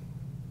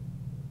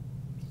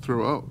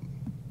throw out?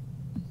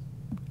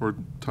 Or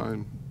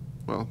time?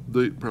 Well,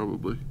 date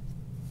probably.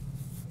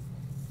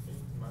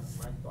 My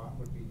thought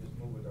would be just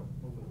move it a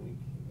week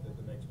to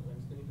the next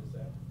Wednesday.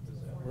 Does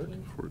that work?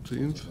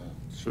 14th,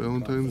 it's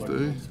Valentine's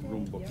Day.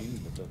 Room booking,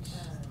 but that's.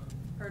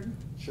 Pardon?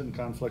 Shouldn't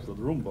conflict with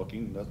room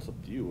booking, that's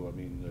up to you. I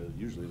mean,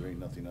 usually there ain't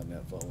nothing on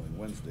that following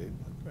Wednesday.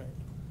 Right.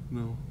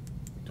 No.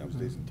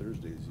 Tuesdays and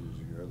Thursdays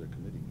usually your other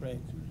committee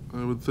meetings.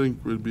 Right. I would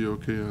think we'd be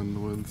okay on the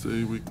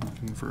Wednesday. We can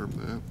confirm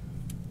that.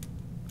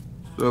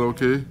 Is that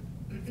okay?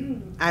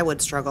 I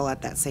would struggle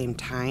at that same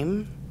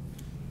time.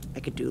 I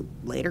could do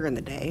later in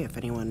the day if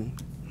anyone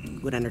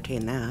would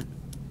entertain that.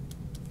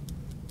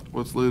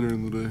 What's later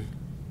in the day?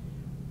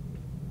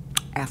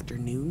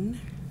 Afternoon?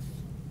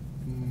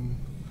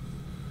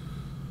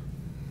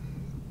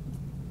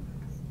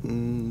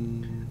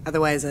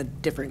 Otherwise, a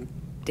different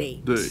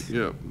date. Date,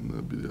 yeah.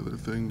 That'd be the other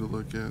thing to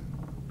look at.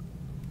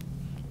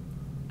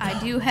 I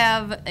do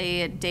have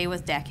a day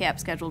with DACAP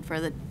scheduled for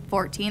the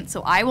 14th,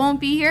 so I won't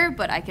be here,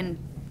 but I can,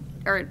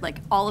 or like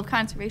all of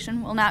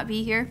conservation will not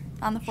be here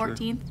on the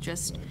 14th,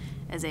 just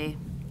as a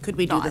Could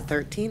we do the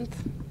 13th?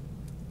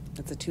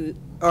 That's a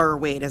or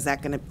wait, is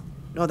that gonna,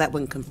 no, that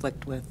wouldn't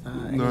conflict with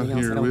anything Not else, I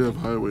here. don't We have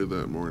think. highway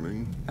that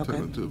morning, Okay.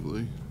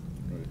 tentatively.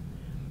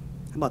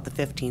 How about the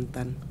 15th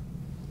then?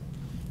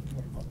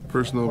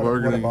 Personnel What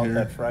bargaining about here.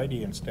 that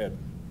Friday instead?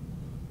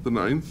 The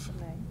 9th?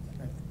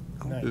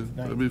 Yeah,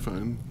 that'd be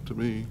fine to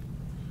me.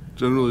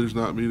 Generally, there's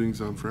not meetings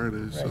on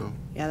Fridays, so.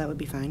 Yeah, that would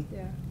be fine.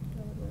 Yeah,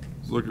 that would work.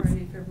 Look at-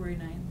 Friday, February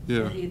 9th.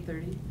 Yeah. At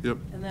 8:30. Yep.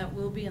 And that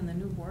will be in the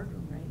new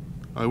boardroom, right?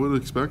 I would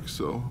expect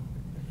so.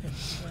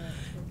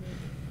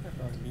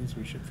 That means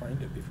we should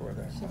find it before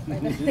that.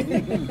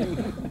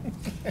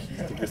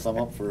 Pick your thumb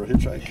up for a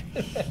hitchhike.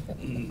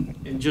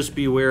 And just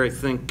be aware, I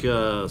think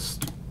the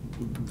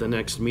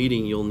next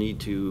meeting, you'll need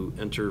to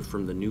enter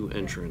from the new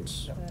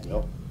entrance.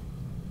 Yep.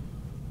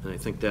 And I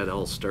think that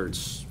all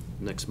starts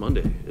next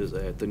Monday, is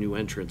at the new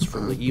entrance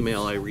from the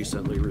email I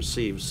recently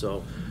received.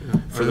 So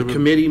for the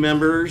committee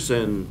members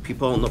and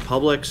people in the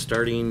public,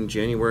 starting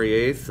January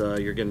 8th,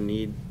 you're going to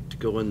need to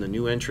go in the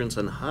new entrance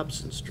on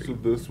Hobson So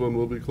Street. this one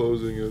will be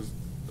closing as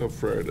of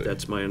Friday.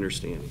 That's my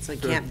understanding. So you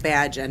can't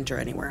badge enter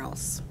anywhere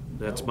else.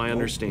 That's my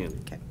understanding.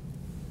 Okay.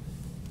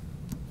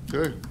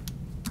 Okay.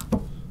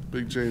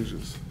 Big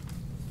changes.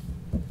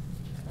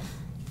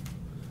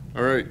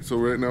 All right, so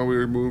right now we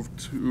are moved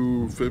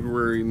to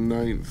February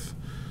 9th.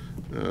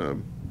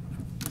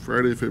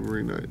 Friday,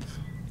 February 9th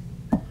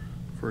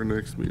for our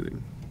next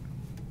meeting.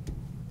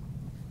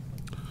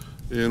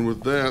 And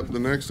with that, the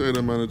next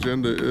item on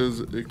agenda is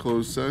a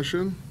closed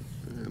session,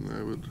 and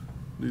I would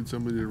need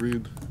somebody to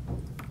read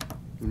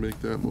and make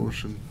that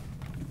motion.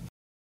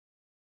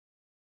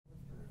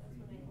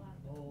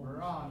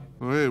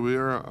 Okay, we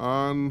are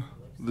on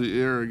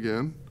the air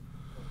again.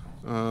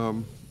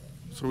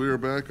 So we are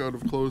back out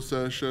of closed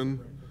session.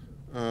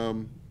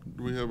 Do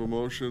we have a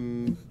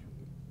motion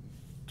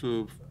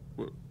to,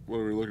 what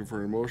are we looking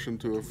for? A motion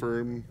to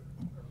affirm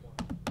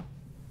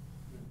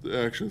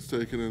the actions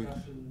taken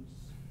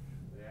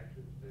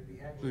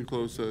in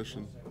closed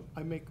session?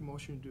 I make a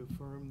motion to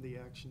affirm the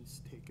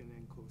actions taken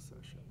in closed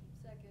session.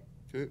 Second.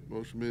 Okay,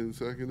 motion made and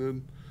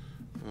seconded.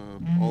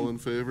 All in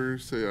favor,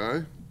 say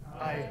aye.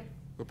 Aye.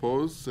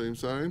 Opposed, same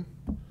sign.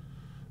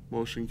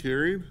 Motion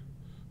carried.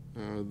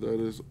 That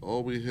is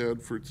all we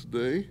had for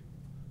today.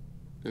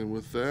 And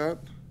with that,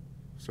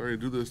 sorry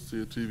to do this to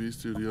your TV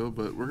studio,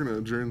 but we're going to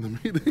adjourn the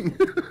meeting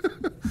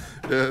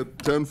at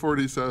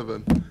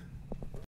 10:47.